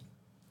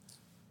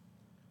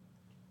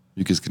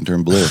 Mucus can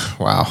turn blue.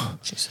 Wow.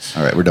 Jesus.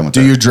 All right, we're done with that.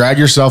 Do you drag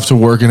yourself to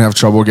work and have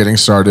trouble getting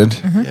started?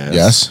 Mm-hmm.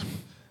 Yes.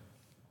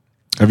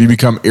 Have you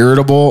become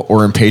irritable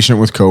or impatient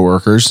with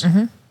coworkers,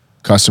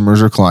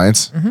 customers, or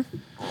clients?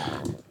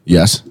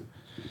 Yes.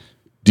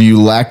 Do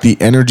you lack the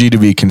energy to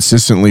be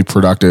consistently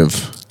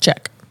productive?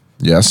 Check.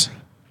 Yes.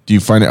 Do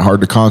you find it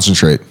hard to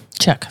concentrate?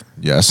 Check.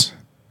 Yes.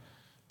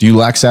 Do you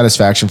lack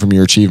satisfaction from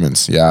your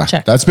achievements? Yeah.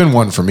 Check. That's been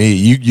one for me.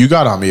 You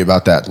got on me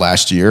about that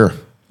last year.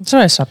 That's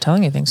why I stopped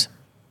telling you things.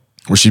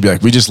 Where she'd be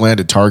like, we just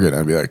landed Target.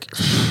 I'd be like,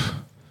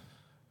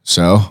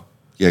 so?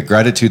 Yeah,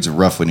 gratitude's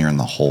rough when you're in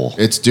the hole.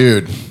 It's,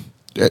 dude.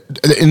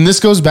 And this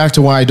goes back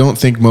to why I don't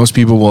think most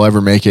people will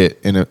ever make it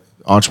in a,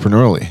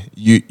 entrepreneurially.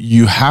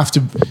 You have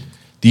to,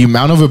 the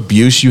amount of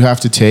abuse you have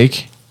to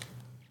take.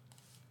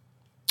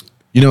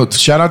 You know,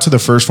 shout out to the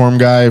First Form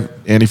guy,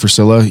 Andy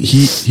Frisilla.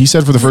 He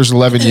said for the first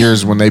 11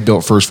 years when they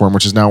built First Form,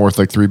 which is now worth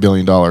like $3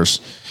 billion,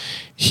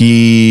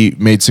 he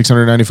made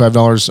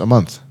 $695 a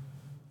month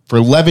for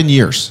 11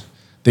 years.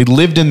 They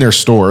lived in their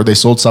store. They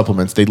sold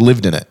supplements. They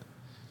lived in it.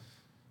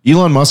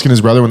 Elon Musk and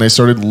his brother, when they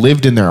started,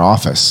 lived in their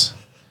office.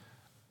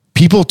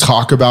 People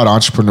talk about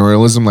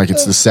entrepreneurialism like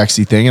it's the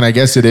sexy thing, and I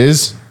guess it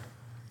is,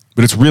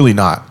 but it's really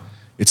not.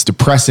 It's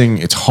depressing.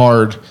 It's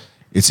hard.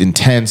 It's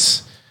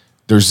intense.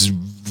 There's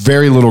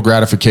very little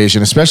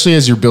gratification, especially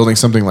as you're building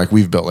something like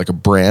we've built, like a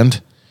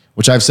brand,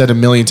 which I've said a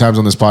million times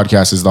on this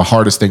podcast is the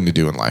hardest thing to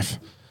do in life.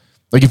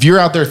 Like if you're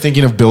out there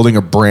thinking of building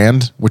a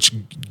brand, which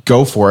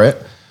go for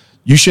it,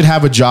 you should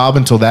have a job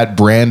until that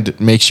brand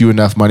makes you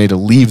enough money to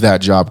leave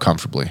that job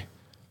comfortably.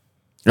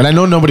 And I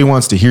know nobody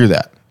wants to hear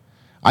that.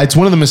 It's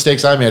one of the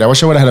mistakes I made. I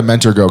wish I would have had a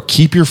mentor go,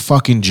 keep your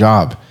fucking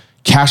job.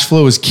 Cash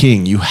flow is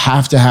king. You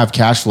have to have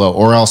cash flow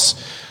or else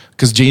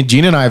because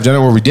Gina and I have done it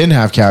where we didn't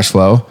have cash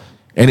flow,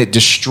 and it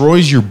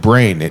destroys your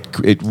brain.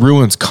 It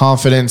ruins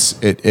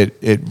confidence. It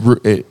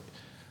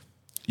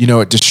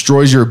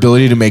destroys your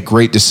ability to make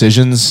great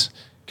decisions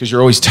because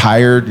you're always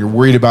tired. You're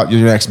worried about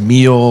your next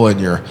meal, and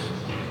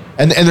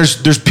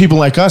there's people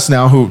like us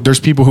now there's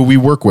people who we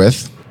work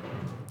with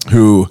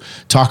who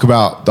talk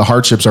about the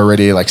hardships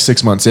already like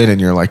 6 months in,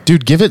 and you're like,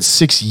 dude, give it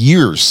 6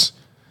 years.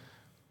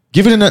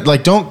 Give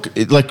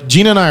it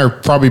Gina and I are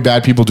probably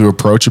bad people to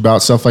approach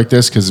about stuff like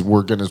this because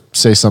we're going to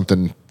say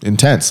something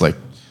intense. Like,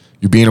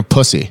 you're being a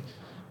pussy.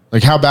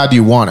 Like, how bad do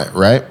you want it,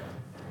 right?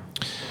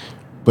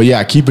 But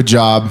yeah, keep a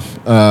job.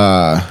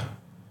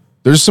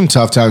 There's some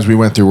tough times we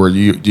went through where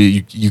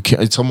you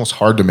can't, it's almost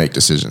hard to make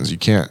decisions. You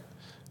can't,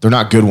 they're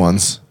not good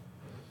ones.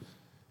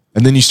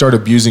 And then you start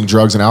abusing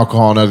drugs and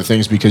alcohol and other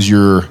things because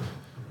you're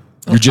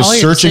just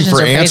searching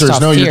for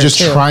answers. No, you're just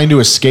trying to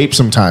escape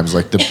sometimes.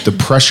 Like the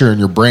pressure in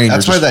your brain.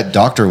 That's why that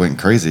doctor went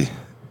crazy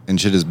and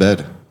shit his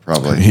bed,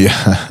 probably.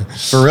 Yeah.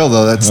 For real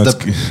though,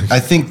 I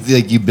think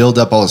like you build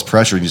up all this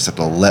pressure and you just have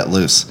to let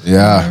loose.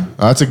 Yeah.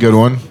 That's a good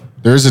one.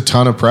 There's a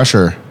ton of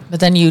pressure. But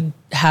then you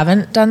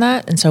haven't done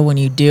that. And so when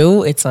you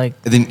do, it's like,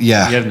 and then, you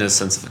have no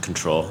sense of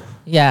control.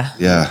 Yeah.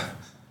 Yeah.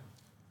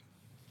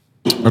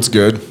 That's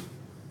good.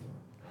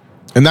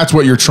 And that's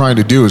what you're trying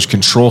to do is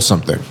control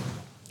something.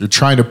 You're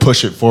trying to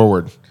push it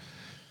forward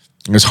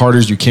as hard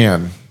as you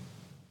can.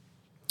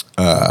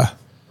 Yeah,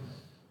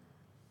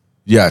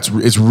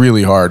 it's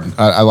really hard.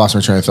 I lost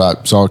my train of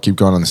thought, so I'll keep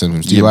going on the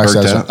symptoms. Do you like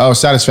satisfaction? Oh,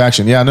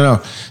 satisfaction. Yeah,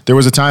 no. There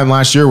was a time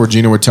last year where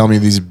Gina would tell me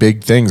these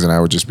big things, and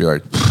I would just be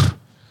like,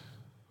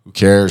 who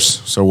cares?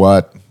 So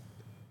what?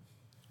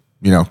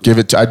 Give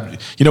it to,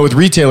 with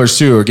retailers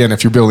too. Again,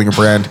 if you're building a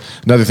brand,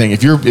 another thing,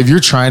 if you're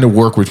trying to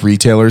work with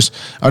retailers,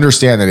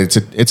 understand that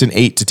it's an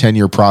 8 to 10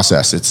 year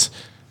process. It's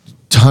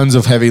tons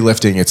of heavy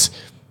lifting. It's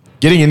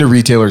getting into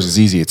retailers is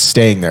easy. It's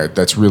staying there.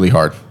 That's really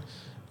hard.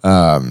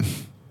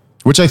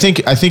 Which I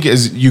think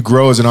as you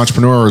grow as an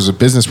entrepreneur or as a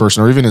business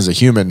person, or even as a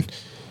human,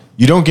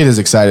 you don't get as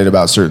excited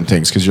about certain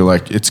things because you're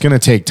like, it's going to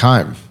take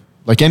time.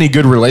 Like any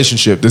good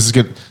relationship,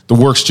 the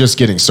work's just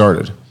getting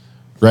started,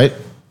 right?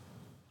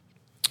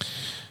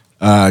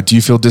 Do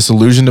you feel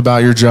disillusioned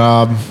about your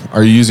job?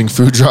 Are you using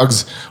food,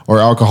 drugs, or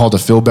alcohol to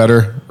feel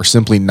better or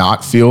simply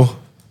not feel?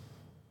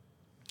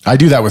 I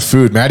do that with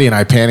food. Maddie and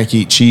I panic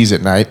eat cheese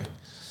at night.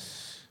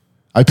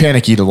 I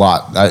panic eat a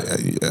lot.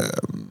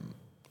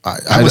 I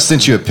almost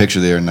sent you a picture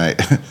the other night.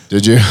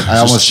 Did you? I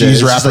almost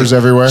cheese wrappers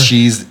everywhere.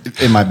 Cheese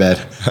in my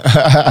bed.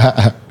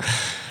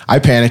 I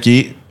panic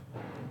eat,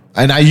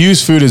 and I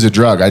use food as a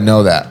drug. I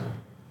know that.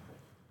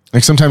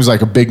 Like sometimes,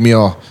 like a big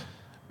meal,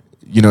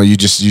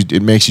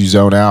 it makes you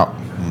zone out.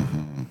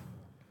 Mm-hmm.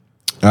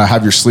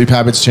 Have your sleep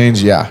habits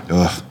changed? Yeah.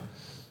 Ugh.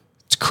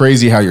 It's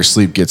crazy how your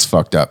sleep gets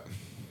fucked up.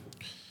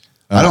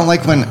 I don't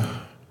like when,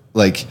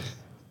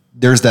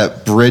 there's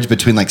that bridge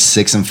between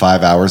 6 and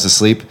 5 hours of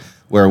sleep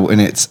where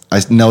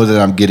I know that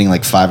I'm getting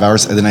 5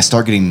 hours and then I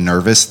start getting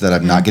nervous that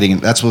I'm not getting.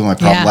 That's what my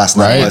problem last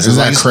night was. Isn't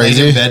that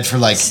crazy? I was in bed for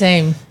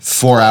same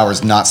 4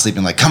 hours not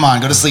sleeping. Come on,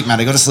 go to sleep,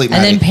 Maddie. Go to sleep,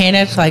 Maddie. And then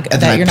panic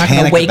that you're not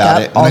going to wake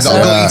up. And also,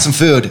 I go eat some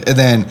food, and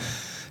then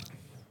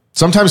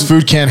sometimes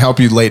food can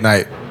help you late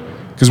night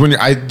because when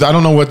I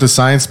don't know what the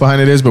science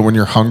behind it is, but when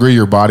you're hungry,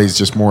 your body's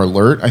just more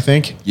alert. I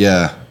think.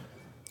 Yeah.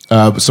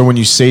 So when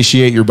you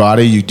satiate your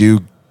body,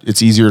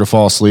 it's easier to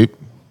fall asleep.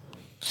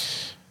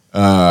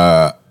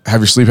 Have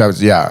your sleep habits.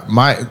 Yeah.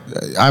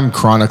 I'm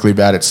chronically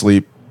bad at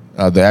sleep.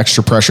 The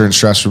extra pressure and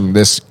stress from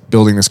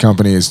building this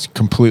company is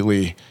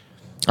completely,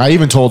 I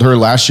even told her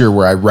last year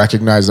where I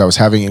recognized I was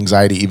having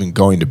anxiety even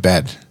going to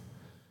bed.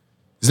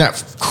 Isn't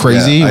that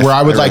crazy? Yeah, where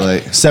I would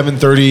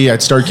 7:30,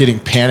 I'd start getting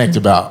panicked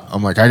about,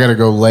 I'm like, I got to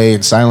go lay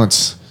in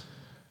silence.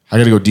 I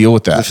got to go deal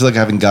with that. I feel like I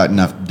haven't got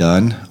enough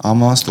done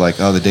almost.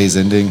 The day's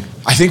ending.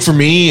 I think for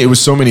me, it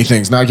was so many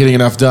things. Not getting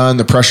enough done,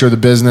 the pressure of the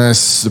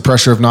business, the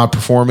pressure of not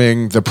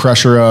performing, the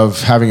pressure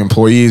of having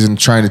employees and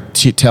trying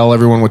to tell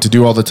everyone what to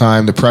do all the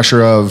time, the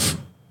pressure of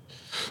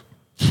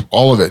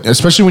all of it.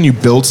 Especially when you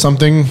build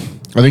something.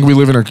 I think we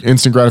live in an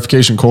instant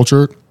gratification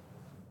culture.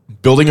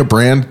 Building a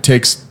brand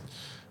takes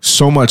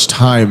so much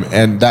time,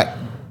 and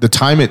the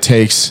time it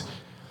takes,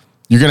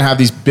 you're going to have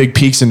these big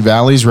peaks and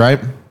valleys, right?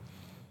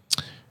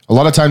 A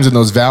lot of times in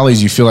those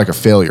valleys, you feel like a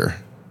failure.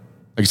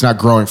 Like it's not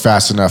growing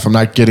fast enough. I'm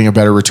not getting a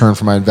better return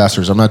from my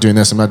investors. I'm not doing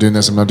this. I'm not doing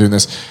this. I'm not doing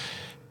this.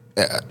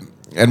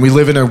 And we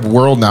live in a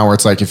world now where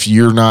it's like, if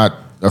you're not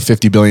a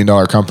 $50 billion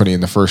company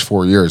in the first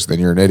 4 years, then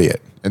you're an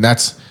idiot. And I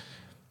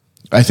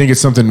think it's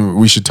something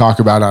we should talk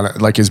about on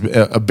is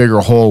a bigger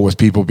whole with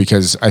people,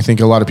 because I think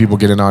a lot of people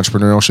get into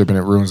entrepreneurship and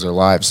it ruins their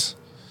lives.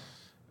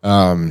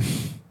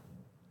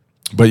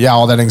 But yeah,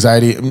 all that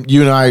anxiety.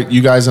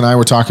 You guys and I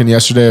were talking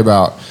yesterday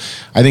about,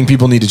 I think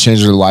people need to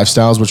change their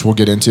lifestyles, which we'll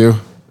get into.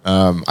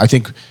 I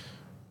think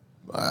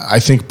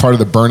part of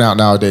the burnout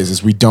nowadays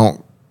is we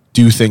don't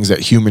do things that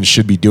humans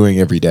should be doing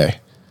every day.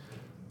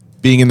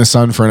 Being in the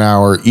sun for an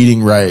hour,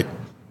 eating right,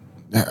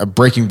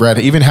 breaking bread,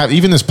 even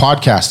this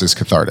podcast is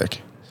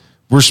cathartic.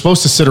 we're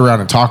supposed to sit around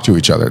and talk to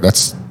each other.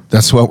 That's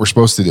what we're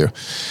supposed to do.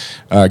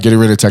 Getting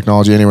rid of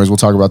technology. Anyways, we'll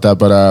talk about that.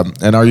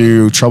 But and are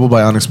you troubled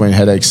by unexplained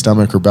headaches,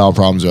 stomach or bowel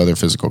problems, or other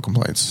physical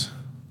complaints?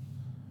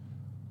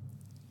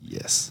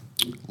 Yes.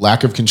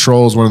 Lack of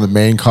control is one of the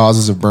main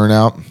causes of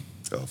burnout.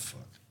 Oh,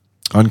 fuck.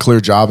 Unclear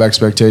job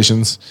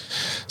expectations.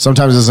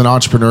 Sometimes as an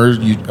entrepreneur,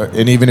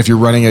 and even if you're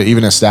running an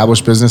even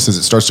established business, as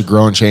it starts to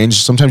grow and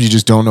change, sometimes you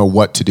just don't know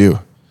what to do.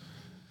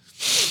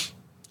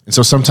 And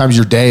so sometimes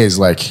your day is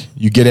like,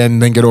 you get in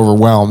and then get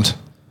overwhelmed.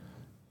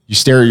 You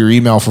stare at your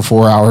email for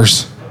 4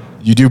 hours.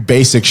 You do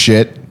basic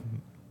shit.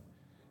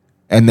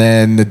 And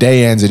then the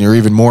day ends and you're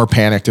even more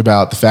panicked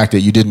about the fact that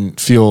you didn't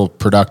feel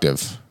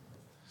productive.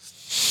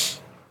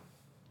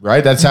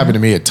 Right? That's happened to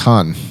me a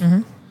ton.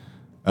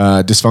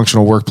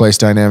 Dysfunctional workplace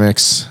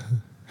dynamics,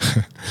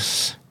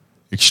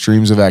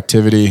 extremes of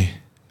activity.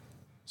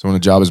 So when a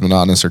job is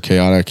monotonous or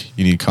chaotic,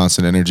 you need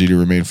constant energy to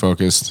remain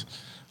focused.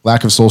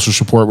 Lack of social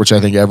support, which I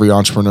think every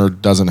entrepreneur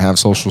doesn't have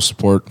social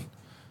support,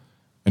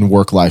 and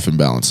work-life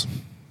imbalance.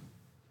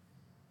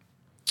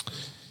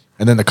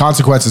 And then the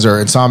consequences are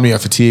insomnia,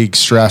 fatigue,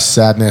 stress,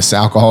 sadness,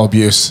 alcohol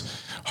abuse,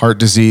 heart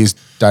disease,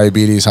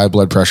 diabetes, high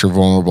blood pressure,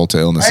 vulnerable to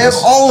illnesses. I have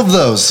all of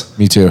those.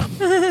 Me too.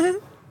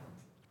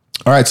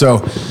 All right, so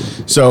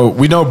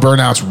we know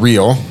burnout's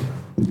real.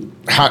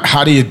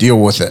 How do you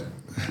deal with it?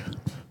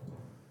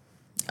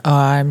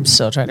 I'm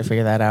still trying to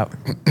figure that out.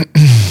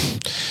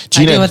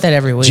 Gina, I deal with it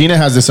every week. Gina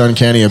has this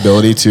uncanny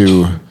ability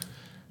to,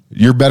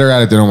 you're better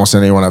at it than almost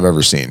anyone I've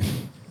ever seen.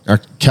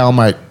 Cal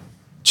might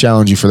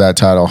challenge you for that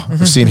title.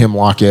 I've seen him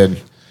lock in.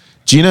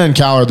 Gina and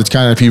Cal are the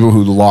kind of people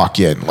who lock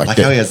in. Like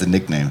how he has a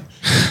nickname.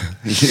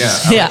 I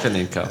like the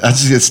name Cal. I'm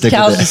just gonna stick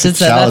Cal with it. just sits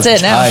there. That's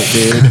it now. Tight,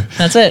 dude.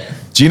 That's it.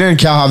 Gina and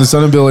Cal have this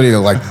inability to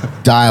like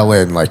dial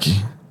in, like,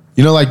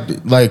 you know,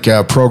 like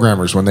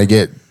programmers when they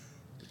get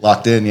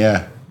Locked in,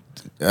 yeah.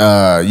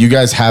 you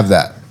guys have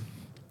that.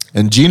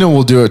 And Gina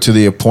will do it to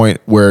the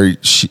point where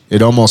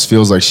it almost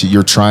feels like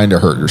you're trying to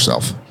hurt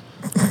yourself.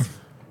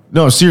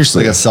 No,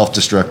 seriously. Like a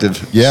self-destructive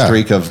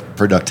streak of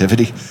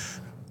productivity.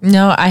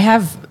 No,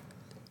 I've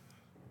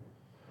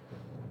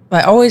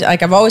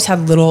always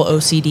had little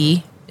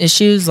OCD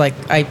issues. Like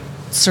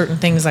certain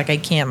things, like I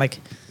can't, like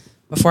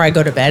before I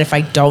go to bed, if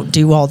I don't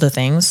do all the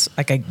things,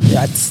 like I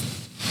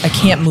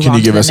can't move on. Can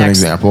you give us an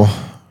example?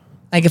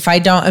 Like if I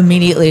don't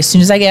immediately, as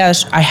soon as I get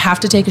out, I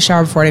have to take a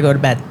shower before I go to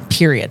bed,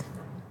 period.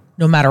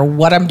 No matter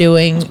what I'm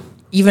doing,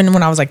 even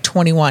when I was like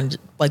 21,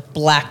 like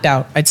blacked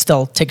out, I'd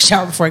still take a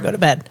shower before I go to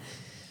bed.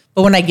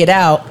 But when I get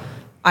out,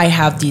 I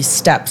have these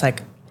steps.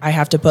 Like I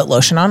have to put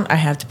lotion on. I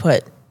have to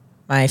put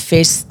my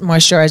face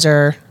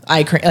moisturizer,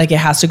 eye cream, like it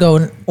has to go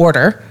in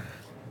order.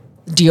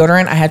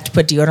 Deodorant, I have to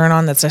put deodorant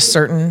on. That's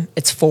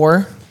it's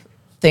 4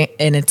 thing.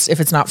 And if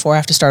it's not 4, I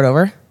have to start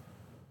over.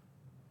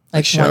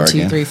 Like 1,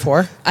 2, 3,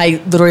 4.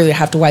 I literally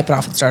have to wipe it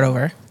off and start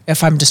over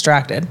if I'm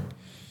distracted.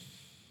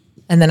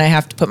 And then I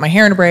have to put my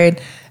hair in a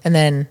braid, and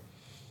then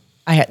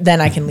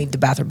I can leave the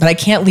bathroom. But I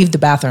can't leave the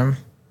bathroom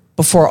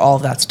before all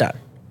of that's done.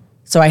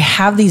 So I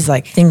have these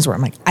like things where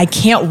I'm like, I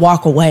can't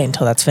walk away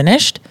until that's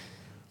finished.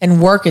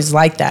 And work is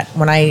like that.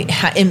 When I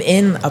am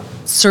in a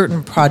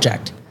certain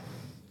project,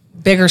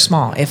 big or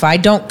small, if I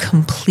don't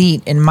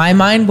complete in my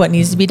mind what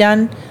needs to be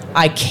done,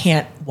 I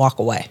can't walk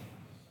away.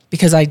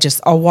 Because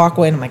I'll walk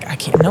away and I'm like, I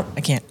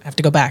can't. I have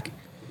to go back.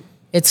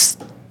 It's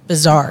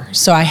bizarre.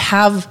 So I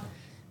have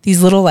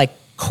these little like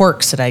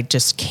quirks that I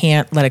just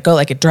can't let it go.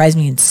 Like it drives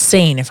me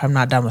insane if I'm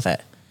not done with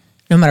it,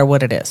 no matter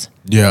what it is.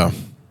 Yeah.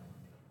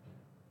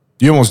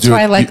 You almost do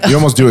it. You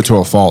almost do it to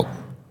a fault.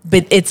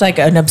 But it's like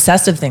an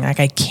obsessive thing. Like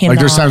I cannot. Like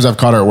there's times I've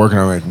caught her at work and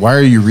I'm like, why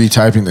are you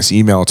retyping this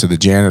email to the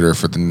janitor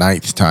for the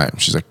 9th time?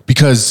 She's like,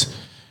 because,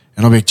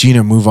 and I'll be like,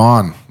 Gina, move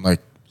on. Like,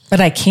 but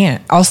I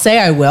can't. I'll say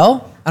I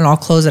will and I'll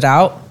close it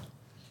out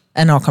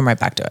and I'll come right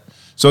back to it.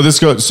 So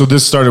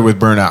this started with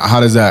burnout.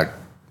 How does that,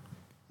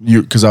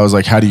 because I was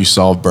like, how do you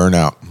solve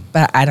burnout?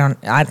 But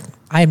I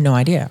have no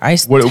idea.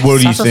 What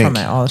do you think? From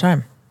it all the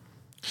time.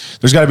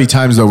 There's got to be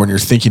times though when you're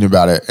thinking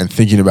about it and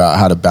thinking about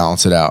how to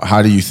balance it out.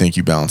 How do you think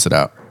you balance it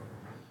out?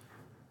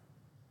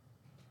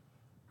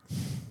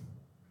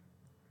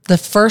 The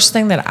first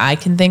thing that I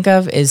can think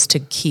of is to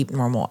keep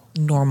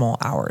normal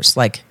hours,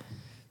 like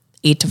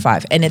 8 to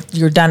 5, and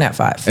you're done at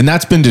 5. And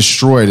that's been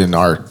destroyed in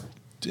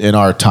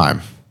our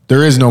time.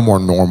 There is no more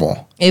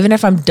normal. Even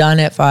if I'm done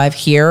at 5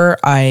 here,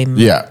 I'm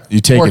you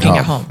take working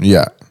it home. at home.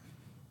 Yeah.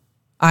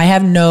 I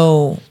have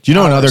no. Do you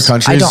know hours. in other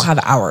countries I don't have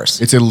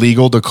hours. It's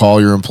illegal to call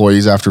your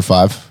employees after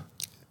 5?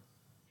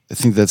 I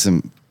think that's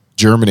in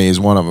Germany is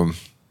one of them.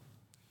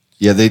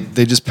 Yeah, they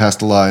just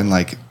passed a law in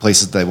like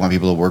places that want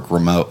people to work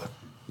remote.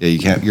 Yeah, you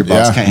can't. Your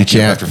boss can't hit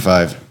you after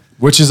 5.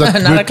 Which is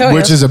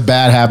a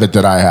bad habit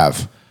that I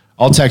have.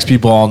 I'll text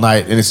people all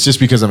night, and it's just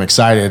because I'm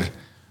excited.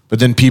 But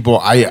then people,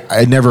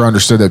 I never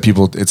understood that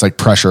people. It's like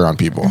pressure on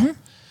people. Mm-hmm.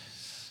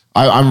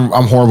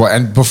 I'm horrible.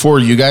 And before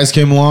you guys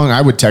came along,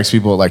 I would text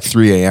people at like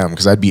 3 a.m.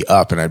 because I'd be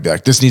up and I'd be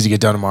like, "This needs to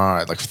get done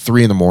tomorrow." At like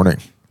 3 a.m.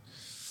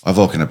 I've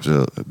woken up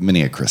to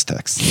many a Chris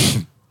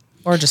text.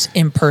 or just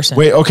in person.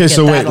 Wait, okay, Get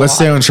so that a let's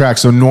stay lot. on track.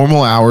 So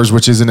normal hours,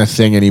 which isn't a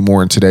thing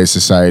anymore in today's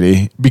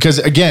society, because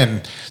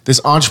again, this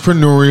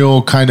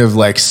entrepreneurial kind of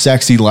like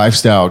sexy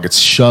lifestyle gets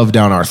shoved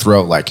down our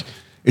throat. Like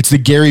it's the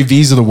Gary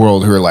V's of the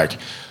world who are like,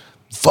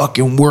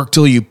 fucking work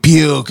till you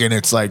puke. And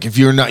it's like, if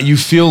you're not, you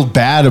feel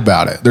bad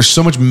about it. There's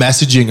so much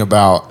messaging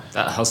about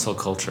That hustle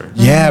culture.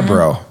 yeah,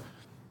 bro.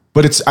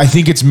 But I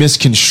think it's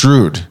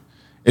misconstrued.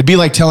 It'd be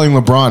like telling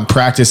LeBron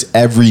practice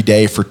every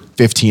day for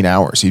 15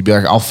 hours. He'd be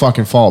like, I'll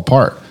fucking fall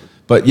apart.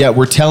 But yet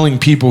we're telling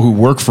people who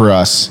work for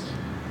us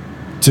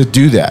to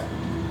do that.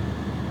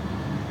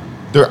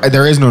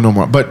 There is no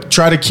normal, but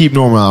try to keep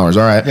normal hours.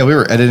 All right. Yeah, we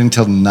were editing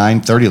till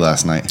 9:30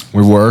 last night.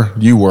 We were.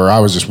 You were. I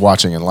was just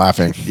watching and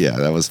laughing. Yeah,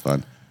 that was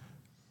fun.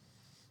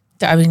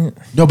 I mean,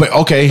 No, but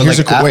okay. But Here's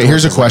like here's a afterwards, I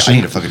was like, question. I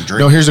need a fucking drink.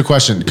 No, here's a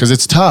question because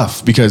it's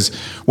tough. Because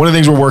one of the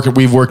things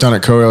we've worked on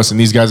at Kodos, and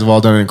these guys have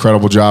all done an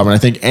incredible job. And I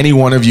think any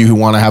one of you who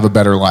want to have a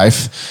better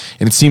life,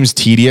 and it seems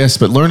tedious,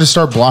 but learn to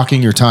start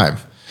blocking your time.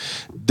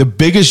 The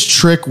biggest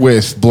trick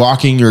with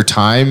blocking your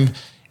time,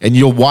 and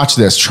you'll watch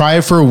this. Try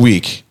it for a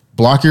week.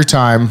 Block your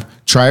time.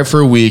 Try it for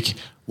a week.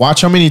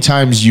 Watch how many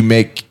times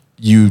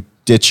you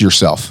ditch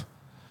yourself.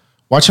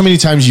 Watch how many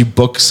times you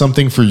book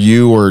something for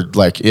you or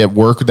like at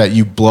work that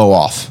you blow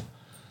off.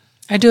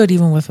 I do it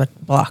even with a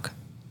block.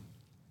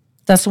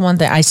 That's the one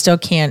that I still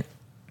can't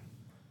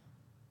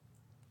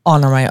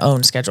honor my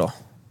own schedule.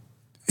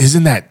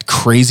 Isn't that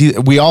crazy?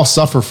 We all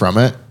suffer from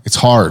it. It's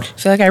hard. I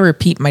feel like I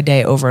repeat my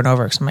day over and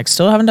over because I'm like,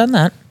 still haven't done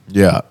that.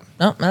 Yeah.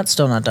 Nope, that's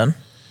still not done.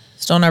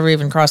 Still never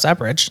even crossed that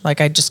bridge. Like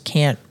I just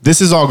can't.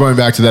 This is all going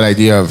back to that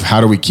idea of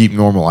how do we keep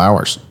normal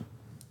hours?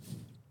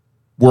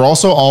 We're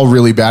also all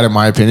really bad, in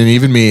my opinion,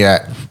 even me,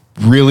 at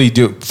really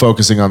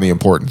focusing on the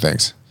important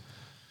things.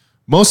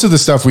 Most of the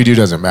stuff we do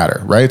doesn't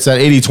matter, right? It's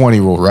that 80-20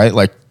 rule, right?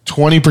 Like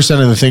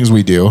 20% of the things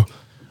we do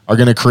are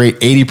going to create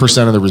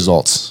 80% of the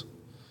results.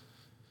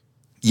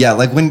 Yeah,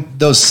 like when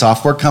those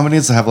software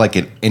companies have like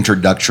an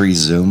introductory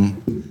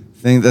Zoom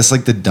thing, that's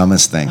like the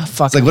dumbest thing. It's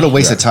like what a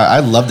waste of time. I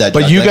love that.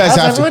 But job. you Like, guys how's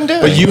have to, everyone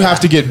doing? but you have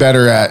to get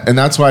better at, and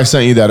that's why I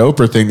sent you that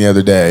Oprah thing the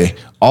other day.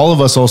 All of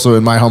us also,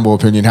 in my humble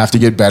opinion, have to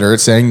get better at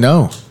saying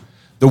no.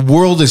 The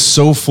world is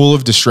so full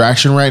of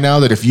distraction right now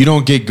that if you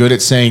don't get good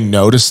at saying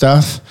no to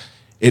stuff,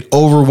 it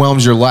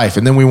overwhelms your life.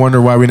 And then we wonder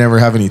why we never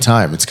have any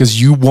time. It's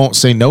because you won't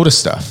say no to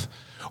stuff.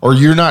 Or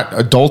you're not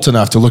adult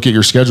enough to look at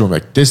your schedule and be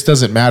like, this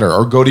doesn't matter.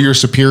 Or go to your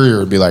superior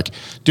and be like,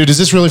 dude, does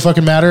this really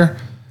fucking matter?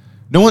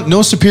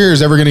 No superior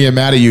is ever going to get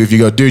mad at you if you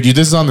go, dude,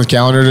 this is on the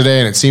calendar today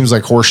and it seems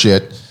like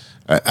horseshit.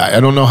 I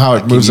don't know how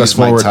it moves us use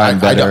my forward. time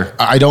better.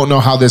 I don't know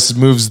how this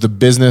moves the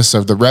business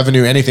of the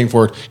revenue, anything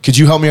forward. Could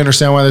you help me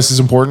understand why this is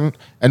important?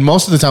 And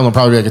most of the time they'll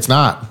probably be like, it's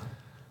not.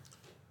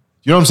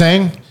 You know what I'm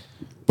saying?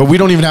 But we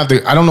don't even have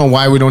I don't know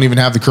why we don't even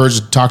have the courage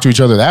to talk to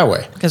each other that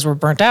way. Because we're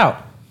burnt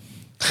out.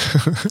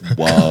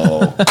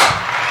 Whoa.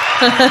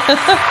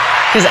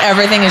 Because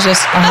everything is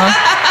just,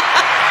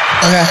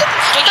 okay.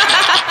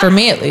 For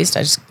me, at least,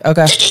 I just,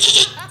 okay.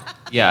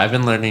 Yeah, I've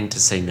been learning to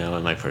say no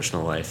in my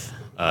personal life,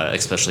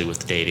 especially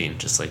with dating.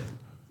 Just like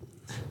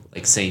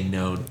saying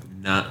no,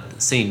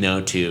 not saying no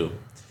to,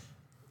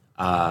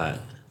 not.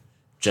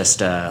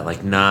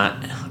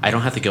 I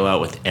don't have to go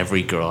out with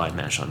every girl I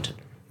match on Tinder.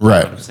 Right.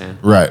 You know what I'm saying?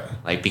 Right.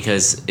 Like,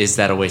 because is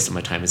that a waste of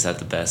my time? Is that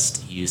the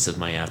best use of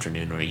my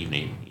afternoon or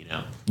evening? You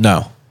know?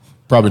 No,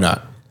 probably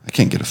not. I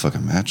can't get a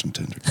fucking match on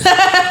Tinder.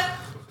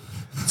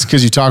 It's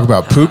because you talk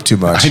about poop too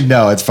much. I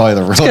know, it's probably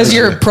the real Because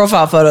your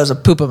profile photo is a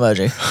poop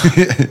emoji.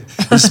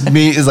 It's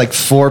me is like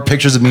 4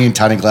 pictures of me in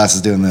tiny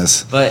glasses doing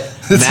this. But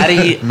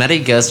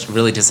Matty Gust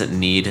really doesn't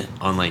need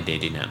online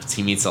dating apps.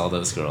 He meets all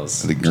those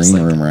girls. The just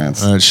green room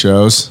rants. It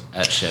shows.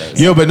 at shows.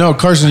 Yo, but no,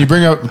 Carson, you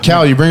bring up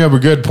a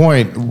good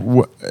point.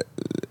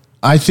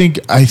 I think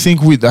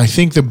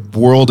the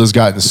world has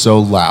gotten so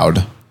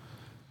loud.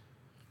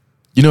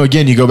 You know,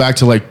 again, you go back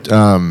to like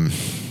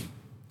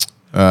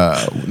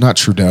not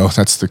Trudeau,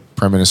 that's the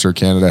Prime Minister of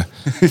Canada.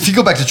 If you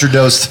go back to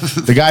Trudeau's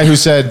The guy who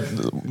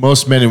said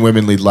most men and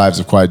women lead lives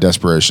of quiet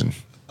desperation.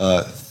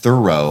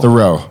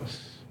 Thoreau.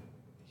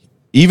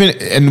 Even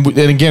and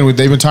again,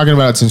 they've been talking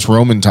about it since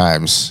Roman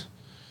times,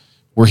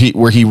 where he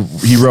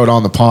wrote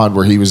On the Pond,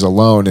 where he was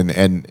alone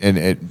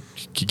and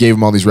he gave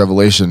him all these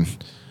revelation.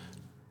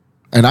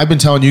 And I've been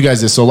telling you guys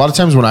this. So a lot of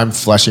times when I'm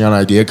fleshing out an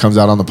idea, it comes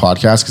out on the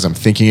podcast because I'm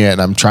thinking it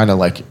and I'm trying to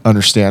like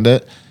understand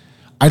it.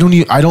 I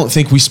don't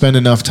think we spend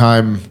enough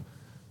time.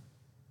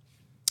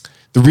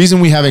 The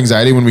reason we have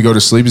anxiety when we go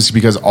to sleep is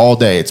because all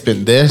day it's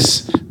been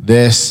this, talking.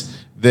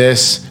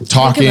 Think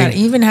about it.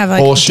 You even have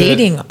like bullshit.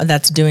 dating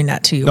that's doing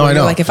that to you. No, where I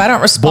know. Like if I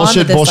don't respond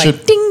Bullshit, to this, bullshit.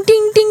 like ding,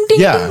 ding, ding, ding,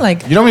 Yeah. ding,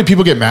 like You know how many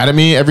people get mad at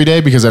me every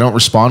day because I don't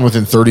respond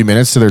within 30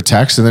 minutes to their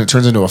text and then it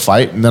turns into a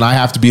fight and then I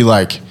have to be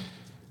like,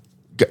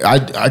 dude,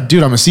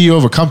 I'm a CEO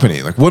of a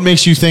company. Like what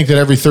makes you think that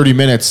every 30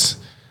 minutes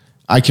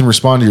I can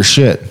respond to your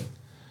shit?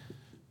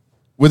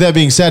 With that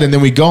being said, and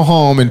then we go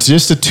home and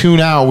just to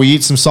tune out, we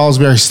eat some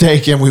Salisbury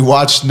steak and we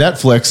watch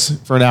Netflix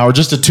for an hour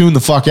just to tune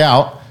the fuck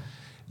out.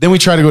 Then we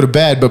try to go to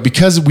bed, but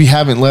because we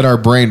haven't let our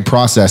brain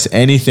process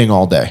anything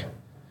all day,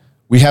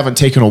 We haven't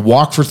taken a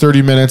walk for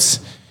 30 minutes.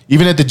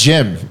 Even at the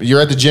gym, you're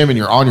at the gym and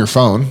you're on your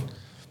phone.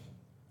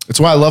 That's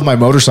why I love my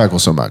motorcycle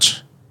so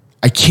much.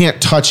 I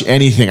can't touch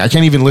anything. I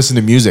can't even listen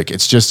to music.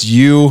 It's just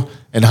you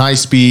and high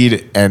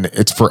speed, and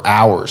it's for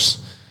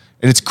hours.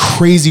 And it's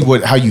crazy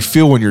how you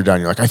feel when you're done.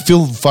 You're like, I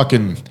feel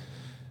fucking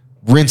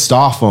rinsed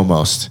off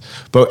almost.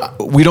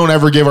 But we don't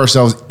ever give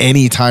ourselves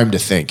any time to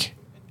think,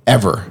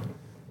 ever.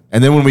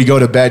 And then when we go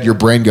to bed, your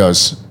brain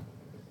goes,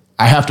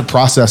 I have to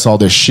process all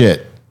this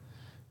shit.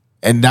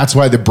 And that's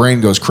why the brain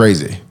goes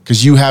crazy,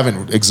 because you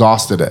haven't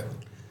exhausted it.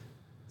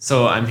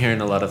 So I'm hearing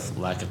a lot of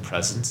lack of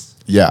presence.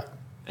 Yeah.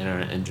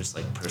 And just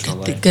like personal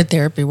life. Good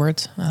therapy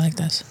words. I like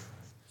this.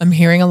 I'm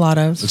hearing a lot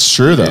of. It's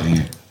true though.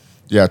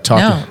 Yeah,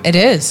 No, it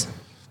is.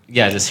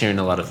 Yeah, just hearing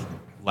a lot of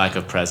lack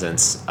of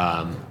presence,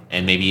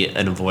 and maybe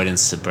an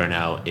avoidance to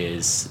burnout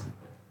is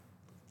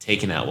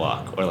taking that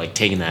walk or like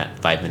taking that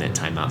 5-minute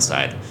time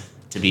outside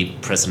to be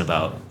present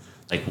about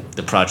like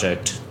the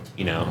project.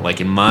 You know, like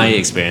in my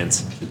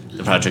experience,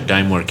 the project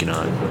I'm working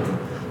on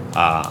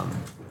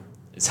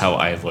is how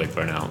I avoid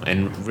burnout,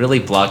 and really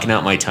blocking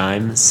out my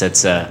time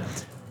sets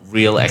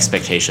real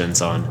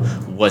expectations on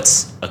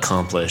what's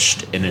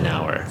accomplished in an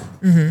hour.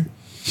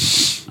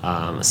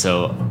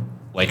 So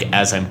like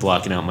as I'm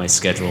blocking out my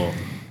schedule,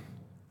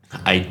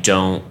 I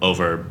don't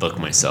overbook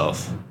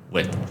myself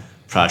with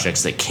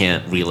projects that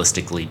can't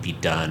realistically be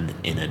done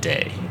in a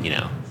day, you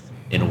know,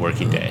 in a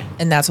working day.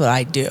 And that's what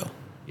I do.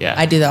 Yeah.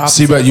 I do the opposite.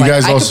 See, but you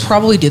guys I also could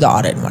probably do the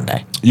audit in one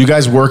day. You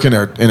guys work in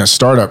a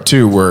startup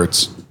too, where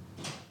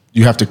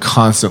you have to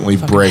constantly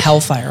Fucking break.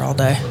 hellfire all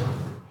day.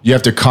 You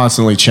have to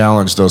constantly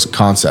challenge those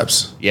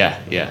concepts. Yeah.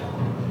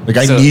 Like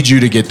I need you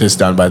to get this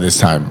done by this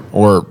time,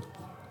 or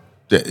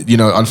you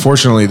know,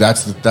 unfortunately,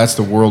 that's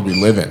the world we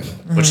live in.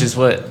 Which is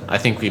what I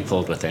think we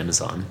pulled with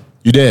Amazon.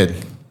 You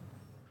did.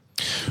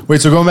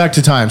 Wait, so going back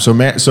to time. So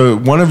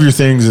one of your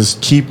things is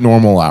keep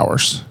normal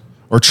hours,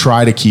 or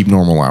try to keep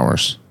normal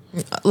hours.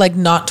 Like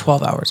not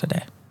 12 hours a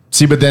day.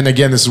 See, but then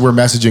again, this is where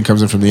messaging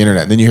comes in from the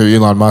internet. And then you hear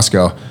Elon Musk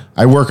go,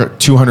 I work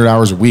 200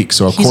 hours a week.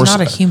 So of He's course.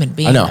 not a human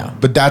being, I know. though.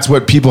 But that's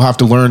what people have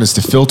to learn is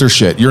to filter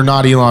shit. You're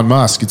not Elon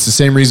Musk. It's the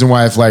same reason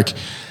why if like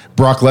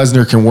Brock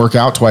Lesnar can work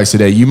out twice a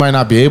day, you might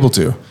not be able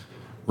to.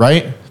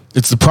 Right?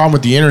 It's the problem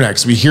with the internet,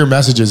 because we hear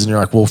messages and you're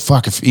like, well,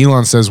 fuck, if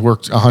Elon says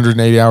work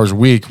 180 hours a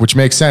week, which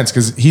makes sense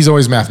because he's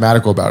always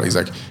mathematical about it. He's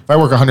like, if I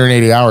work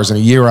 180 hours in a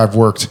year, I've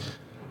worked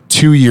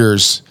 2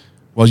 years,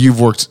 well,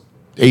 you've worked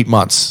 8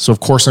 months. So of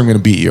course I'm going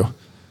to beat you.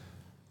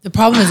 The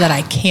problem is that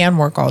I can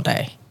work all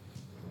day.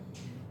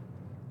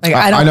 Like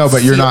I know,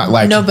 but you're not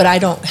like. No, but I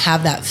don't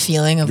have that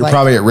feeling of You're like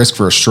probably at risk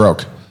for a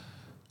stroke.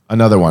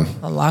 Another one.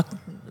 a lot.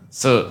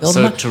 So Build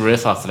up. to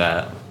riff off of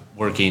that,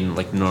 working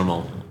like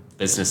normal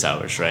business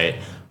hours, right?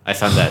 I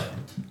found that,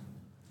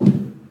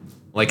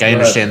 like, I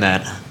understand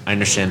that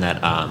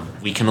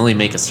we can only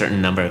make a certain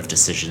number of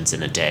decisions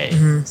in a day.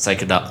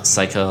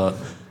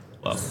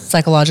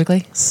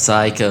 Psychologically.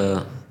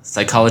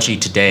 Psychology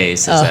Today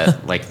says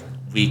that like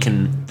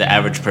the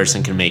average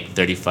person can make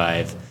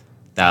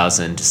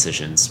 35,000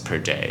 decisions per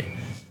day.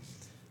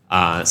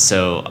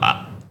 So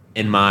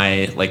in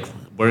my like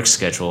work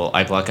schedule,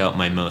 I block out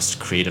my most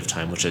creative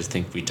time, which I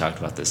think we talked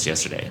about this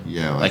yesterday.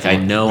 Yeah, like I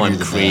know I'm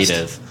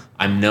creative.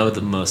 I'm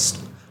the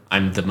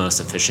most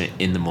efficient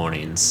in the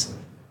mornings,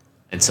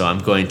 and so I'm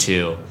going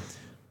to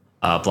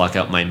block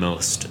out my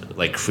most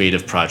like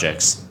creative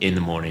projects in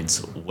the mornings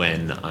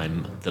when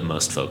I'm the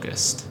most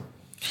focused.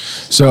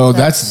 So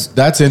that's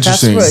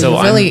interesting. That's So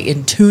you're really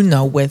in tune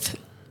though with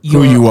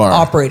Who you are.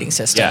 operating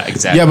system. Yeah,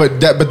 exactly. Yeah,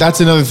 but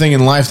that's another thing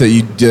in life that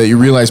you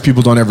realize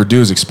people don't ever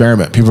do is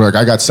experiment. People are like,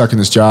 I got stuck in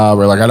this job,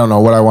 or like, I don't know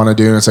what I want to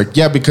do. And it's like,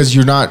 yeah, because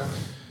you're not,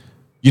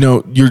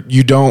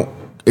 you don't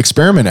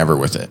experiment ever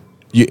with it.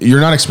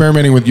 You're not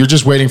experimenting with, you're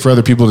just waiting for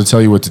other people to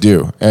tell you what to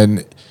do.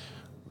 And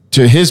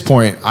to his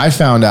point, I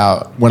found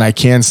out when I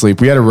can sleep,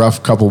 we had a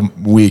rough couple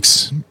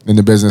weeks in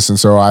the business. And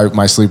so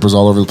my sleep was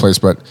all over the place,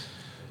 but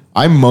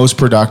I'm most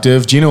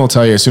productive. Gina will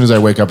tell you, as soon as I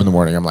wake up in the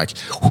morning, I'm like,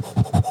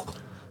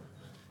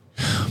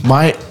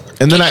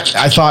 and then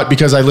I thought,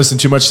 because I listened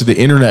too much to the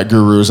internet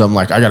gurus, I'm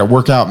like, I got to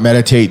work out,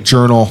 meditate,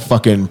 journal,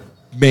 fucking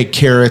make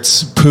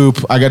carrots,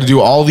 poop. I got to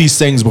do all these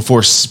things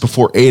before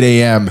 8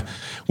 a.m.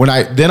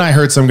 Then I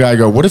heard some guy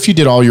go, what if you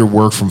did all your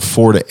work from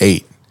 4 to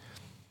 8?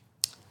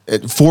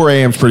 4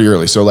 a.m. is pretty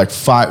early. So like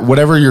 5,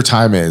 whatever your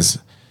time is.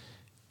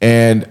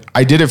 And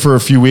I did it for a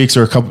few weeks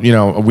or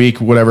a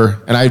week,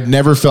 whatever. And I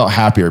never felt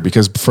happier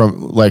because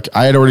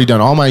I had already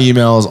done all my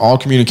emails, all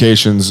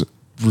communications,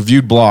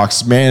 reviewed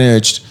blocks,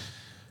 managed.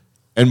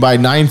 And by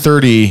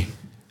 9:30,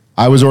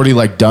 I was already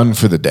like done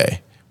for the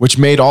day, which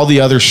made all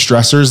the other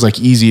stressors like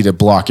easy to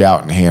block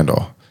out and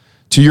handle.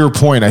 To your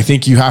point, I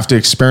think you have to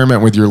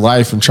experiment with your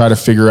life and try to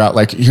figure out,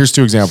 like, here's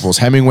 2 examples.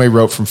 Hemingway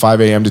wrote from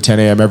 5 a.m. to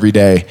 10 a.m. every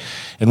day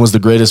and was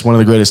one of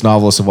the greatest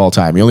novelists of all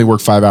time. He only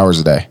worked 5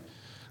 hours a day.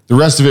 The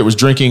rest of it was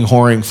drinking,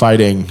 whoring,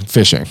 fighting,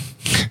 fishing.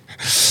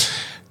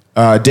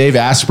 Dave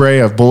Asprey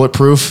of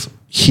Bulletproof,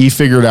 he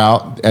figured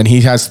out, and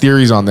he has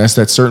theories on this,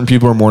 that certain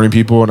people are morning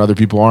people and other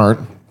people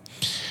aren't.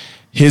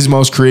 his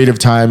most creative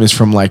time is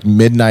from like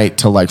midnight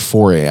to like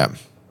 4 a.m.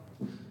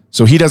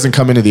 So he doesn't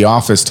come into the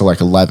office till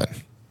like 11.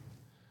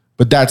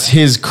 But that's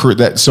his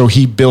so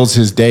he builds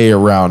his day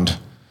around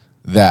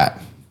that.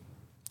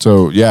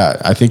 So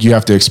yeah, I think you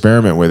have to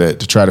experiment with it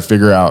to try to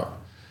figure out.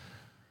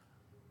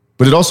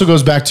 But it also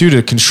goes back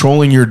to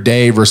controlling your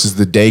day versus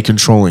the day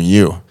controlling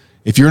you.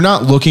 If you're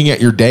not looking at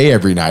your day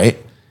every night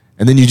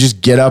and then you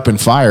just get up and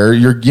fire,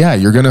 you're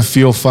going to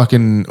feel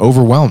fucking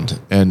overwhelmed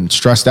and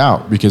stressed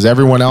out because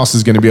everyone else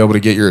is going to be able to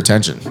get your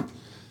attention.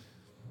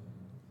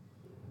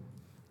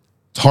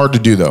 It's hard to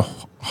do though.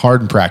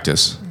 Hard in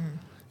practice.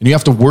 And you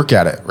have to work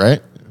at it,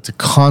 right? It's a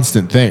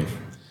constant thing.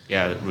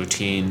 Yeah,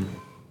 routine.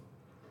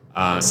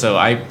 So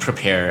I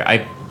prepare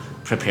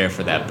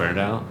for that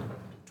burnout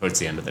towards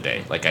the end of the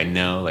day. Like I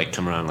know, like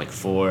come around like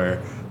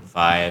 4,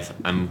 5,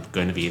 I'm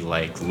going to be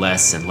like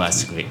less and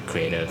less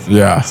creative.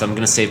 Yeah. So I'm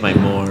going to save my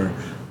more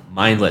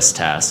mindless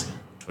task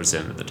towards the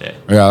end of the day.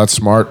 Yeah, that's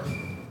smart.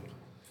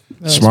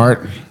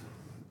 Smart.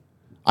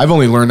 I've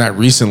only learned that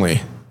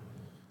recently.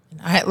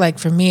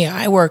 For me,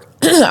 I work.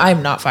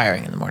 I'm not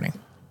firing in the morning.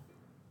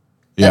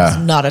 That's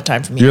not a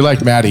time for me. You're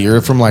like Maddie.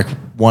 You're from like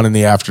 1 in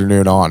the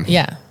afternoon on.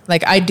 Yeah.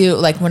 Like I do,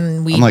 like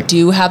when we like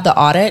do have the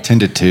audit. 10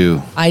 to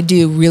 2. I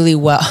do really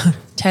well.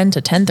 10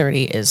 to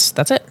 10:30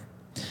 that's it.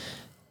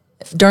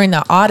 During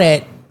the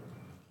audit,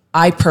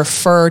 I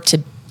prefer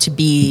to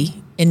be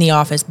in the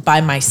office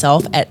by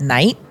myself at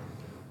night.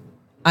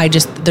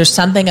 There's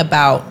something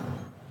about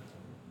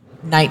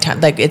nighttime.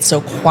 Like it's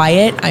so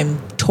quiet. I'm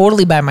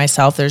totally by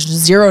myself. There's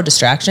 0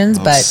 distractions,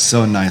 It but was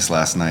so nice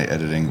last night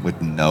editing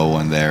with no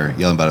one there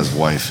yelling about his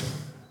wife.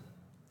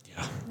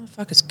 Yeah. what the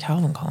fuck is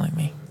Calvin calling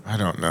me? I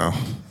don't know.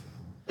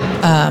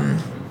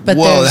 But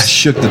Whoa, that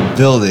shook the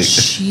building.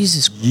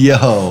 Jesus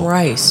Yo.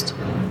 Christ.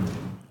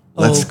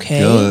 Let's Okay.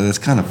 go. That's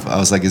kind of, I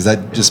was like, is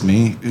that just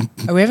me?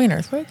 Are we having an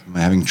earthquake? Am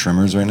I having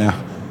tremors right now?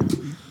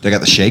 I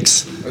got the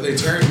shakes. Are they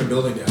tearing the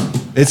building down?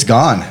 It's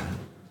gone.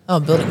 Oh,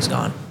 building's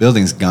gone.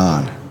 Building's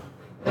gone.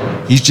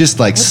 He's just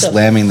like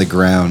slamming the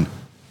ground.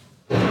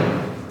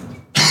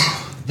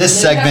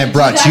 This segment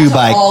brought to you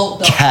by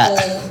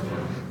Cat.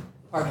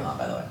 Parking lot,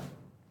 by the way.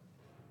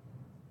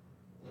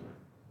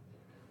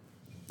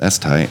 That's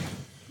tight.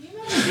 Can you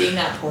imagine being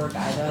that poor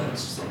guy though?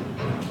 It's just like,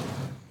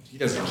 He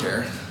doesn't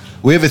care.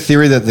 We have a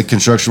theory that the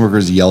construction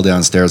workers yell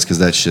downstairs because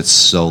that shit's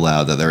so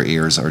loud that their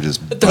ears are just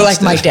they're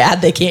like my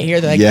dad. They can't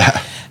hear. They're like, Yeah.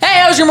 Hey,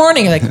 how was your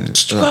morning? You're like,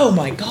 oh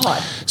my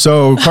god.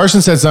 So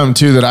Carson said something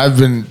too that I've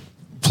been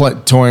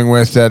toying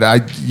with that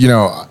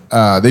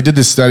they did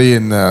this study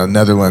in the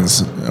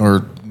Netherlands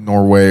or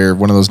Norway or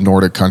one of those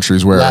Nordic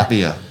countries where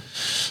Latvia.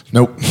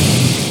 Nope.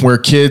 Where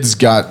kids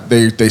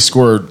they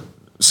scored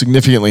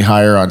significantly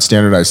higher on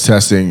standardized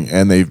testing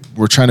and they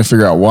were trying to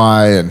figure out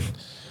why.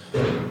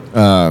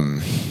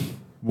 And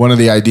one of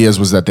the ideas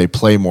was that they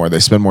play more, they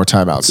spend more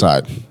time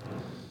outside.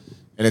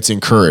 And it's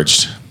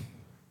encouraged.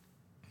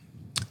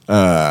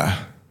 I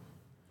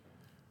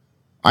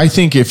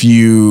think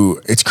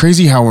it's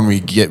crazy how when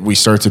we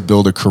start to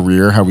build a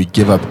career, how we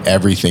give up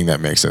everything that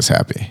makes us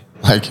happy.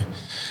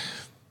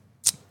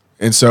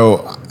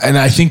 And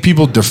I think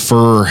people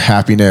defer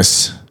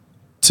happiness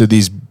to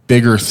these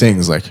bigger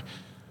things. Like,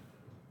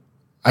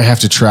 I have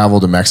to travel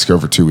to Mexico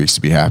for 2 weeks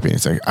to be happy.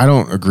 It's like, I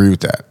don't agree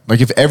with that.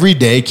 Like, if every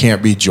day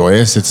can't be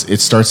joyous, it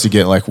starts to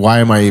get like, why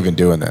am I even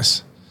doing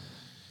this?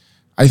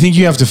 I think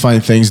you have to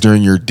find things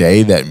during your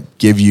day that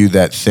give you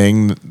that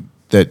thing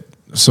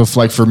so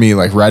like for me,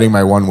 like riding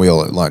my one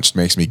wheel at lunch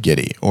makes me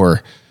giddy.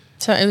 Or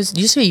So it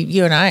used to be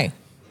you and I.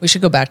 We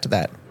should go back to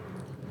that.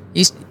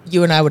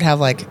 You and I would have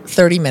like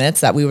 30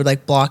 minutes that we would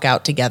like block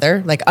out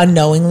together, like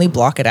unknowingly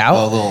block it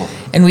out.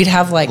 And we'd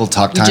have like, little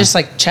talk we'd time. just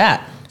like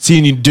chat. see,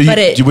 and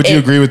would you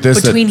agree with this?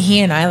 Between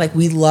he and I, like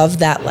we love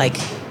that, like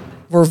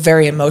we're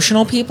very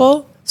emotional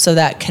people. So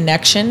that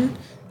connection,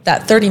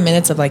 that 30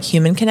 minutes of like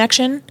human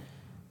connection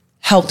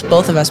helped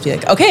both of us be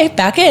like, okay,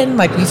 back in.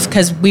 Like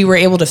because we were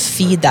able to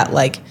feed that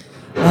like,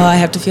 oh, I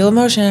have to feel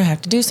emotion. I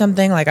have to do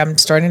something. Like I'm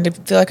starting to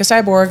feel like a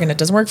cyborg and it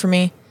doesn't work for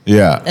me.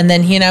 Yeah. And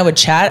then he and I would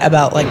chat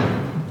about like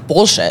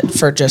bullshit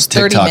for just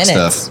 30 TikTok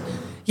minutes. stuff.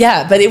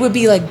 Yeah, but it would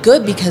be like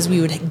good because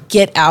we would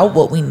get out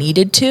what we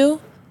needed to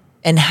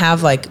and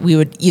have like, we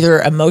would either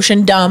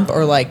emotion dump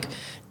or like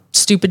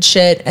stupid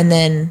shit. And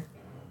then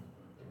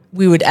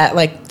we would at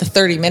like the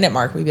 30-minute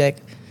mark, we'd be like,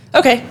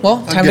 okay,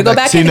 well, time to go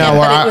back in again.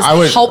 But it was I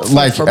would helpful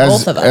like for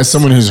both of us. as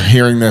someone who's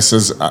hearing this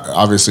as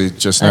obviously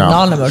just a now.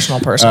 non-emotional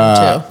person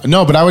too.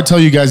 No, but I would tell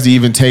you guys to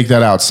even take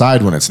that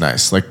outside when it's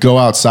nice. Like go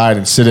outside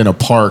and sit in a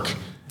park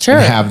Sure.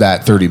 and have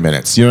that 30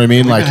 minutes. You know what I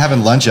mean? We've Like been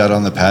having lunch out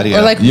on the patio.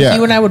 Or like Yeah.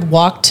 you and I would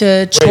walk to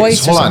wait,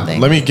 Choice or hold something.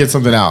 on. Let me get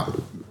something out.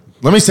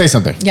 Let me say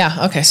something.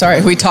 Yeah, okay,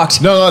 sorry. We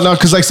talked. No,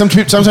 because like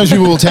sometimes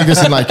people will take this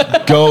and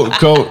like go.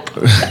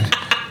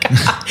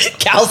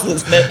 Cal's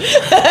listening.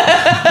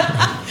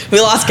 We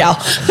lost Cal.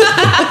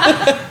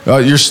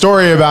 Your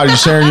story about you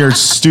sharing your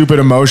stupid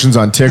emotions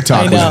on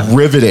TikTok I know. was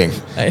riveting.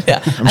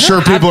 I'm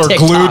sure people are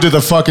glued to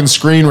the fucking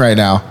screen right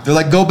now. They're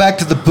like, go back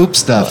to the poop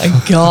stuff.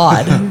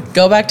 God.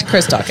 Go back to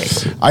Chris talking.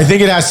 I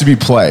think it has to be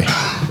play.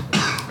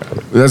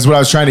 That's what I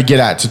was trying to get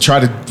at, to try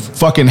to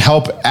fucking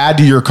help add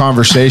to your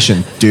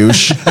conversation,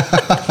 douche.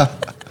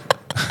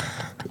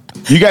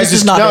 You guys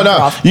just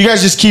You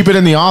guys just keep it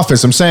in the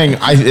office. I'm saying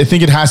I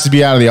think it has to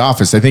be out of the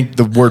office. I think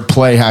the word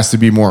play has to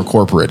be more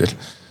incorporated.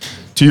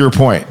 To your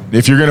point,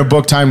 if you're going to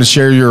book time to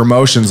share your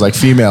emotions like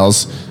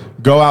females,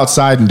 go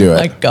outside and do it.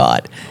 My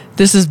God,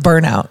 this is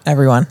burnout,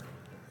 everyone.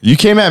 You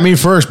came at me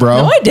first,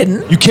 bro. No, I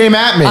didn't. You came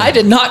at me. I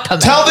did not come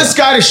Tell at you. this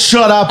guy to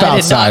shut up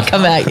outside. I did not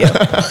come at you.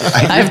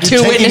 I have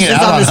two witnesses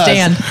on the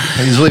stand.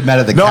 He's really mad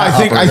at the No,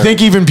 I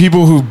think even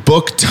people who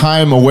book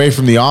time away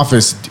from the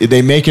office,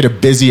 they make it a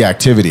busy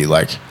activity.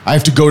 Like, I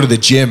have to go to the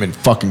gym and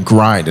fucking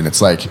grind. And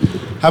it's like,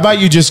 how about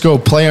you just go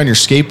play on your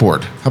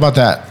skateboard? How about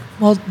that?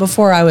 Well,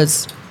 before I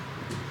was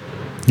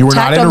You were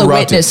not attacked on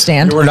interrupted. the witness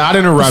stand. You were not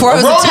interrupted. Before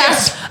I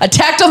was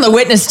attacked on the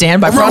witness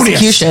stand by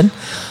prosecution.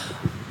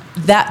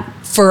 That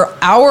for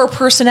our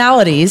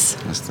personalities,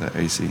 That's the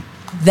AC.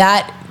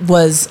 that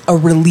was a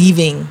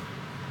relieving,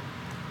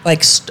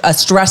 like a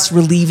stress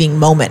relieving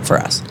moment for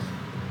us,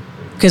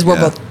 because we're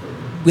both,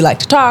 we like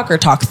to talk or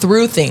talk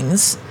through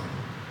things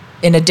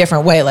in a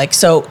different way. Like,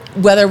 so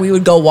whether we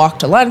would go walk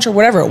to lunch or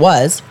whatever it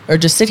was, or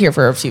just sit here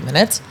for a few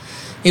minutes,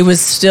 it was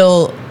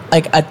still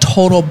like a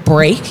total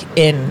break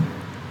in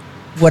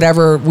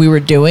whatever we were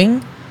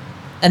doing,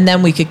 and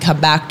then we could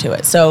come back to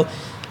it. So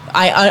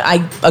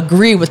I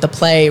agree with the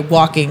play,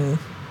 walking,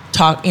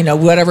 talk,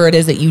 whatever it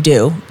is that you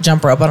do,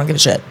 jump rope, I don't give a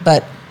shit.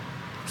 But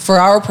for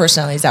our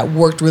personalities, that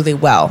worked really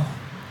well.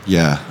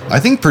 Yeah. I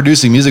think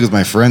producing music with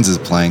my friends is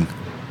playing.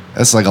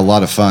 That's like a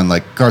lot of fun.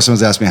 Like Carson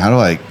was asking me, how do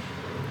I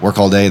work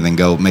all day and then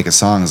go make a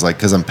song? It's like,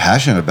 because I'm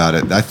passionate about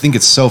it. I think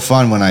it's so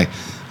fun when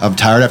I'm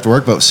tired after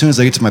work, but as soon as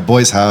I get to my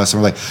boy's house,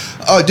 and we're like,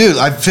 oh, dude,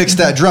 I fixed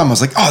that drum. I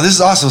was like, oh, this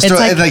is awesome. It's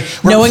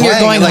like knowing you're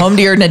going home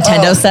to your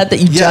Nintendo set that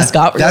you just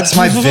got. That's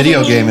my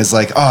video game is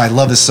like, oh, I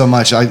love this so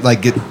much. I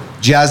like get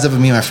jazzed up,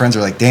 and me and my friends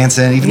are like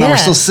dancing, even though we're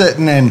still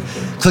sitting and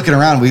clicking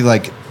around. We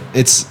like,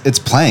 it's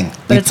playing.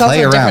 But it's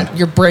play also around. different.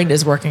 Your brain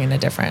is working in a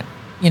different,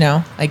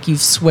 like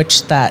you've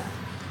switched that.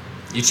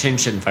 You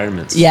changed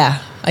environments.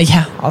 Yeah.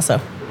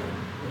 Also.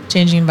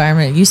 Changing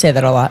environment. You say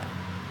that a lot.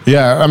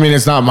 Yeah, I mean,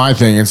 it's not my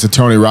thing. It's the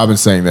Tony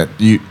Robbins thing that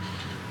you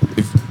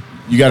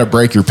got to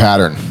break your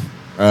pattern.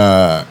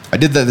 I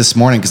did that this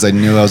morning because I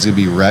knew I was going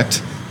to be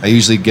wrecked. I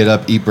usually get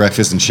up, eat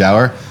breakfast, and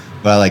shower.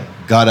 But I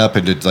got up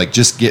and to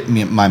just get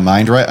my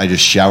mind right, I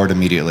just showered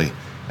immediately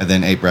and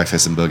then ate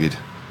breakfast and boogied.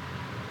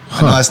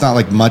 I know that's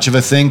not much of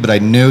a thing, but I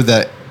knew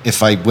that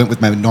if I went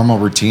with my normal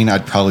routine,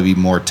 I'd probably be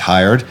more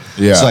tired.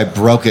 Yeah. So I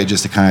broke it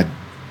just to kind of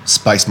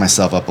spice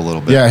myself up a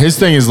little bit. Yeah, his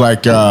thing is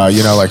like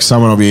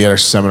someone will be at a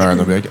seminar and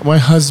they'll be like, my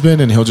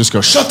husband, and he'll just go,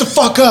 shut the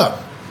fuck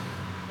up.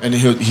 And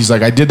he's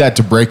like, I did that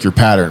to break your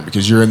pattern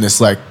because you're in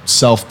this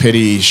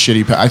self-pity,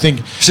 shitty I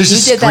think just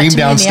you did scream that to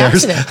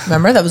downstairs. Me in the accident.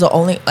 Remember? That was the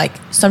only,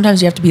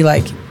 sometimes you have to be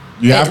like,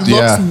 it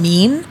looks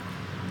mean.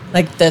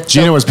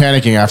 Gina was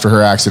panicking after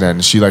her accident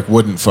and she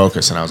wouldn't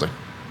focus. And I was like,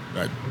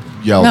 I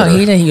yelled at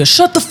her. He goes,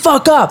 shut the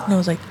fuck up. And I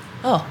was like,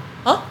 oh,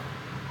 huh?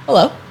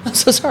 Hello. I'm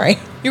so sorry.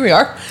 Here we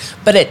are.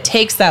 But it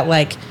takes that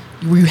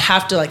you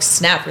have to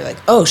snap. You're like,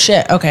 oh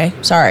shit. Okay.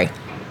 Sorry.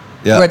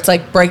 Yeah. Where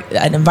it's break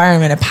an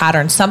environment, a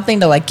pattern, something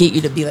to get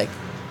you to be like,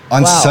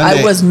 on wow,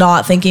 Sunday, I was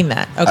not thinking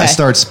that. Okay. I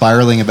started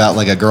spiraling about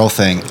a girl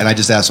thing, and I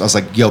just asked. I was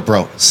like, "Yo,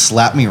 bro,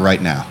 slap me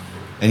right now,"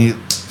 and he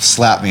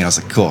slapped me, and I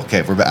was like, "Cool,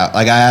 okay, we're back."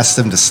 I asked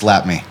him to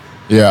slap me.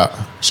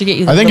 Yeah, should get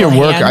you. I think it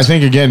worked. I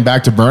think again,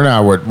 back to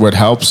burnout. What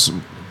helps,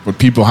 what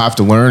people have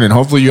to learn, and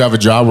hopefully you have a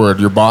job where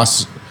your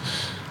boss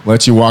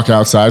lets you walk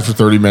outside for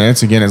 30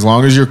 minutes. Again, as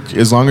long as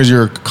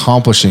you're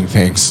accomplishing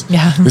things.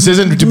 Yeah. This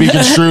isn't to be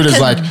construed as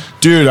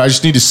dude, I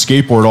just need to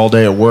skateboard all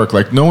day at work.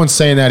 No one's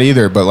saying that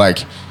either,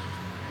 but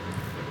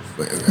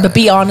But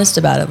be honest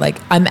about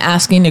it. I'm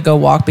asking to go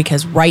walk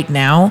because right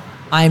now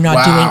I'm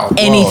not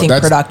doing anything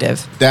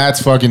productive.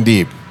 That's fucking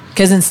deep.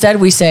 Because instead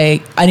we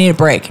say, I need a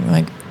break. And you're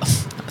like,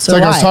 so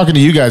it's I was talking to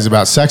you guys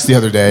about sex the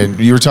other day, and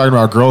you were talking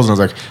about girls, and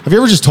I was like, have you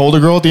ever just told a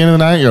girl at the end of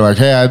the night, you're like,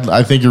 hey,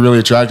 I think you're really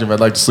attractive.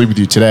 I'd like to sleep with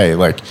you today. Do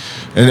you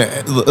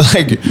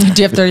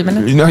have 30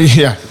 minutes?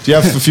 Yeah. Do you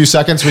have a few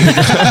seconds?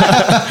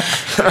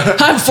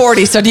 I'm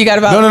 40, so do you got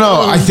about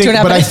No. I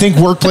think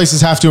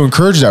workplaces have to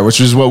encourage that, which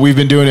is what we've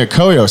been doing at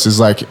Koyos, is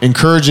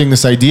encouraging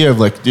this idea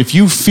of if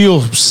you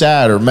feel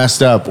sad or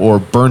messed up or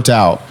burnt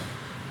out,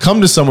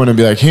 come to someone and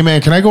be like, hey man,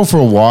 can I go for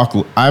a walk?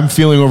 I'm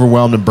feeling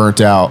overwhelmed and burnt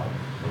out.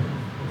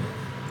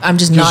 I'm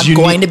just not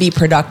going to be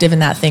productive in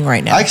that thing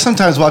right now. I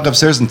sometimes walk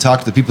upstairs and talk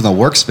to the people in the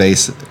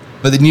workspace,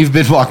 but then you've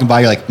been walking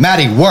by, you're like,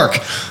 Maddie, work.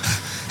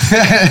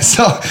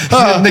 So now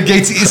when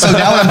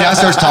I'm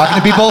downstairs talking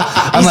to people,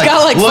 I'm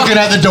looking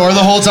at the door the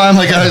whole time.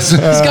 He's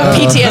got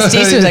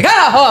PTSD, so he's like,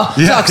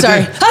 fuck,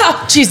 sorry.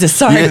 Jesus,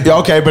 sorry. Yeah,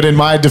 okay, but in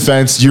my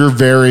defense, you're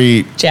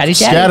very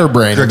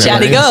scatterbrained.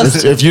 Chatty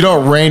goes. If you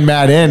don't rein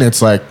Matt in,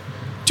 it's like,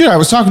 dude, I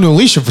was talking to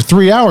Alicia for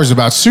 3 hours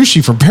about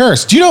sushi from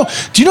Paris. Do you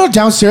know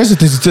downstairs that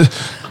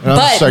And I'm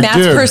just But like, Matt's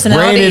dude, rein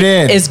personality it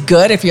in. is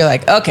good if you're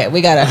like, okay,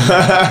 we gotta,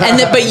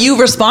 but you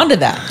respond to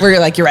that where you're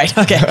like, you're right,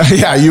 okay,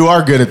 Yeah, you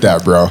are good at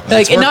that, bro.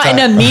 like not in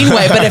a mean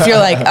way, but if you're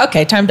like,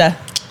 okay, time to,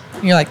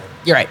 you're like,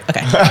 you're right,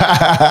 okay.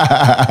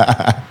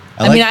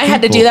 I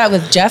had to do that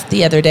with Jeff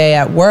the other day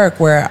at work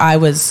where I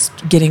was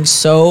getting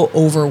so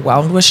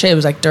overwhelmed with shit. It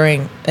was like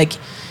during, like,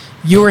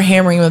 you were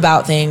hammering him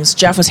about things.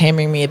 Jeff was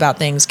hammering me about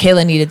things.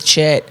 Kayla needed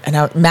shit. And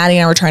Maddie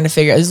and I were trying to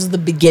figure out, this is the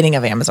beginning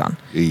of Amazon.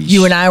 Eesh.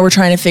 You and I were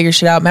trying to figure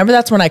shit out. Remember,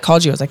 that's when I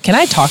called you. I was like, can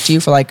I talk to you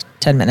for like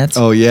 10 minutes?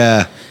 Oh,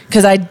 yeah.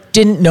 Because I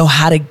didn't know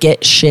how to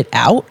get shit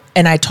out.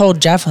 And I told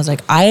Jeff, I was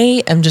like,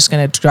 I am just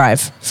going to drive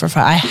for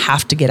 5. I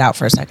have to get out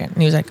for a second. And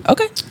he was like,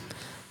 okay.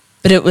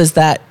 But it was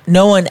that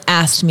no one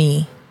asked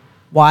me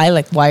why,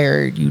 like, why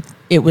are you,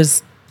 it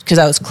was because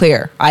I was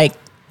clear. I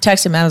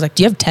texted Matt, I was like,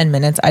 do you have 10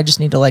 minutes? I just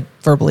need to like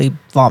verbally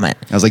vomit.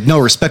 I was like, no,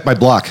 respect my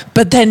block.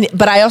 But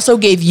I also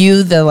gave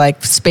you the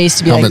like space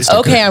to be Helmet like, sticker.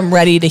 okay, I'm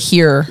ready to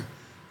hear.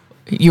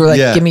 You were like,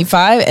 Yeah. give me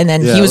 5. And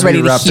then Yeah, he was let me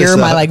ready to wrap hear this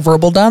my up. like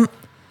verbal dump.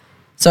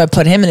 So I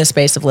put him in a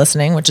space of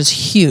listening, which is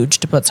huge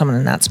to put someone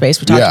in that space.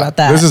 We talked about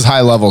that. This is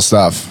high level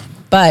stuff.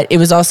 But it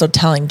was also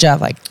telling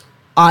Jeff, like,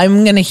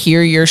 I'm going to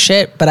hear your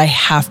shit, but I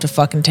have to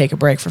fucking take a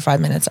break for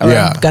 5 minutes or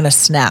Yeah. I'm going to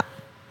snap.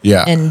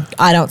 Yeah. And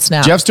I don't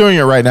snap. Jeff's doing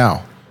it right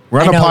now.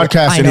 We're on I a know-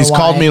 podcast I and know he's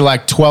called why. me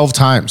like 12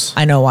 times,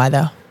 I know why,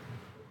 though.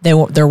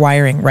 They're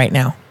wiring right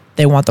now.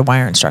 They want the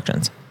wire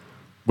instructions.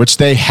 which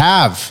they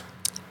have.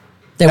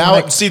 They Now,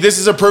 want see, this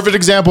is a perfect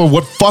example of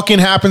what fucking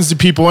happens to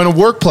people in a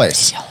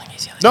workplace. He's yelling.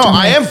 No, Turn I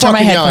my- am turn my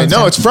fucking yelling. headphones No,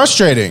 down. it's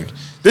frustrating.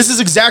 This is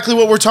exactly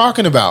what we're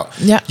talking about.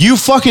 Yeah. You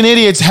fucking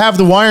idiots have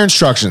the wire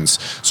instructions.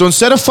 So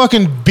instead of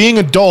fucking being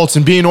adults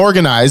and being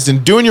organized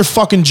and doing your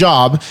fucking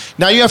job,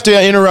 now you have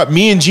to interrupt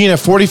me and Gina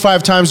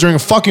 45 times during a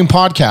fucking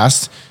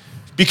podcast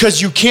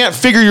because you can't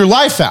figure your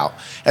life out.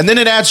 And then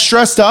it adds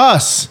stress to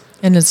us.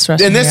 And it's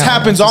stressing And me this out.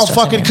 happens It's all stressing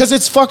fucking me out. because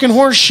it's fucking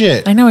horse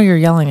shit. I know you're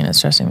yelling and it's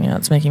stressing me out.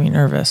 It's making me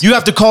nervous. You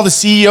have to call the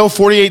CEO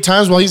 48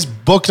 times while he's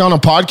booked on a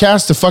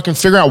podcast to fucking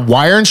figure out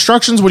wire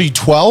instructions. What are you,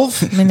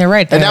 12? I mean, they're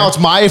right there. And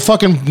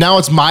now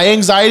it's my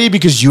anxiety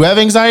because you have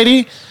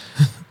anxiety.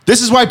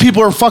 This is why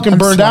people are fucking I'm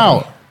burned sweaty.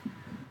 out.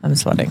 I'm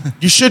sweating.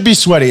 You should be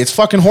sweaty. It's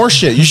fucking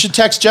horseshit. You should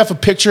text Jeff a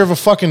picture of a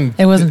fucking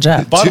It wasn't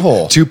Jeff.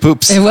 butthole. Two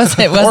poops. It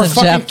wasn't or Jeff.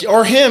 fucking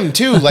or him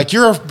too. Like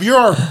you're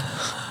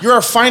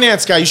a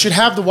finance guy. You should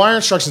have the wire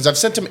instructions. I've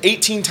sent him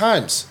 18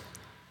 times.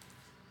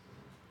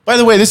 By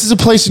the way, this is a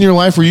place in your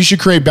life where you should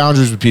create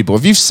boundaries with people.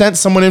 If you've sent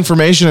someone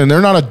information and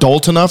they're not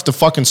adult enough to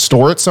fucking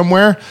store it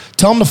somewhere,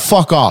 tell them to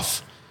fuck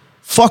off.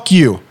 Fuck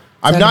you.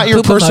 I'm Send not a your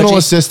poop personal emoji.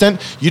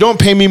 assistant. You don't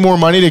pay me more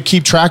money to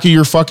keep track of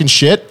your fucking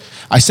shit.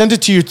 I sent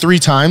it to you 3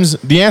 times.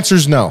 The answer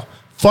is no.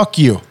 Fuck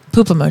you.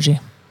 Poop emoji.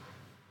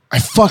 I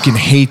fucking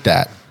hate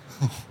that.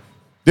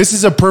 This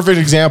is a perfect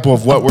example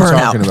of what we're Burnout.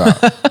 talking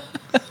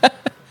about.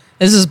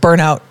 This is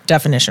burnout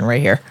definition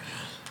right here.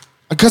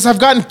 Because I've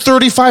gotten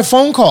 35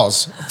 phone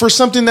calls for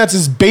something that's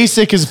as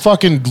basic as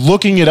fucking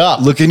looking it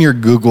up. Look in your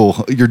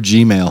Google, your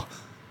Gmail.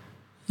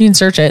 You can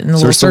search it in the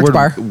little Search the search word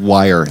bar.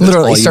 wire. That's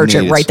Literally all you search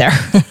it need. right there.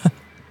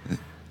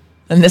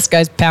 And this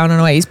guy's pounding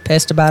away. He's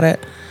pissed about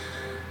it.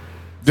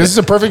 This is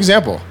a perfect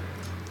example.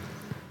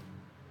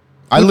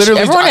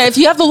 If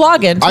you have the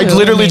login, I too,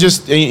 literally mean,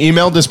 just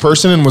emailed this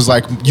person and was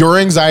like, your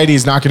anxiety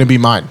is not going to be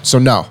mine. So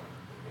no,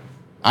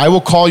 I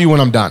will call you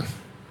when I'm done.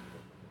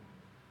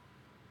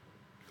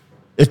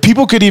 If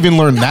people could even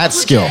learn that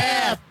skill,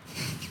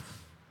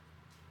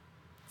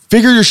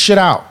 figure your shit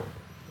out.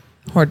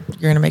 or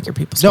you're gonna make your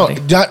people No,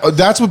 sweaty.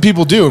 that's what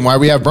people do and why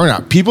we have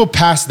burnout. People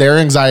pass their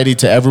anxiety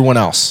to everyone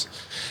else.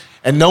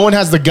 And no one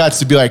has the guts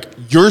to be like,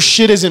 your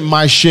shit isn't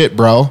my shit,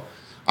 bro.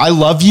 I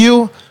love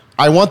you.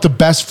 I want the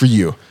best for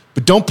you.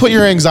 But don't put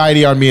your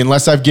anxiety on me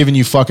unless I've given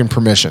you fucking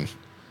permission.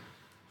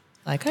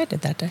 Like I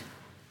did that day.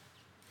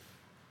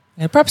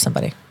 I had to prep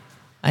somebody.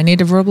 I need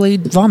to verbally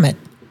vomit.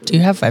 Do you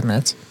have 5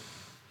 minutes?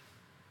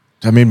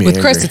 That made me With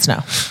angry. Chris, it's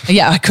no.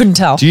 Yeah, I couldn't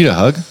tell. Do you need a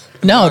hug?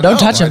 No, don't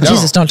touch him. I don't.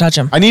 Jesus, don't touch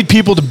him. I need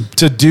people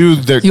to do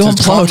their You'll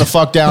to calm implode. the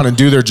fuck down and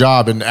do their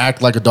job and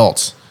act like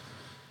adults.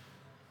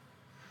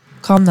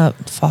 Calm the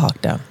fuck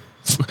down.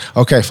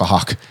 Okay,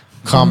 Fahak.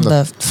 Calm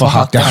the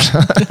fuck down.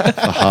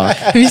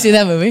 Have you seen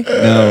that movie?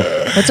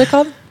 No. What's it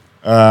called?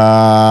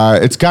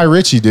 It's Guy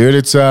Ritchie, dude.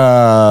 It's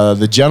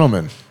The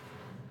Gentleman.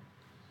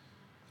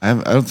 I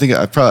don't think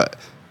I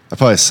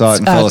probably saw it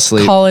and fell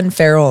asleep. Colin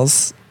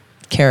Farrell's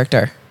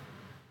character,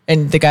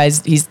 and he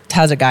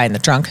has a guy in the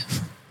trunk,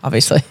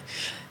 obviously,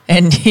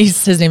 and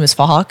his name is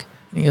Fahak.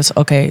 And he goes,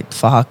 "Okay,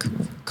 Fahak,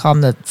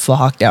 calm the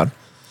Fahak down,"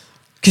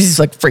 because he's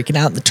like freaking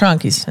out in the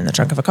trunk. He's in the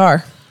trunk of a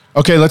car.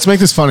 Okay, let's make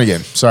this fun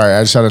again. Sorry,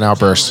 I just had an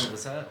outburst.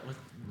 Was that with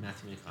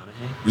Matthew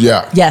McConaughey?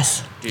 Yeah.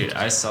 Yes, Dude,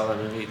 I saw that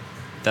movie.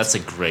 That's a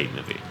great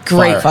movie.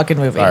 great Fire. fucking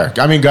movie. Fire.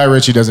 I mean, Guy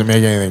Ritchie doesn't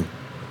make anything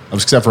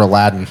except for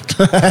Aladdin.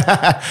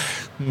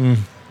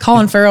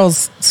 Colin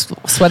Farrell's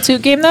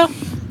sweatsuit game though.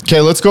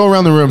 Okay, let's go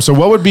around the room. So,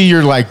 what would be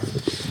your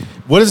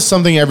what is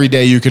something every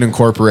day you can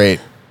incorporate?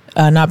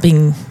 Not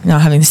having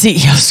the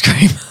CEO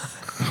scream.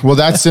 Well,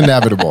 that's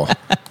inevitable.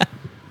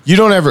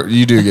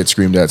 You do get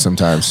screamed at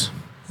sometimes.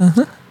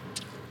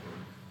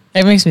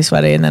 It makes me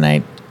sweaty, and then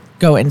I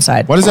go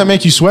inside. Why does that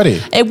make you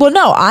sweaty? Well,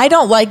 no, I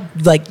don't like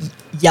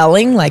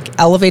yelling, like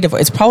elevated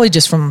voice. It's probably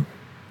just from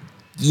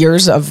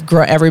years of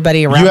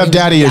everybody around. You have me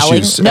daddy yelling.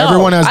 issues. No,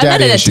 Everyone has daddy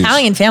I'm in an issues.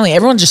 Italian family.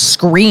 Everyone just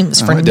screams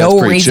for my dad's no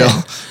pretty reason.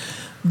 chill.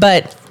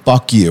 But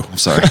Fuck you. I'm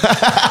sorry.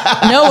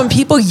 no, when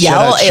people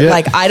yell, that it shit.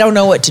 like I don't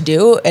know what to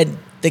do, and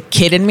the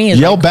kid in me is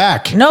Yell like,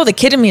 back. No, the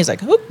kid in me is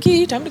like,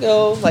 okay, time to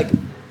go. Like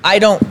I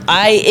don't.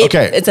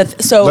 Okay.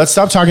 So let's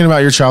stop talking about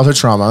your childhood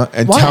trauma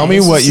and Why? tell me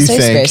It's what just a you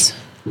safe think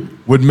space.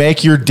 would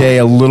make your day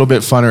a little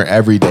bit funner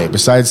every day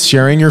besides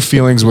sharing your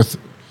feelings with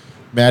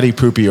Maddie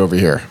Poopy over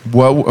here.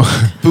 What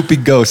Poopy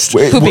ghost.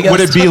 would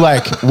it be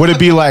like? Would it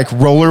be like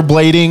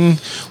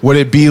rollerblading? Would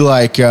it be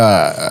like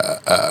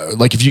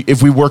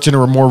if we worked in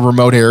a more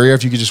remote area,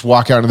 if you could just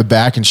walk out in the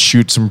back and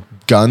shoot some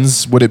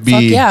guns? Would it be?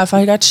 Fuck yeah, if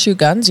I got to shoot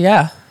guns,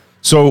 yeah.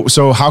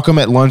 So how come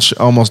at lunch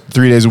almost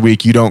 3 days a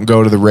week you don't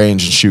go to the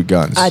range and shoot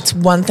guns? It's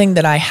one thing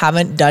that I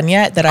haven't done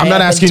yet. That I'm not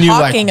asking been you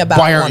talking like about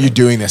why aren't you wanting.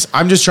 doing this?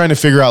 I'm just trying to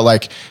figure out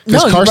like No,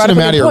 because you Carson brought and up a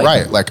Maddie good are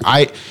point. right.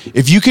 Like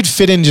if you could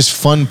fit in just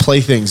fun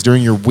playthings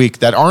during your week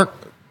that aren't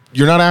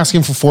you're not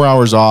asking for 4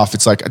 hours off.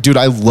 It's like, dude,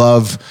 I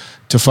love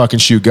to fucking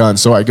shoot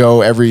guns, so I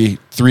go every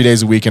 3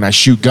 days a week and I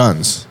shoot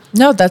guns.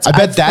 No, that's. I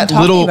bet I've that been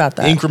talking little about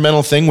that.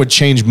 incremental thing would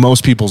change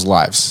most people's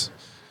lives.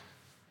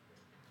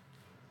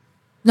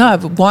 No,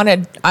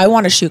 I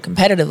want to shoot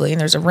competitively,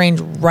 and there's a range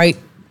right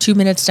 2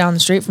 minutes down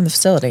the street from the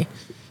facility.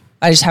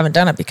 I just haven't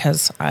done it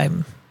because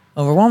I'm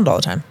overwhelmed all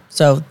the time.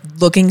 So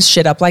looking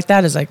shit up like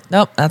that is like,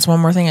 nope, that's one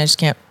more thing I just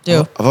can't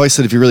do. I've always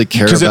said if you really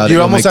care Because about it, you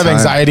you'll almost make have time.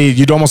 anxiety.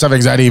 You'd almost have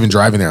anxiety even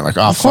driving there. Like,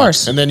 oh, Of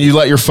course. fuck. And then you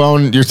let your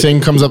phone, your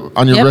thing comes up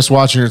on your Yep.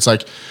 wristwatch, and it's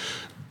like,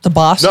 The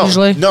boss no,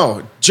 usually.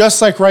 no,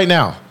 just like right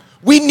now.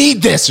 We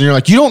need this. And you're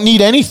like, you don't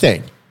need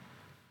anything.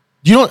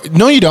 You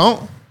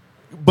don't.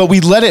 But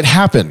we let it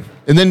happen.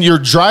 And then your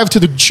drive to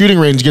the shooting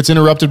range gets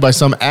interrupted by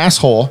some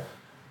asshole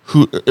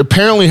who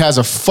apparently has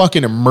a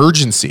fucking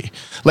emergency.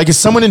 Like, is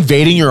someone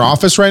invading your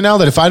office right now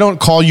that if I don't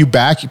call you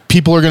back,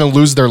 people are going to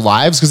lose their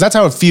lives? Because that's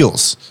how it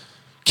feels.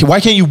 Okay, why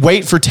can't you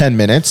wait for 10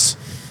 minutes?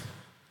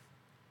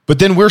 But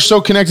then we're so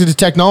connected to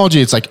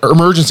technology, it's like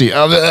emergency.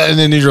 And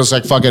then you're just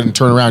like, fuck it, and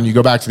turn around and you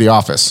go back to the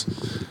office.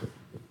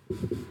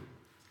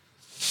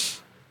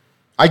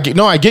 I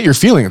get your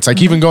feeling. It's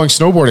like even going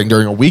snowboarding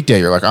during a weekday,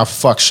 you're like, oh,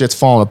 fuck, shit's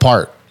falling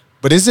apart.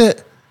 But is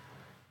it?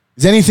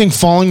 Is anything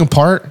falling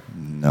apart?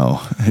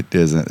 No, it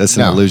isn't. That's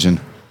an No. illusion.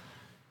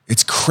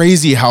 It's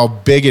crazy how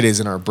big it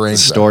is in our brains.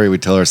 It's a though. story we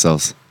tell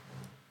ourselves.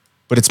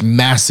 But it's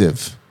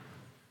massive.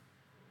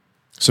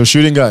 So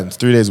shooting guns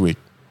 3 days a week.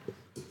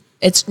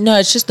 It's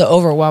just the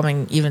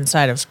overwhelming even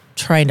side of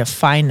trying to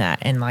find that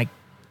and like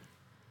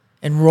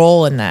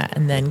enroll in that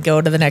and then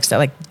go to the next step.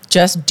 Like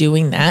just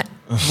doing that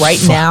right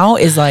now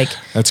is like,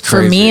 That's for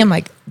crazy. me, I'm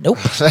like, nope.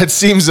 That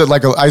seems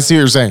like I see what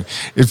you're saying.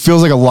 It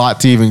feels like a lot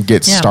to even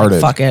get Yeah,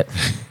 started. like, fuck it.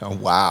 Oh,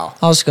 wow.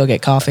 I'll just go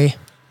get coffee.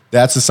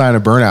 That's a sign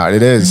of burnout.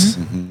 It is.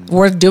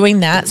 Worth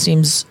doing that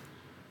seems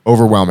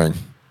Overwhelming.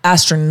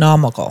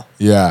 astronomical.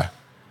 Yeah.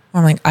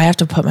 I'm like, I have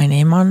to put my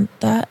name on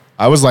that.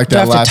 I was like Do I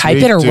that have last to type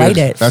week, it or dude. write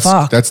it? That's,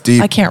 Fuck. That's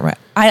deep. I can't.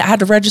 I had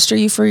to register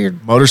you for your.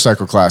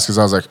 Motorcycle class because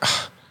I was like,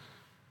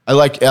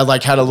 I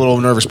had a little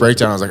nervous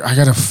breakdown. I was like, I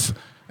gotta,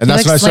 and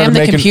that's like, when I slammed started the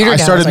making. computer I down.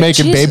 I started was like,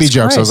 making baby Jesus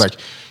jokes. I was like,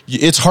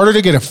 Christ. it's harder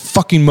to get a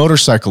fucking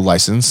motorcycle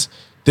license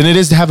than it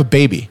is to have a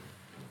baby.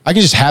 I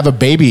can just have a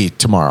baby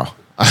tomorrow.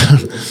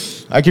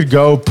 I could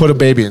go put a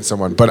baby in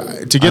someone,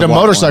 but to get I a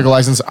want motorcycle one.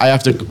 license, I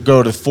have to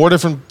go to 4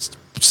 different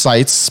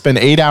sites, spend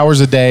 8 hours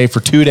a day for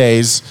 2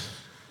 days,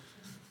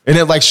 and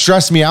it like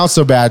stressed me out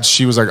so bad.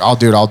 She was like, "I'll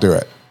do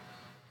it."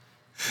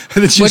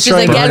 And then she's Which is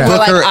trying to again burn where out.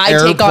 like book her I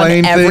take airplane on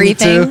thing,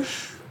 everything. too.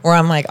 Where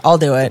I'm like, I'll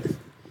do it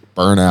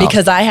Burnout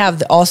because I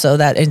have also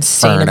that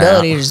insane Burn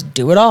ability out. to just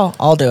do it all.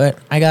 I'll do it.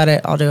 I got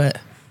it. I'll do it.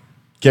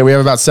 Okay, we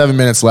have about 7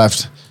 minutes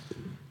left.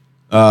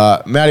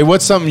 Maddie,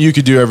 what's something you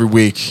could do every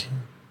week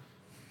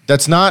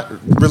that's not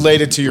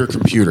related to your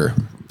computer?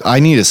 I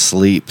need to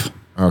sleep.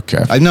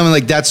 Okay. I know,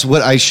 like that's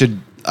what I should.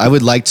 I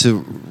would like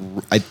to.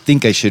 I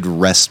think I should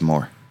rest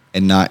more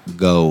and not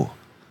go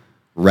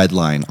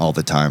redline all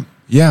the time.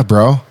 Yeah,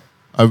 bro.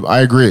 I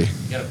agree.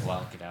 You gotta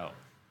block it out.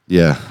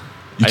 Yeah.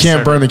 You I can't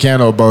started- burn the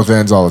candle at both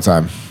ends all the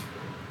time.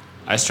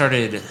 I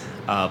started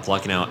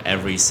blocking out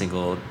every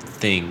single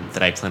thing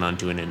that I plan on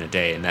doing in a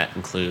day, and that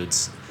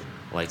includes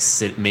like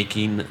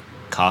making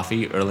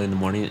coffee early in the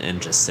morning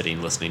and just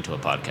sitting listening to a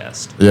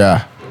podcast.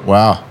 Yeah.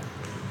 Wow.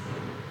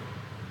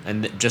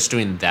 And just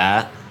doing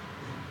that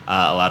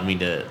allowed me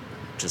to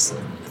just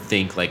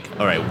think like,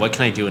 all right, what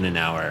can I do in an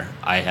hour?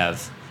 I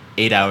have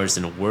 8 hours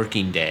in a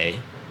working day.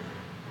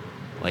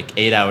 Like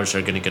 8 hours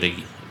are going to go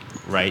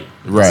to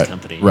this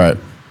company. Right.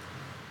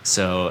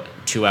 So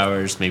 2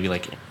 hours maybe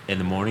like in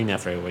the morning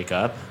after I wake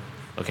up.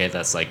 Okay,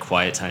 that's like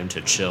quiet time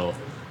to chill.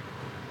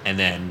 And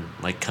then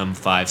like come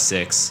 5,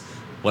 6,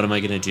 what am I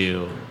going to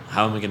do?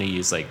 How am I going to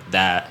use like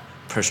that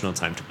personal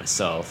time to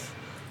myself?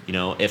 You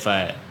know,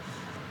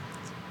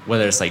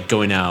 whether it's like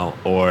going out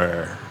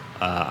or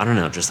I don't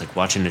know, just like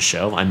watching a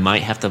show, I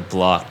might have to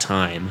block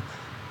time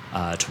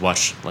to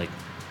watch like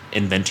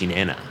Inventing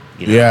Anna.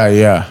 You know?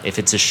 Yeah. If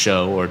it's a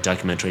show or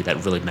documentary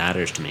that really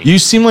matters to me. You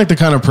seem like the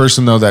kind of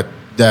person though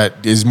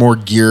that is more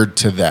geared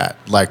to that.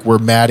 Like where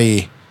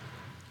Maddie,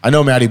 I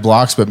know Maddie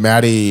blocks, but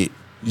Maddie,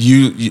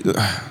 you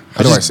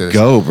how do I say this?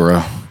 Go,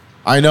 bro.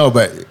 I know,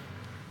 but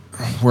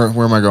where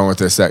am I going with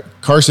this? That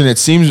Carson, it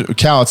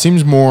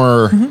seems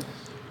more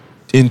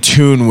in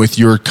tune with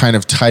your kind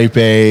of type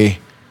A.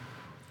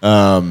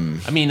 I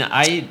mean,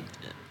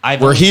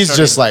 I've where he's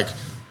just like,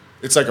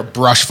 it's like a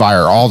brush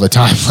fire all the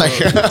time. Like,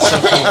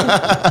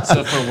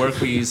 so for work,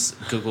 we use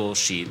Google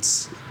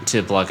Sheets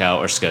to block out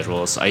our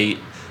schedules.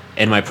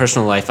 In my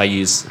personal life, I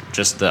use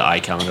just the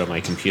iCalendar on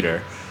my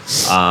computer.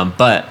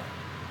 But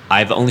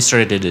I've only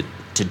started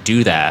to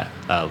do that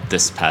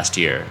this past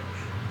year.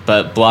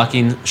 But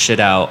blocking shit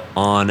out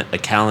on a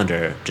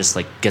calendar just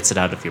like gets it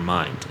out of your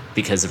mind,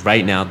 because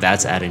right now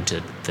that's adding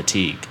to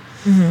fatigue.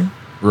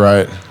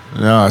 right?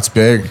 No, it's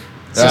big.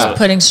 So just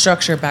putting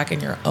structure back in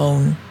your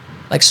own,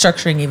 like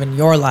structuring even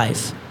your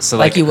life, So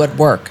like like- you would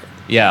work.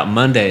 Yeah,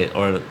 Monday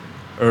or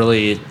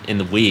early in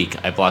the week,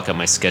 I block out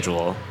my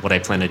schedule, what I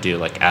plan to do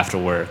like after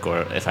work,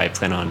 or if I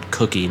plan on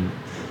cooking,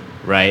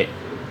 right?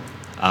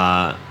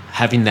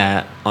 Having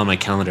that on my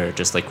calendar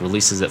just like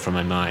releases it from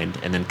my mind,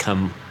 and then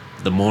come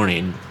the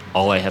morning,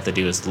 all I have to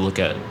do is look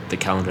at the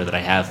calendar that I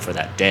have for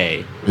that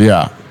day,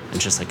 Yeah. and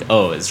just like,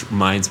 oh, it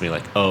reminds me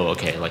like, oh,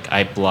 okay, like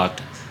I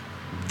blocked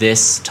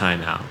this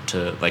time out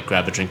to like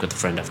grab a drink with a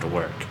friend after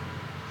work.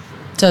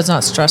 So it's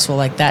not stressful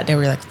like that day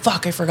where you're like,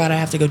 fuck, I forgot I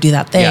have to go do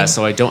that thing. Yeah,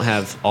 so I don't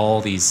have all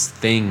these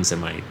things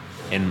and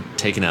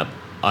taking up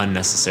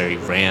unnecessary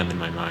RAM in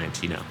my mind,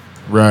 you know.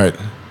 Right.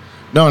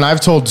 No, and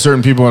I've told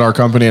certain people in our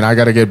company, and I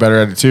got to get better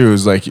at it too,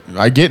 is like,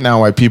 I get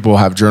now why people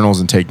have journals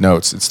and take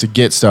notes. It's to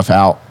get stuff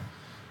out,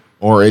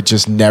 or it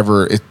just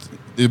never,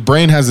 the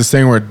brain has this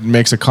thing where it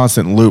makes a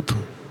constant loop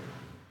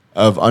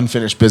of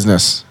unfinished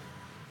business.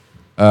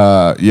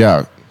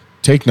 Yeah.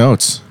 Take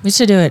notes. We used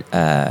to do it.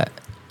 It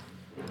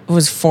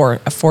was for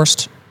a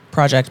forced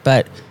project,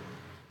 but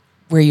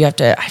where you have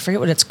to, I forget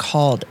what it's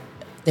called.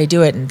 They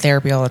do it in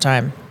therapy all the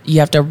time.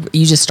 You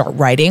just start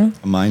writing,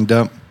 A mind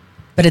dump.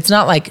 but it's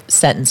not like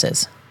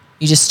sentences.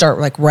 You just start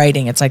like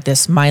writing. It's like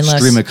this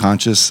mindless Stream of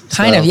conscious.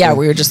 kind of, style yeah, thing.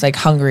 where you're just like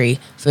hungry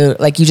food.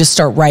 Like you just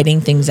start writing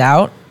things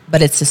out,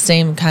 but it's the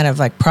same kind of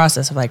like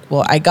process of like,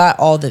 well, I got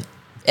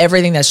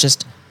everything that's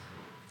just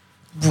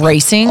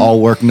racing.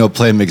 All work, no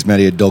play makes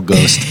Maddie a dull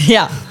ghost.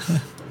 Yeah.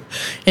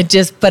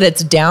 But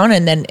it's down,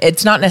 and then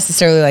it's not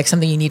necessarily like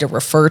something you need to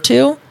refer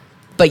to,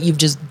 but you've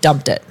just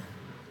dumped it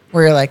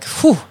where you're like,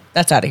 whew,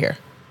 that's out of here.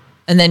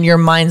 And then your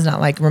mind's not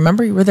like,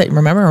 remember you were that,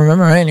 remember,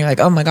 and you're like,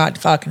 oh my God,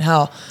 fucking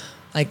hell.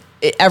 Like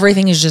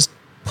everything is just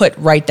put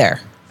right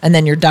there. And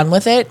then you're done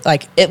with it.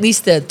 Like at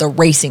least the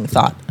racing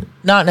thought,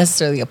 not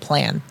necessarily a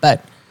plan,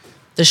 but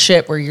the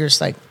shit where you're just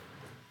like,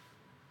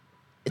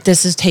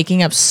 this is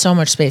taking up so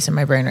much space in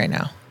my brain right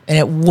now, and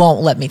it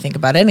won't let me think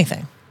about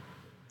anything.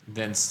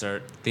 Then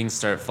things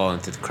start falling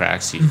through the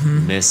cracks. You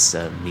miss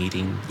a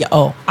meeting. Yeah.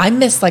 Oh, I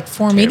missed like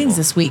 4 meetings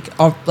this week,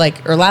 or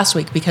last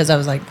week, because I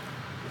was like,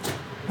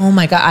 oh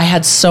my God, I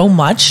had so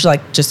much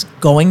like just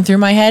going through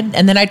my head,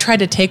 and then I tried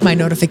to take my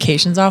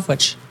notifications off,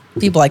 which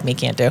people like me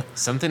can't do.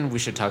 Something we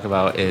should talk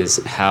about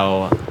is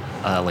how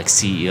like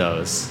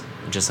CEOs,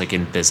 just like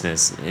in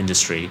business,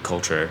 industry,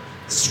 culture,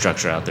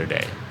 structure out their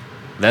day.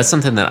 That's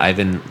something that I've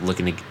been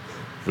looking to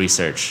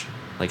research.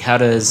 Like, how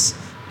does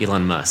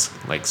Elon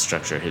Musk like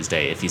structure his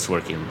day if he's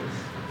working?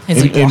 It's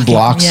like In walking-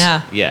 blocks?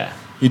 Yeah. Yeah,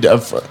 You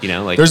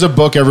know, like there's a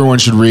book everyone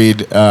should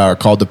read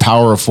called The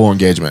Power of Full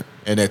Engagement.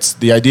 And it's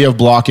the idea of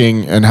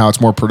blocking and how it's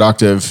more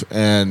productive.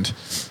 And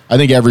I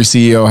think every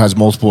CEO has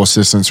multiple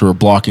assistants who are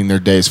blocking their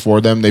days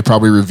for them. They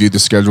probably reviewed the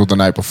schedule the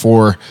night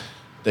before.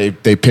 They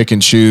pick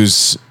and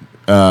choose.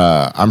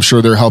 I'm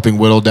sure they're helping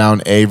whittle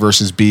down A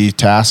versus B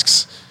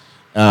tasks.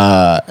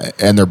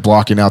 And they're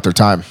blocking out their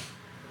time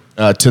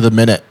to the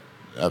minute.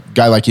 A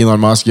guy like Elon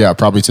Musk, yeah,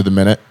 probably to the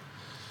minute.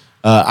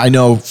 I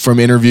know from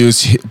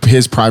interviews,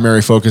 his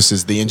primary focus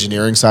is the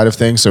engineering side of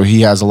things. So he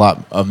has a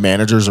lot of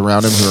managers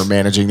around him who are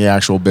managing the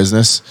actual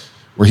business,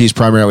 where he's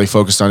primarily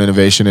focused on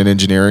innovation and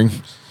engineering.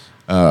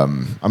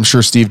 I'm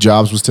sure Steve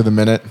Jobs was to the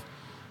minute.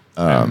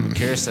 I'm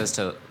curious as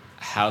to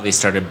how they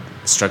started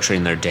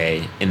structuring their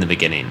day in the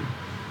beginning,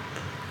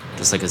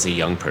 just like as a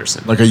young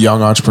person. Like a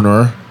young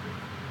entrepreneur.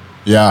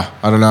 Yeah,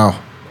 I don't know.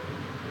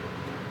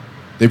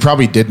 They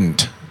probably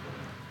didn't.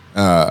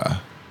 Because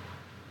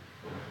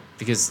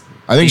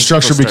I think these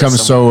structure people start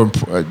becomes somewhere. so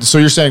important. So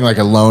you're saying like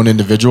a lone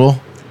individual?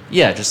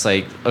 Yeah, just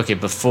like, okay,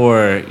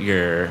 before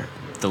you're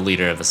the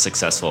leader of a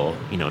successful,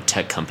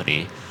 tech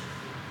company,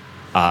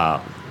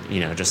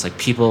 just like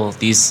people,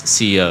 these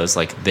CEOs,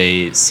 like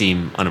they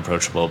seem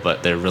unapproachable,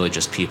 but they're really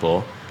just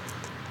people.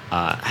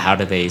 How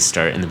do they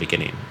start in the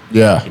beginning?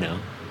 Yeah.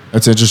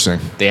 That's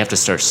interesting. They have to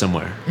start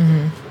somewhere.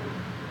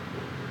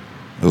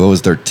 What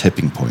was their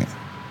tipping point?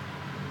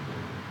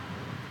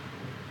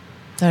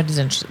 That is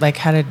interesting. Like,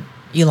 how did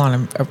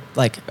Elon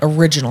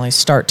originally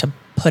start to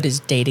put his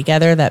day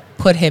together that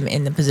put him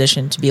in the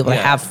position to be able to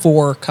have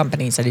 4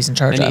 companies that he's in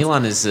charge of. And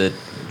Elon is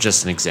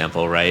just an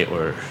example, right?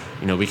 Or,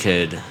 we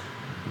could,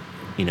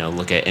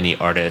 look at any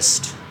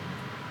artist.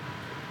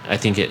 I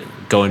think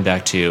going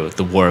back to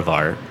The War of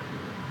Art,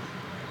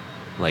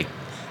 like,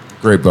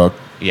 Great book.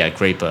 Yeah,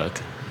 great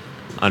book.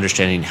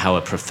 Understanding how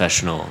a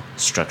professional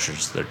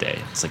structures their day.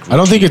 It's like I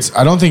don't think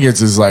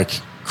it's as like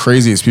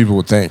crazy as people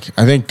would think.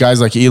 I think guys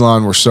like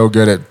Elon were so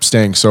good at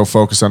staying so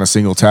focused on a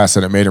single task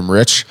that it made him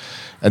rich.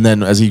 And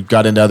then as he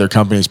got into other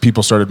companies,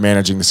 people started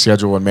managing the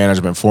schedule and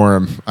management for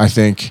him. I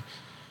think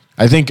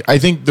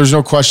there's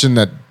no question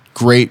that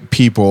great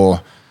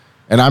people,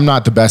 and I'm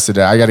not the best at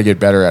it. I got to get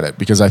better at it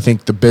because I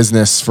think the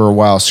business for a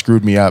while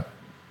screwed me up.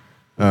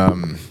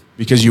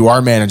 Because you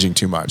are managing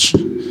too much,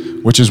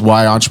 which is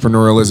why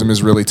entrepreneurialism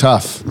is really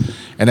tough.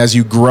 And as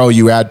you grow,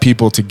 you add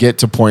people to get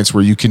to points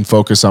where you can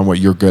focus on what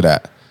you're good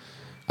at.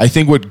 I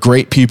think what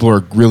great people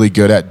are really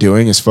good at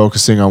doing is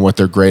focusing on what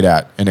they're great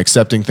at and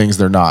accepting things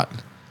they're not.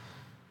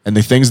 And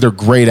the things they're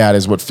great at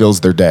is what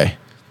fills their day.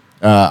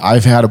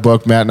 I've had a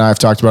book, Matt and I have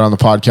talked about on the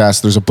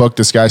podcast. There's a book,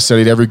 this guy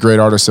studied every great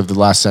artist of the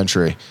last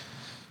century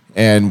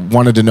and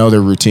wanted to know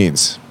their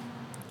routines.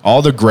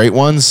 All the great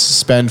ones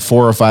spend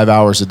 4 or 5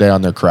 hours a day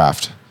on their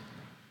craft.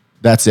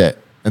 That's it.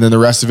 And then the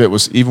rest of it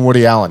was even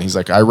Woody Allen. He's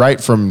like, I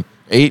write from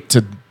 8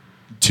 to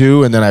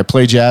 2, and then I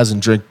play jazz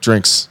and drink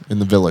drinks in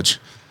the village.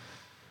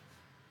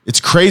 It's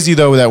crazy,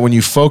 though, that when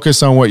you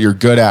focus on what you're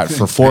good at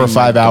for 4 or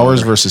 5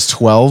 hours versus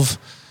 12,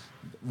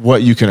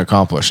 what you can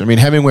accomplish. I mean,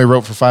 Hemingway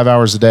wrote for 5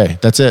 hours a day.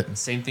 That's it.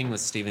 Same thing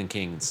with Stephen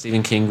King.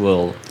 Stephen King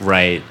will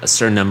write a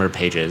certain number of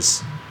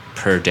pages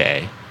per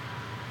day.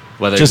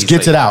 Whether just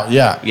gets it out,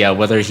 yeah. Yeah,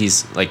 whether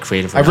he's like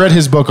creative or I've read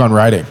his book on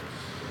writing.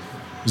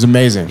 It was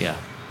amazing. Yeah.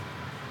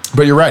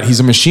 But you're right. He's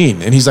a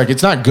machine. And he's like,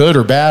 it's not good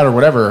or bad or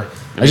whatever.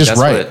 I just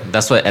write.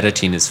 That's what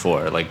editing is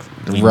for. Like,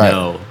 we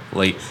know.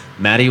 Like,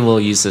 Maddie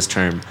will use this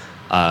term,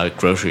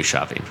 grocery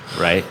shopping,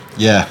 right?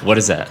 Yeah. What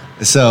is that?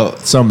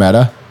 So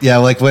meta. Yeah,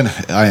 like when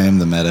I am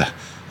the meta.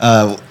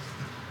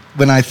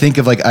 When I think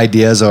of like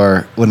ideas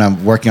or when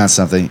I'm working on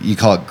something, you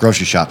call it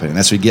grocery shopping. And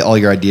that's where you get all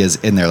your ideas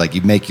in there. Like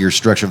you make your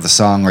structure of the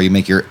song or you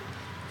make your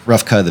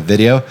rough cut of the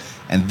video.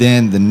 And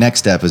then the next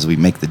step is we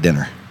make the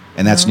dinner.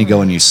 And that's when you go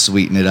and you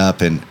sweeten it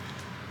up and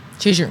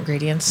choose your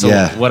ingredients. So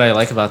what I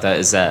like about that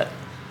is that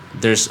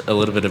there's a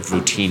little bit of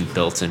routine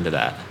built into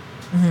that.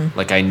 Mm-hmm.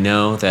 Like I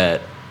know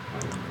that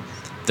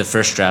the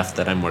first draft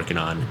that I'm working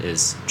on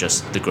is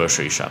just the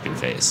grocery shopping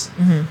phase,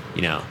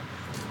 you know?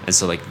 And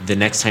so like the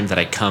next time that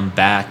I come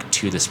back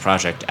to this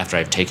project after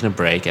I've taken a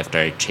break, after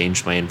I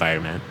changed my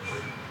environment,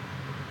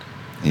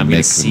 I'm going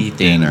to see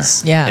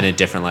things in a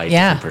different light,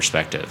 different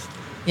perspective.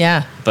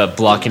 Yeah. But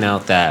blocking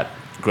out that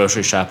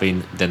grocery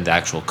shopping, then the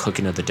actual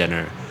cooking of the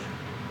dinner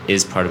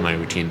is part of my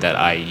routine that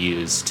I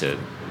use to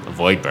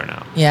avoid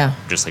burnout. Yeah.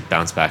 Just like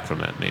bounce back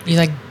from it maybe. You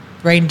like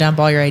brain dump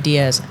all your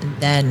ideas and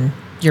then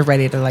you're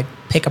ready to like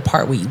pick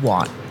apart what you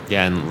want.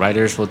 Yeah, and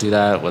writers will do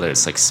that, whether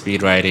it's like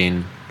speed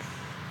writing.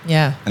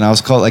 Yeah. And I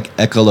always call it like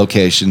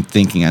echolocation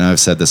thinking. I know I've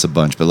said this a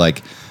bunch, but like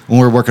when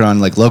we're working on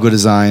like logo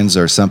designs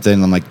or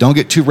something, I'm like, don't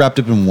get too wrapped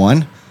up in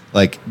one.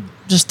 Like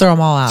just throw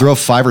them all out. Throw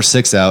 5 or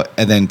 6 out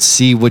and then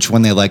see which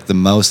one they like the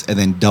most and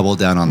then double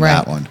down on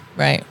that one.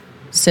 Right.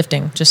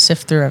 Sifting. Just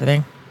sift through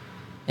everything.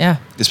 Yeah.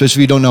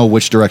 Especially if you don't know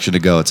which direction to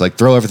go. It's like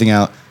throw everything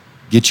out,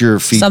 get your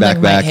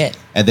feedback back,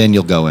 and then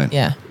you'll go in.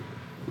 Yeah.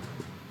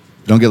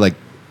 Don't get like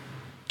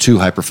too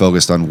hyper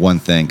focused on one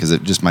thing because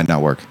it just might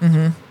not work.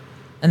 Mm-hmm.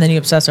 And then you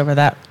obsess over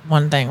that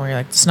one thing where you're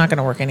like, it's not going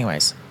to work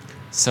anyways.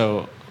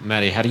 So,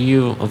 Maddie, how do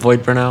you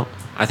avoid burnout?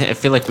 I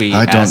feel like we.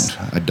 I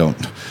don't.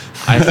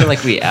 I feel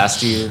like we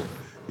asked you.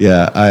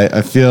 Yeah,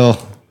 I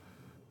feel.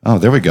 Oh,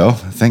 there we go.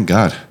 Thank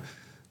God.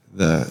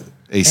 The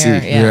AC.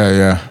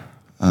 Yeah.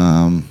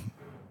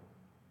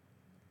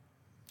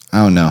 I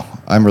don't know.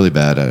 I'm really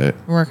bad at it.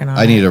 We're working on it.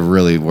 I need to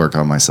really work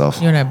on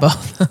myself. You and I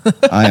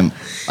both. I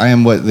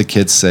am what the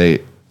kids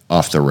say,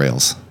 off the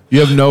rails. You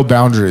have no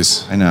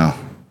boundaries. I know.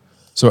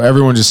 So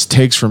everyone just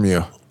takes from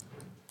you.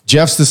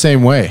 Jeff's the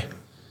same way.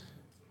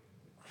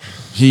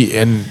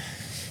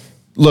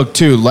 Look,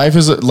 too, life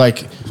is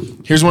like,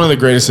 here's one of the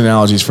greatest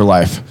analogies for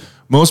life.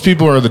 Most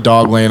people are the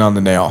dog laying on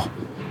the nail.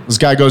 This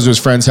guy goes to his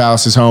friend's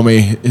house, his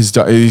homie,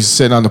 he's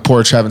sitting on the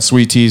porch having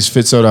sweet teas,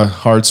 Fit Soda,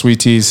 hard sweet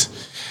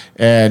teas.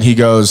 And he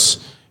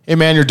goes, hey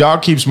man, your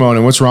dog keeps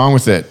moaning. What's wrong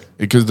with it?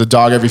 Because the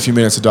dog, every few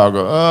minutes, the dog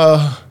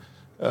goes,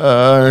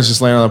 and it's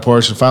just laying on the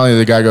porch. And finally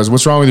the guy goes,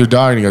 what's wrong with your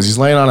dog? And he goes, he's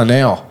laying on a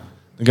nail.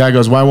 The guy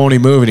goes, why won't he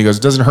move? And he goes,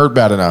 it doesn't hurt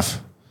bad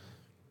enough.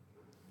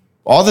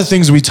 All the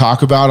things we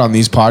talk about on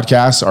these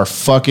podcasts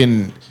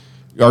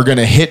are going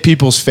to hit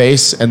people's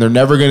face and they're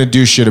never going to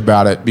do shit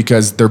about it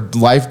because their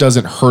life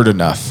doesn't hurt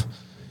enough.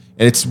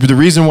 And it's the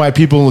reason why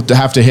people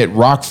have to hit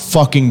rock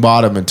fucking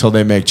bottom until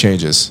they make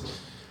changes.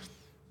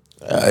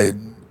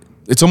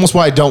 It's almost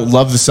why I don't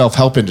love the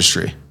self-help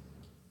industry.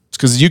 It's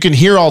because you can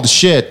hear all the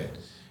shit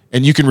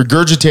and you can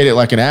regurgitate it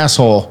like an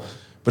asshole,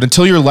 but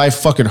until your life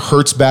fucking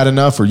hurts bad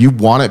enough or you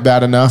want it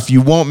bad enough,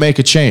 you won't make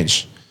a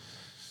change.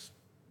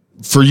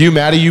 For you,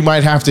 Maddie, you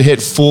might have to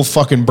hit full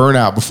fucking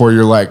burnout before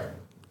you're like,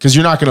 because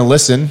you're not going to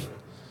listen.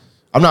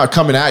 I'm not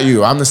coming at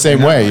you. I'm the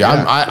same way.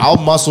 Yeah. I'll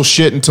muscle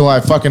shit until I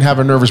fucking have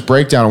a nervous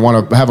breakdown and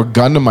want to have a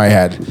gun to my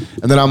head.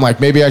 And then I'm like,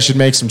 maybe I should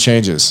make some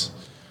changes.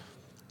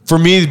 For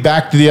me,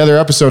 back to the other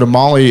episode of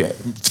Molly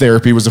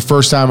therapy was the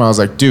first time I was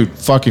like, dude,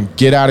 fucking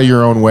get out of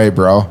your own way,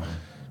 bro.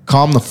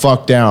 Calm the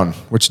fuck down,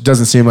 which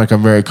doesn't seem like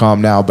I'm very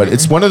calm now, but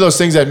it's one of those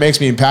things that makes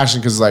me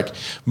impassioned because like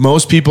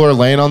most people are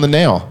laying on the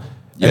nail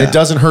and it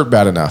doesn't hurt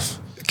bad enough.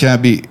 Can I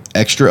be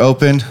extra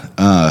open?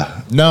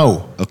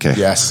 No. Okay.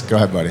 Yes. Go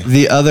ahead, buddy.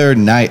 The other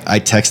night, I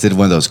texted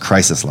one of those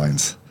crisis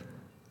lines.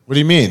 What do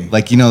you mean?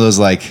 Like, you know, those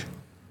like,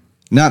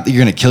 not that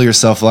you're going to kill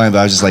yourself line, but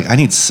I was just like, I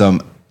need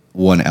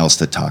someone else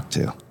to talk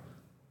to.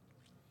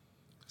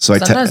 So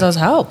Sometimes those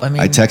help. I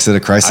mean, I texted a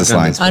crisis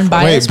line.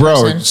 Unbiased Wait,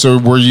 bro. person. So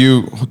were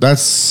you?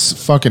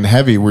 That's fucking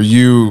heavy. Were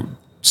you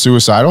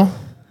suicidal?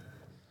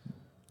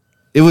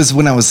 It was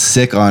when I was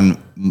sick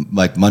on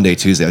like Monday,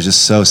 Tuesday. I was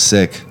just so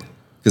sick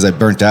because I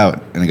burnt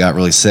out and I got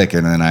really sick.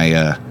 And then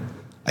I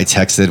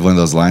texted one of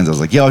those lines. I was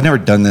like, yo, I've never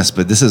done this,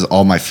 but this is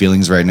all my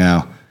feelings right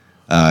now.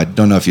 I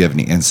don't know if you have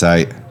any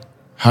insight.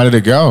 How did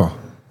it go?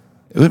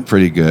 It went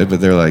pretty good,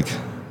 but they're like,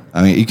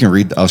 I mean, you can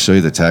read, I'll show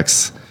you the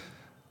text,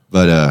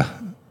 but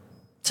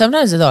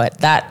Sometimes though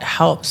that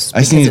helps I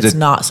just because needed it's to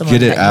not someone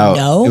get it that out.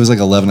 you know. It was like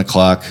 11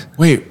 o'clock.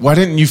 Wait, why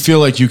didn't you feel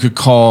like you could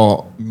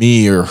call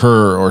me or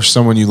her or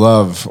someone you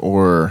love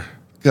or?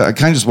 I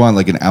kind of just want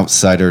like an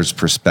outsider's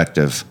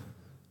perspective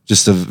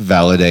just to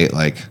validate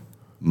like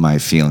my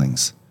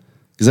feelings.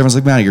 Because everyone's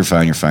like, man, you're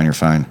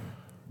fine.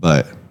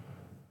 But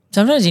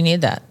Sometimes you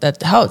need that.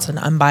 That helps an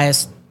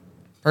unbiased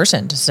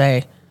person to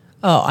say,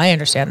 oh, I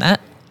understand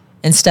that.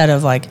 Instead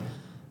of like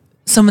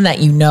someone that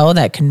you know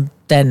that can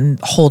then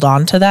hold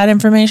on to that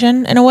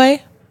information in a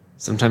way.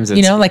 Sometimes it's,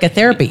 You know, like a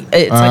therapy.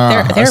 It's like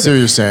therapy. I see what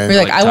you're saying. Where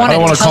you're like, Like, I I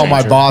don't want to call my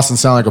you. boss and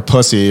sound like a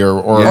pussy or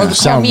Or call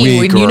sound me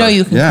weak. when you or- know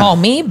you can Yeah. call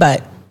me,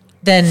 but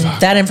then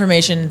that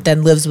information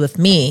then lives with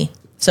me.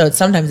 So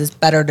sometimes it's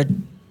better to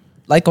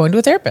like going to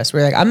a therapist.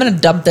 Where you're like, I'm going to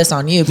dump this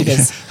on you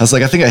because I was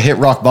like, I think I hit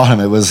rock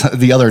bottom. It was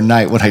the other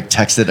night when I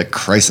texted a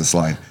crisis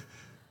line.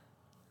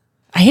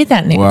 I hate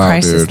that name Wow,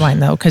 crisis dude. line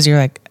though, because you're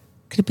like,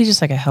 could it be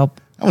just like a help?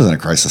 I was in a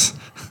crisis.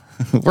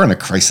 We're in a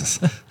crisis.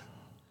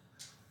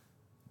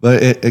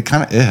 But it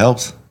kind of, it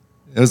helped.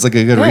 It was like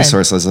a good Good.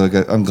 resource. I was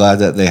like, I'm glad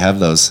that they have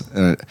those.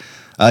 I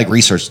like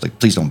research. Like,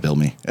 please don't bill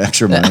me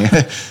extra money.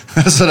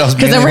 That's what I was.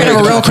 Because they're mainly rid of a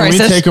doing. real Can we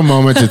crisis. take a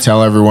moment to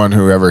tell everyone,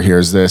 whoever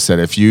hears this, that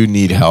if you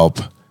need help,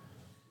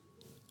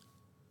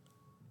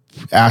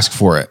 ask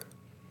for it.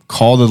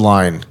 Call the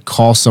line.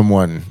 Call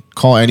someone.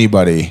 Call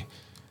anybody.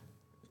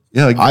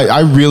 Yeah, like,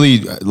 I really,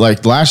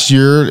 like last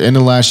year, end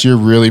of last year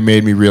really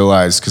made me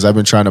realize, because I've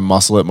been trying to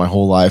muscle it my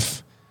whole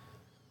life,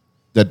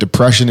 that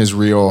depression is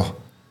real,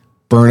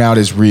 burnout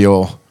is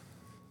real,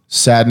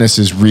 sadness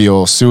is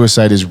real,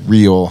 suicide is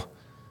real,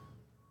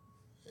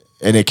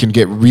 and it can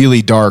get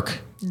really dark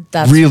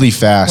That's really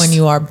fast. When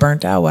you are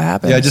burnt out, what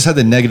happens? Yeah, I just had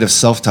the negative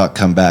self-talk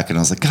come back, and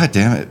I was like, God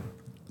damn it,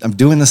 I'm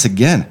doing this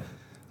again.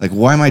 Like,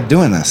 why am I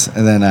doing this?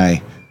 And then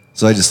I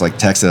just like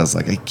texted. I was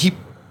like, I keep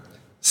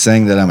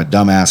saying that I'm a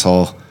dumb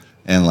asshole,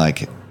 and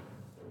like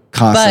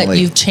constantly.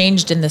 But you've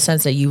changed in the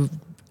sense that you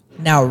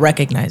now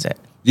recognize it.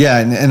 Yeah,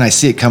 and I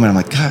see it coming. I'm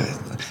like, God.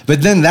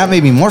 But then that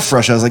made me more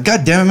frustrated. I was like,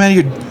 God damn it, man,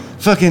 you're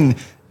fucking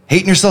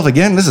hating yourself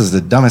again. This is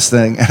the dumbest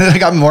thing. And I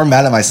got more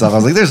mad at myself. I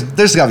was like,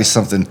 there's got to be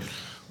something.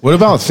 What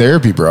about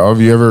therapy, bro? Have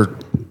you ever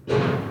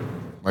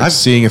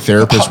seeing a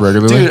therapist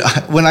regularly? Dude,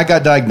 when I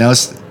got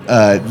diagnosed,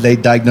 they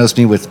diagnosed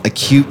me with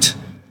acute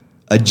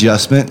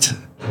adjustment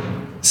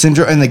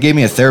syndrome, and they gave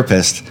me a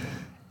therapist,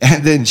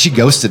 and then she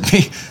ghosted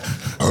me.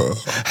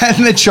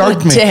 And they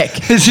charged me. Dick.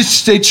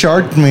 They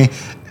charged me,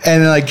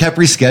 and then I kept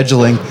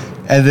rescheduling,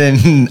 and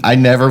then I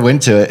never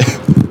went to it.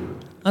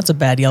 That's a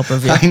bad Yelp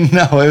review. I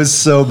know, it was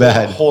so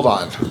bad. Hold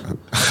on.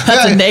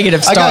 That's a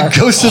negative I star. got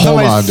ghosted by Hold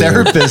my on, dude.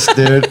 therapist,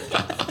 dude.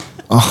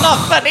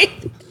 Not funny.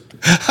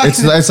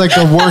 It's like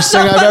the worst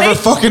thing I've ever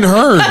fucking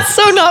heard.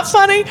 So not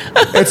funny.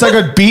 It's like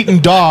a beaten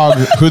dog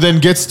who then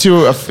gets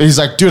to, he's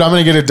like, dude, I'm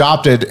going to get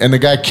adopted. And the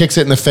guy kicks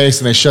it in the face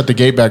and they shut the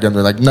gate back and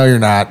they're like, no, you're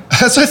not.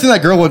 That's why I think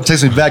that girl wouldn't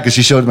text me back because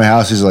she showed my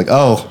house. She's like,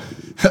 oh,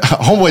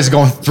 homeboy's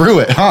going through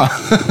it, huh?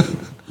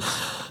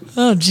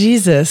 Oh,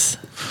 Jesus.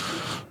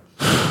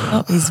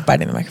 Oh, he's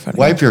biting the microphone.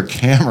 Wipe your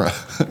camera.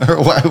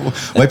 Or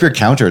wipe your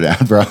counter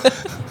down, bro.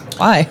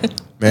 Why?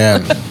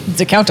 Man.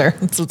 It's a counter.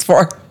 That's what it's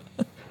for.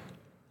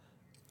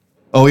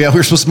 Oh, yeah, we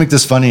were supposed to make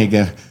this funny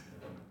again.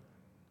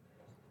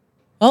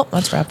 Well,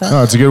 let's wrap that.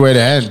 No, it's a good way to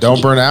end.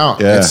 Don't burn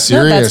out. Yeah. It's No,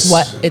 serious.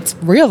 that's what it's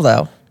real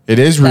though. It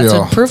is That's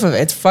real. a proof of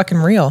it. It's fucking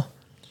real.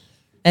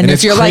 And if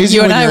it's you're like crazy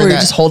you and when I, you're where in you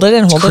that- just hold it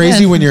in, hold It's it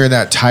crazy in. when you're in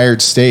that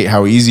tired state,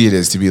 how easy it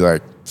is to be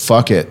like,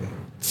 fuck it.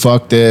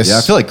 Fuck this. Yeah,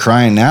 I feel like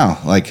crying now.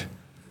 Like,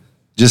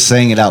 just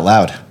saying it out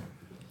loud.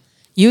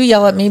 You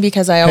yell at me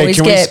because I Hey, always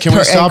can we, get. can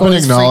we stop and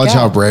always acknowledge freak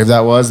how out. brave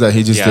that was that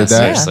he just Yeah, did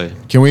that?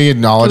 seriously. Can we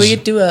acknowledge? Can we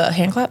do a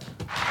hand clap?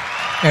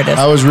 There it is.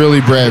 That was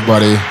really brave,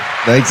 buddy.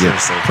 Thank you.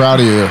 Seriously. Proud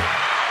of you.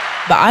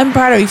 But I'm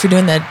proud of you for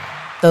doing the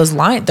those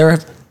lines, they're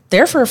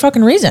there for a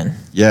fucking reason.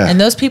 Yeah. And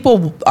those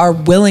people are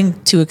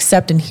willing to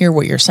accept and hear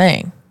what you're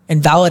saying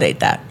and validate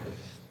that.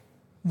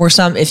 Where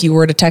if you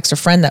were to text a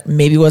friend that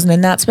maybe wasn't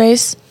in that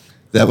space,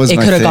 that was it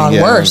my could have thing. gone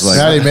Yeah, I worse. was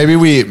like,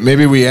 Maddie,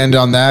 maybe we end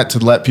on that to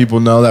let people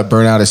know that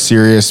burnout is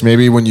serious.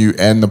 Maybe when you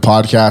end the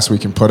podcast, we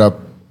can put up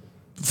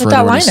Put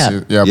that line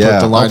up. Yeah, yeah, put the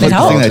I'll line put the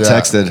up. thing I Yeah.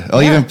 texted.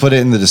 I'll even put it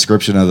in the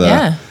description of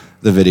Yeah.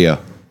 the video. I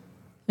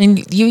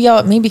mean, you yell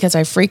at me because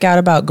I freak out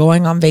about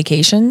going on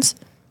vacations,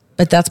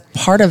 but that's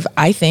part of,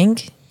 I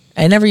think,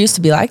 I never used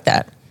to be like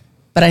that.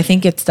 But I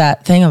think it's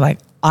that thing of like,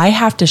 I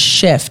have to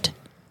shift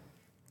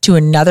to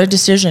another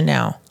decision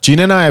now.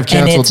 Gina and I have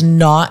And it's canceled.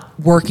 not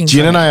working.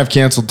 Gina for and me. I have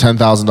canceled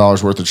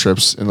 $10,000 worth of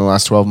trips in the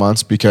last 12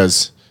 months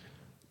because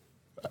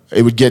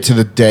it would get to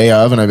the day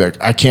of, and I'd be like,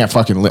 I can't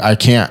fucking, I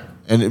can't.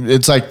 And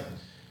it's like,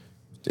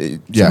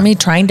 yeah. For me,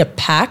 trying to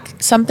pack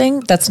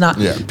something that's not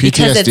because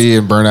PTSD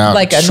and burnout,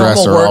 like a stress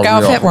normal are all work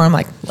outfit real. where I'm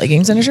like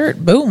leggings and a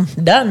shirt, boom,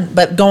 done.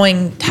 But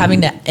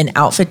having an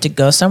outfit to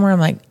go somewhere, I'm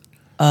like,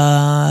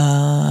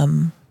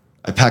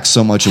 I pack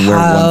so much and wear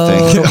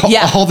one thing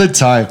Yeah. all the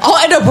time. I'll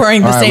end up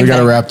wearing the All right, same we got to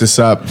thing. wrap this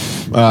up.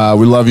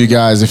 We love you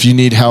guys. If you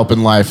need help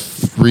in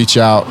life, reach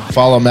out.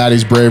 Follow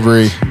Maddie's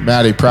bravery.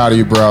 Maddie, proud of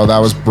you, bro. That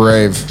was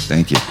brave.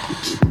 Thank you.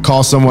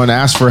 Call someone,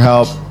 ask for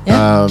help.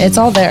 Yeah, it's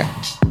all there.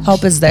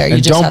 Help is there. You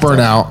And just don't have burn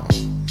to- out.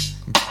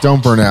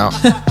 Don't burn out.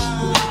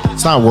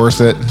 It's not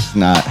worth it.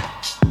 Not.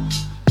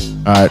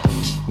 All right.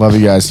 Love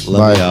you guys.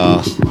 Love Bye.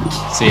 y'all.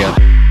 See ya.